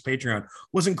this week's Patreon,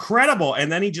 was incredible.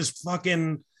 And then he just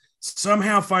fucking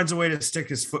somehow finds a way to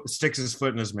sticks his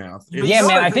foot in his mouth. Yeah,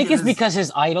 man, I think it's because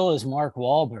his idol is Mark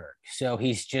Wahlberg. So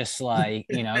he's just like,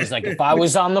 you know, he's like, if I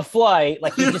was on the flight,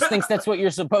 like he just thinks that's what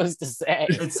you're supposed to say.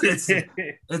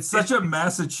 It's such a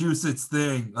Massachusetts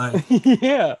thing. Like,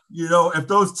 yeah, you know, if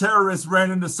those terrorists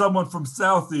ran into someone from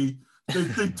Southie,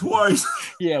 they'd think twice.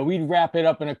 Yeah, we'd wrap it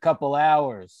up in a couple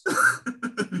hours.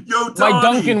 Yo, Donnie. My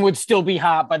Duncan would still be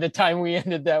hot by the time we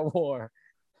ended that war.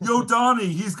 Yo, Donnie,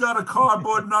 he's got a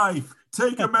cardboard knife.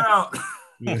 Take him out.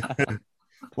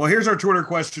 Well, here's our Twitter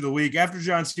question of the week. After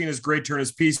John Cena's great turn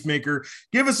as Peacemaker,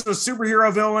 give us a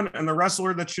superhero villain and the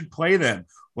wrestler that should play them.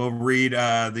 We'll read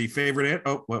the favorite.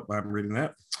 Oh, well, I'm reading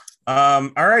that. All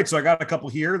right, so I got a couple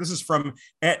here. This is from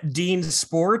 @Dean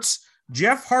Sports.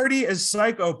 Jeff Hardy as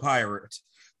Psycho Pirate.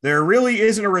 There really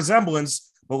isn't a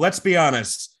resemblance, but let's be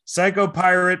honest. Psycho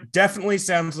Pirate definitely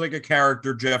sounds like a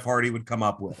character Jeff Hardy would come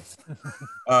up with.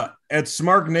 At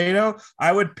Smarknado,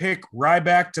 I would pick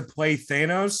Ryback to play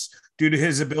Thanos due to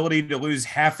his ability to lose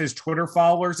half his Twitter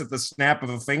followers at the snap of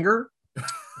a finger.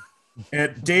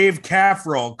 At Dave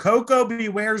Caffrell, Coco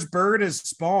Beware's Bird as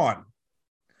Spawn.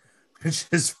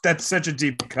 That's such a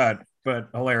deep cut, but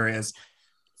hilarious.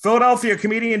 Philadelphia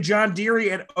comedian John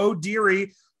Deary at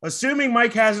O'Deary, assuming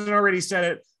Mike hasn't already said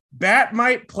it,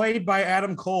 Batmite played by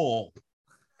Adam Cole.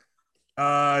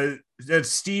 That's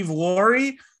Steve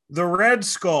Laurie, the Red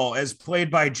Skull as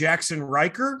played by Jackson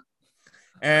Riker.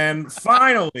 And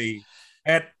finally,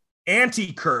 at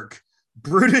Anti-Kirk,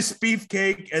 Brutus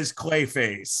Beefcake as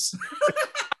Clayface.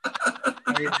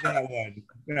 That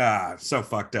one. So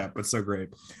fucked up, but so great.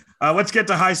 Let's get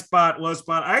to high spot, low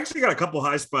spot. I actually got a couple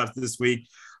high spots this week.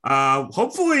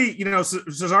 Hopefully, you know,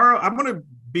 Cesaro, I'm going to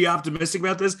be optimistic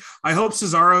about this. I hope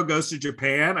Cesaro goes to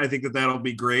Japan. I think that'll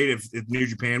be great if New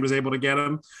Japan was able to get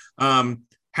him.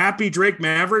 Happy Drake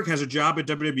Maverick has a job at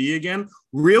WWE again.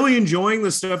 Really enjoying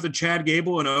the stuff that Chad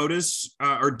Gable and Otis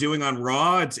are doing on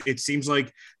Raw. It seems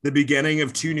like the beginning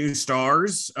of two new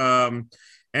stars.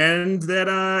 And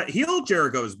that heel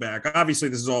Jericho is back. Obviously,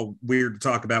 this is all weird to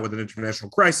talk about with an international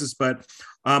crisis, but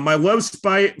my low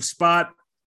spot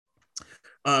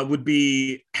would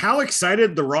be how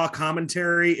excited the Raw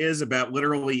commentary is about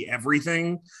literally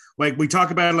everything. Like we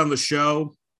talk about it on the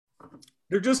show.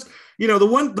 They're just, you know, the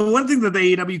one thing that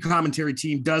the AEW commentary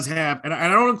team does have, and I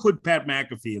don't include Pat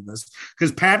McAfee in this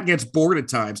because Pat gets bored at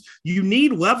times. You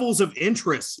need levels of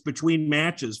interest between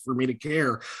matches for me to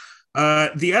care.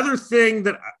 The other thing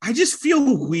that I just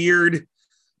feel weird,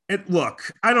 and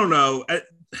look, I don't know.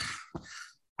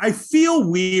 I feel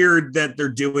weird that they're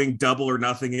doing Double or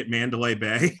Nothing at Mandalay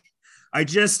Bay. I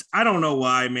don't know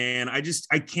why, man. I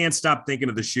can't stop thinking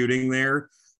of the shooting there,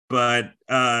 but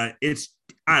I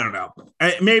don't know.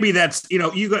 Maybe that's, you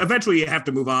know, eventually you have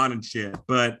to move on and shit,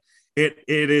 but it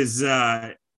is,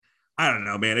 I don't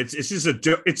know, man. It's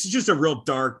just a real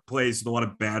dark place with a lot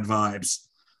of bad vibes.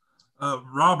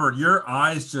 Robert, your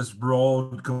eyes just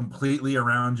rolled completely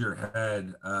around your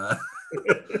head.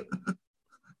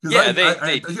 Yeah,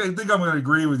 I think I'm going to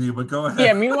agree with you, but go ahead.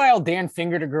 Yeah, meanwhile, Dan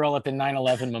fingered a girl at the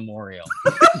 9/11 memorial.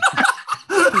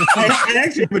 I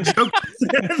actually have a joke.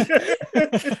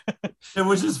 It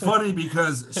was just funny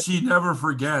because she never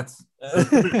forgets.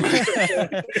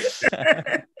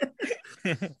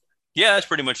 Yeah, that's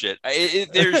pretty much it.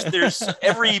 There's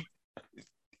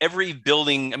every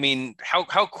building. I mean, how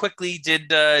quickly did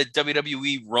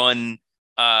WWE run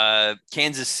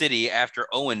Kansas City after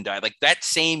Owen died? Like that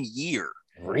same year.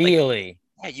 Really?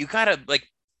 Like, yeah, you gotta like.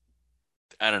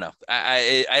 I don't know.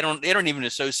 I don't even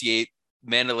associate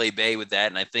Mandalay Bay with that,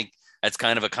 and I think that's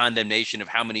kind of a condemnation of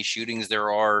how many shootings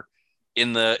there are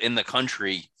in the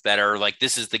country that are like,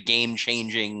 this is the game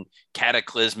changing,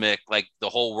 cataclysmic, like the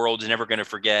whole world is never going to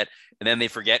forget, and then they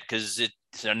forget because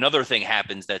another thing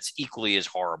happens that's equally as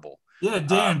horrible. Yeah,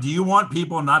 Dan, do you want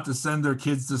people not to send their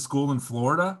kids to school in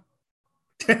Florida?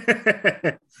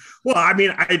 Well, I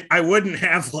mean, I wouldn't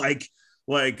have like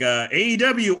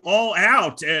AEW All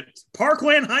Out at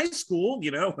Parkland High School,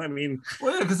 you know. I mean,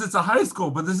 well, yeah, because it's a high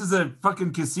school, but this is a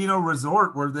fucking casino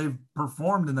resort where they've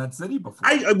performed in that city before.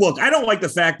 I don't like the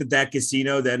fact that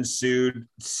casino then sued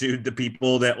the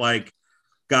people that like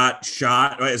got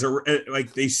shot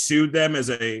like they sued them as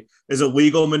a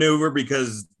legal maneuver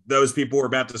because those people were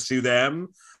about to sue them.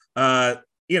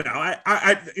 You know,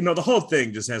 I the whole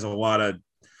thing just has a lot of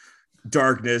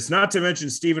darkness, not to mention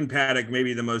Stephen Paddock,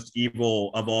 maybe the most evil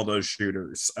of all those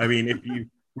shooters. I mean, if you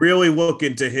really look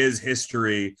into his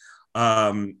history,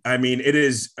 I mean,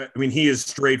 he is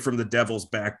straight from the devil's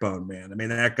backbone, man. I mean,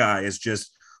 that guy is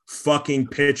just fucking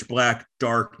pitch black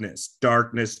darkness.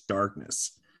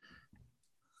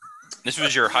 This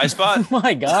was your high spot? Oh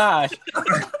my gosh.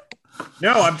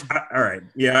 No, all right.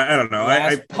 Yeah, I don't know.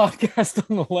 Last podcast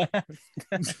on the left.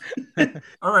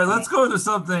 All right, let's go to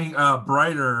something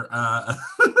brighter.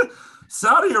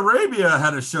 Saudi Arabia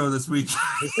had a show this week.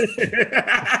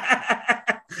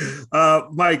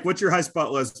 Mike, what's your high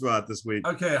spot, low spot this week?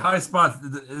 Okay, high spot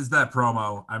is that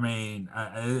promo. I mean,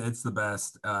 it's the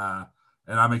best, and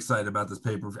I'm excited about this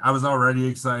pay-per-view. I was already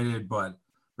excited, but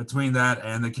between that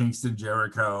and the Kingston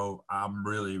Jericho, I'm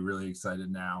really, really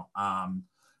excited now.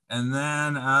 And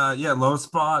then, low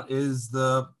spot is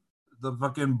the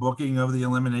fucking booking of the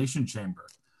Elimination Chamber.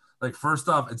 Like, first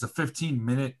off, it's a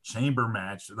 15-minute chamber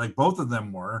match. Like, both of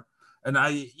them were. And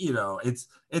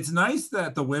it's nice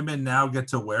that the women now get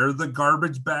to wear the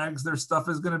garbage bags their stuff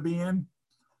is going to be in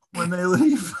when they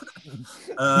leave.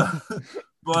 But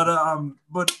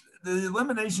the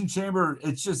Elimination Chamber,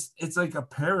 it's like a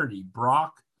parody.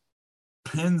 Brock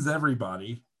pins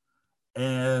everybody.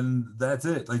 And that's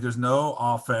it. Like, there's no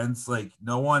offense. Like,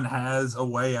 no one has a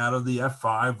way out of the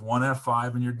F5, one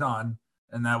F5, and you're done.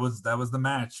 And that was the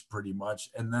match pretty much.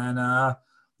 And then,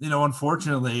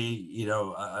 unfortunately,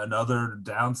 another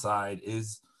downside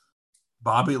is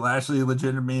Bobby Lashley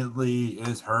legitimately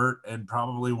is hurt and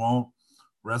probably won't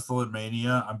wrestle at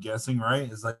Mania. I'm guessing,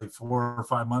 right? It's like 4 or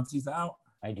 5 months he's out.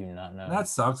 I do not know. And that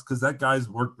sucks because that guy's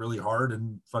worked really hard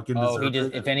and fucking.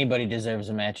 If anybody deserves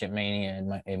a match at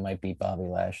Mania, it might be Bobby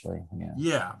Lashley.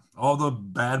 Yeah. All the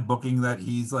bad booking that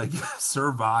he's like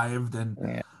survived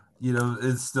and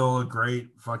is still a great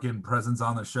fucking presence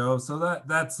on the show. So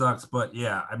that sucks. But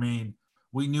yeah, I mean,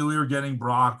 we knew we were getting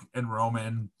Brock and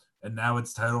Roman, and now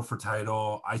it's title for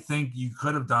title. I think you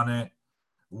could have done it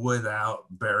without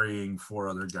burying 4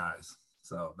 other guys.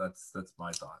 So that's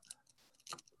my thought.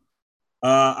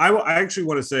 I actually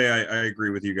want to say I agree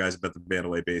with you guys about the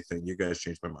Mandalay Bay thing. You guys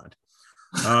changed my mind.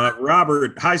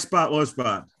 Robert, high spot, low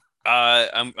spot.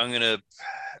 I'm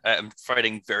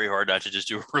fighting very hard not to just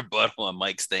do a rebuttal on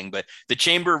Mike's thing, but the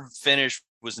chamber finish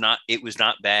was not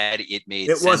bad. It made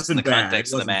sense in the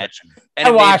context of the match. And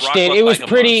I watched it. It was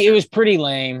pretty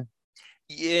lame.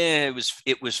 Yeah, it was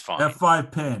fine.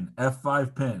 F5 pin.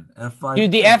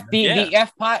 Dude, the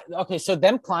F5. Okay, so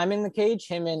them climbing the cage,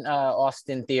 him and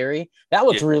Austin Theory, that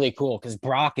looks really cool because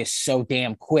Brock is so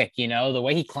damn quick. The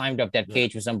way he climbed up that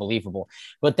cage was unbelievable.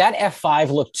 But that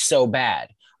F5 looked so bad,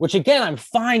 which again I'm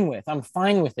fine with. I'm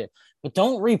fine with it, but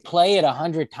don't replay it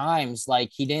 100 times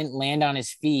like he didn't land on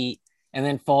his feet and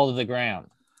then fall to the ground.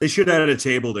 They should have had a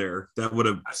table there. That would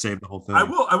have saved the whole thing. I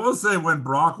will say when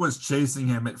Brock was chasing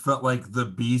him, it felt like the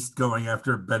Beast going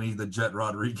after Benny the Jet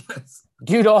Rodriguez.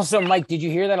 Dude, also, Mike, did you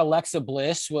hear that Alexa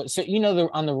Bliss was so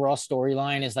on the Raw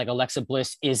storyline is like Alexa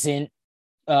Bliss isn't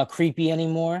creepy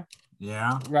anymore?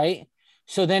 Yeah. Right?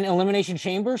 So then Elimination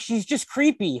Chamber, she's just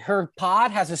creepy. Her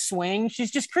pod has a swing. She's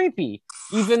just creepy.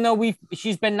 Even though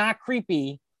she's been not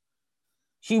creepy.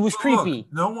 She was creepy.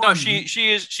 No,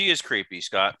 she is creepy,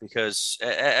 Scott, because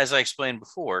as I explained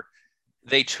before,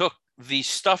 they took the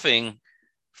stuffing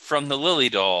from the Lily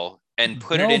doll and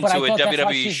put it into a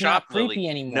WWE shop Lily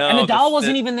anymore. No, and the doll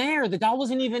wasn't even there. The doll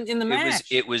wasn't even in the match.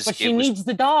 But she needs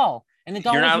the doll. And the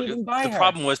doll wasn't even by her. The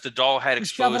problem was the doll had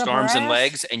exposed arms and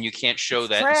legs, and you can't show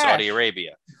that in Saudi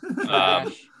Arabia.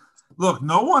 Look,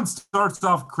 no one starts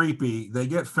off creepy. They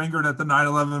get fingered at the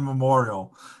 9/11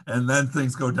 memorial, and then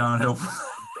things go downhill.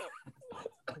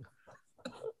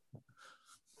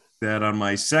 That on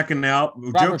my second out.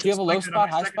 Robert, do you have a low spot,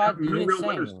 high spot?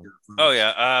 Oh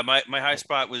yeah, my high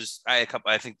spot was I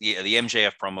think the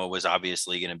MJF promo was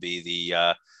obviously going to be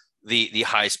the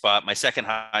high spot. My second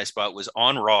high spot was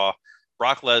on Raw.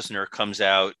 Brock Lesnar comes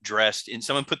out dressed and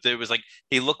someone put it was like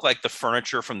he looked like the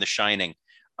furniture from The Shining.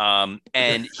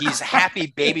 And he's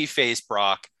happy babyface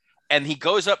Brock. And he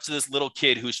goes up to this little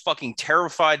kid who's fucking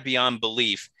terrified beyond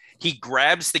belief. He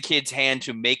grabs the kid's hand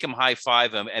to make him high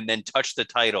five him and then touch the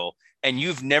title. And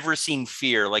you've never seen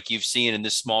fear like you've seen in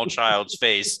this small child's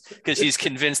face because he's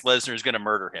convinced Lesnar is going to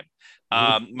murder him.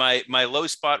 My low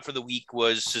spot for the week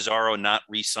was Cesaro not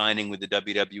re-signing with the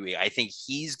WWE. I think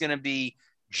he's going to be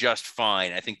just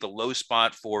fine. I think the low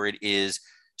spot for it is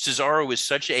Cesaro is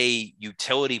such a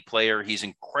utility player. He's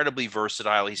incredibly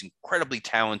versatile. He's incredibly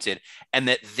talented, and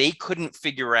that they couldn't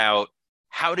figure out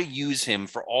how to use him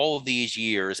for all of these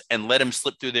years and let him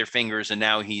slip through their fingers and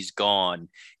now he's gone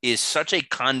is such a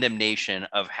condemnation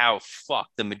of how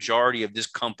fucked the majority of this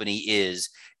company is.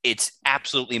 It's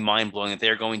absolutely mind-blowing that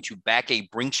they're going to back a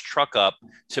Brinks truck up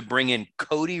to bring in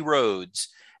Cody Rhodes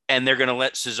and they're going to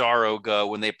let Cesaro go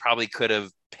when they probably could have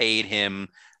paid him,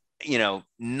 you know,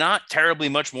 not terribly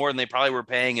much more than they probably were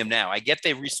paying him now. I get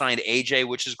they re-signed AJ,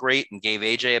 which is great, and gave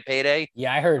AJ a payday.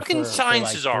 Yeah, I heard for sign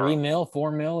like Cesaro. 3 mil,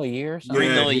 4 mil a year. $3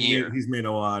 million a year. He's made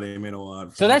a lot. He made a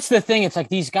lot. So that's the thing. It's like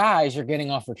these guys are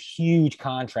getting offered huge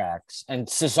contracts, and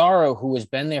Cesaro, who has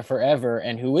been there forever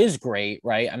and who is great,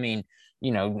 right? I mean,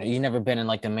 you know, he's never been in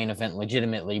like the main event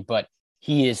legitimately, but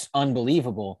he is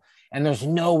unbelievable. And there's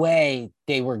no way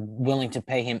they were willing to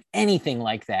pay him anything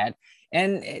like that.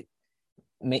 And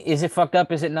is it fucked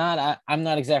up? Is it not? I'm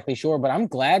not exactly sure, but I'm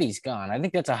glad he's gone. I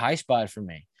think that's a high spot for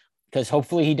me because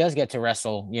hopefully he does get to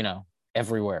wrestle, you know,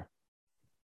 everywhere.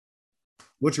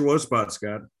 What's your low spot,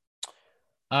 Scott?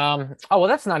 Oh, well,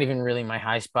 that's not even really my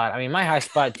high spot. I mean, my high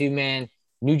spot too, man.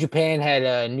 New Japan had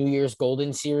a New Year's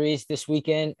Golden Series this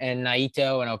weekend, and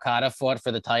Naito and Okada fought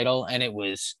for the title, and it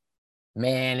was,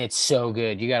 man, it's so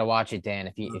good. You got to watch it, Dan.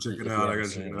 If you check it out, I got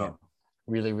to check it out.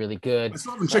 Really, really good. I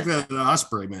still haven't checked out the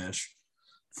Ospreay match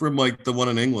from like the one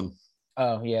in England.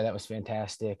 Oh yeah, that was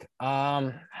fantastic.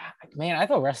 Man, I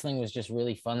thought wrestling was just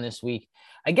really fun this week.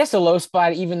 I guess a low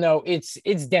spot, even though it's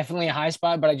definitely a high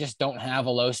spot, but I just don't have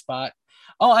a low spot.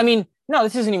 Oh, I mean, no,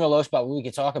 this isn't even a low spot. We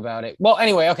could talk about it. Well,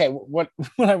 anyway, okay. What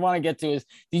I want to get to is,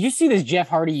 did you see this Jeff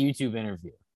Hardy YouTube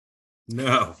interview?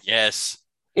 No. Yes.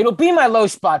 It'll be my low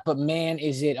spot, but man,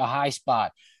 is it a high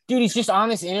spot. Dude, he's just on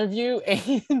this interview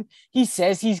and he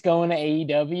says he's going to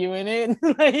AEW in it.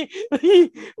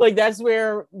 like that's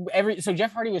where so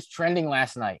Jeff Hardy was trending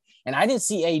last night and I didn't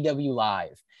see AEW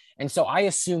live. And so I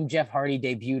assumed Jeff Hardy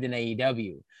debuted in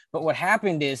AEW. But what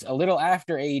happened is a little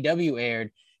after AEW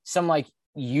aired, some like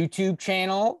YouTube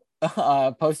channel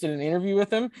posted an interview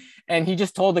with him and he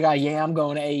just told the guy, yeah, I'm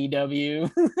going to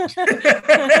AEW.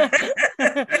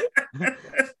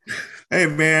 Hey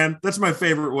man, that's my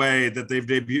favorite way that they've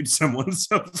debuted someone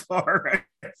so far.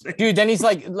 Dude, then he's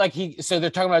like so they're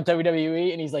talking about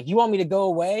WWE and he's like, you want me to go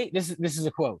away? This is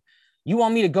a quote. You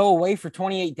want me to go away for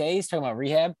 28 days talking about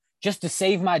rehab just to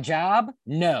save my job?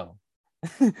 No.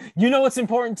 You know what's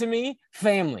important to me?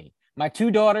 Family. My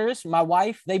 2 daughters, my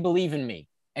wife, they believe in me.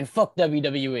 And fuck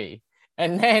WWE.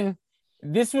 And then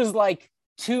this was like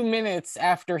 2 minutes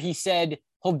after he said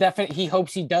he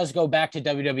hopes he does go back to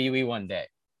WWE one day.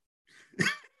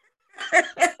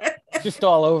 Just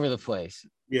all over the place.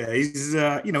 Yeah, he's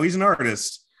he's an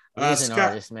artist. He's an Scott,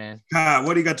 artist, man.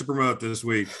 What do you got to promote this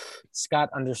week?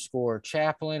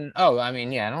 Scott_Chaplin. Oh, I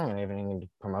mean, yeah, I don't really have anything to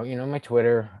promote. You know, my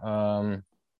Twitter,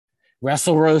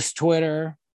 Wrestle Roast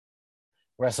Twitter,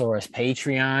 Wrestle Roast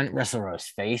Patreon, Wrestle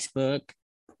Roast Facebook.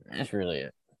 That's really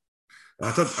it.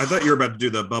 I thought you were about to do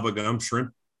the Bubba Gump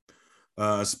shrimp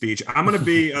speech. I'm going to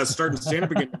be starting stand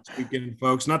up again next weekend,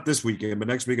 folks. Not this weekend, but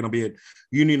next weekend I'll be at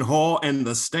Union Hall and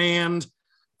the Stand.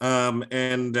 I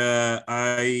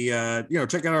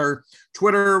check out our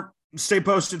Twitter. Stay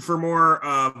posted for more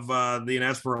of the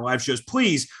announcement for our live shows.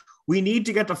 Please, we need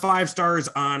to get to 5 stars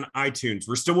on iTunes.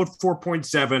 We're still with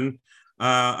 4.7.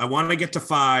 I want to get to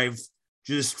 5.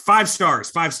 Just 5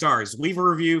 stars. 5 stars. Leave a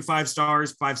review. 5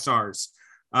 stars. 5 stars.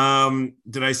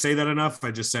 Did I say that enough? I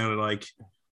just sounded like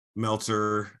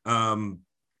Meltzer. Yeah,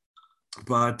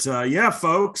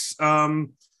 folks.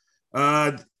 Fun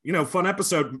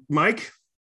episode. Mike.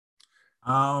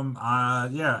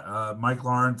 Mike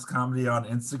Lawrence Comedy on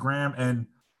Instagram. And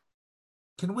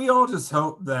can we all just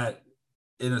hope that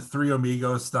in a Three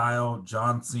Amigos style,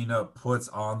 John Cena puts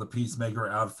on the Peacemaker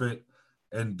outfit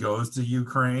and goes to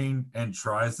Ukraine and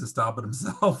tries to stop it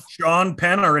himself? Sean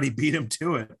Penn already beat him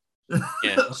to it.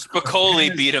 Yeah,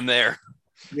 Spicoli beat him there.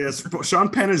 Yes, Sean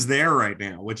Penn is there right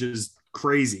now, which is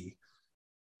crazy.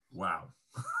 Wow.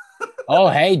 Oh,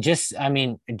 hey,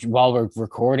 while we're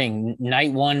recording,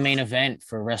 night 1 main event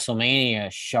for WrestleMania,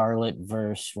 Charlotte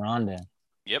versus Ronda.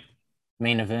 Yep.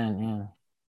 Main event, yeah.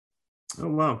 Oh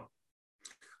wow.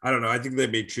 I don't know. I think they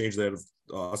may change that.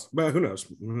 Austin, but who knows?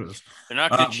 Who knows? They're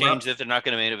not going to change it. They're not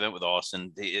going to main event with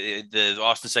Austin. The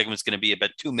Austin segment's going to be about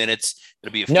 2 minutes.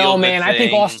 It'll be a no feel-good man. thing. I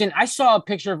think Austin. I saw a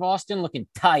picture of Austin looking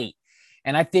tight,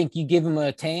 and I think you give him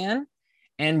a tan,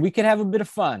 and we could have a bit of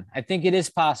fun. I think it is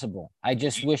possible. I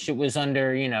just wish it was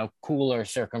under cooler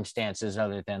circumstances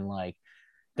other than like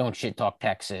don't shit talk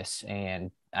Texas,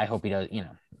 and I hope he does.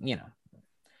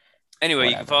 Anyway,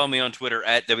 whatever. You can follow me on Twitter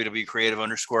at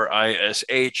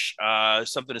WWCreative_ISH.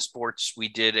 Something to sports. We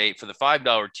did for the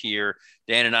 $5 tier.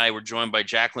 Dan and I were joined by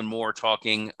Jacqueline Moore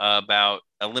talking about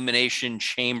Elimination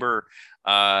Chamber.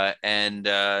 And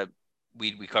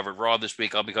we covered Raw this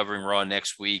week. I'll be covering Raw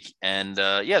next week. And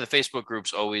the Facebook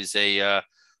group's always a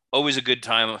good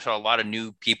time. I saw a lot of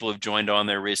new people have joined on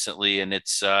there recently, and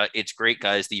it's great,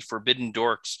 guys. The Forbidden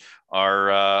Dorks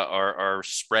are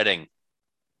spreading.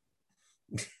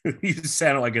 You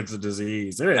sound like it's a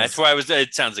disease. It is. That's why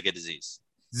it sounds like a disease.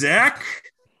 Zach,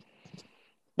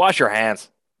 wash your hands.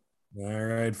 All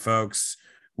right, folks.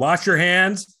 Wash your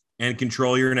hands and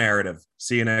control your narrative.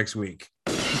 See you next week.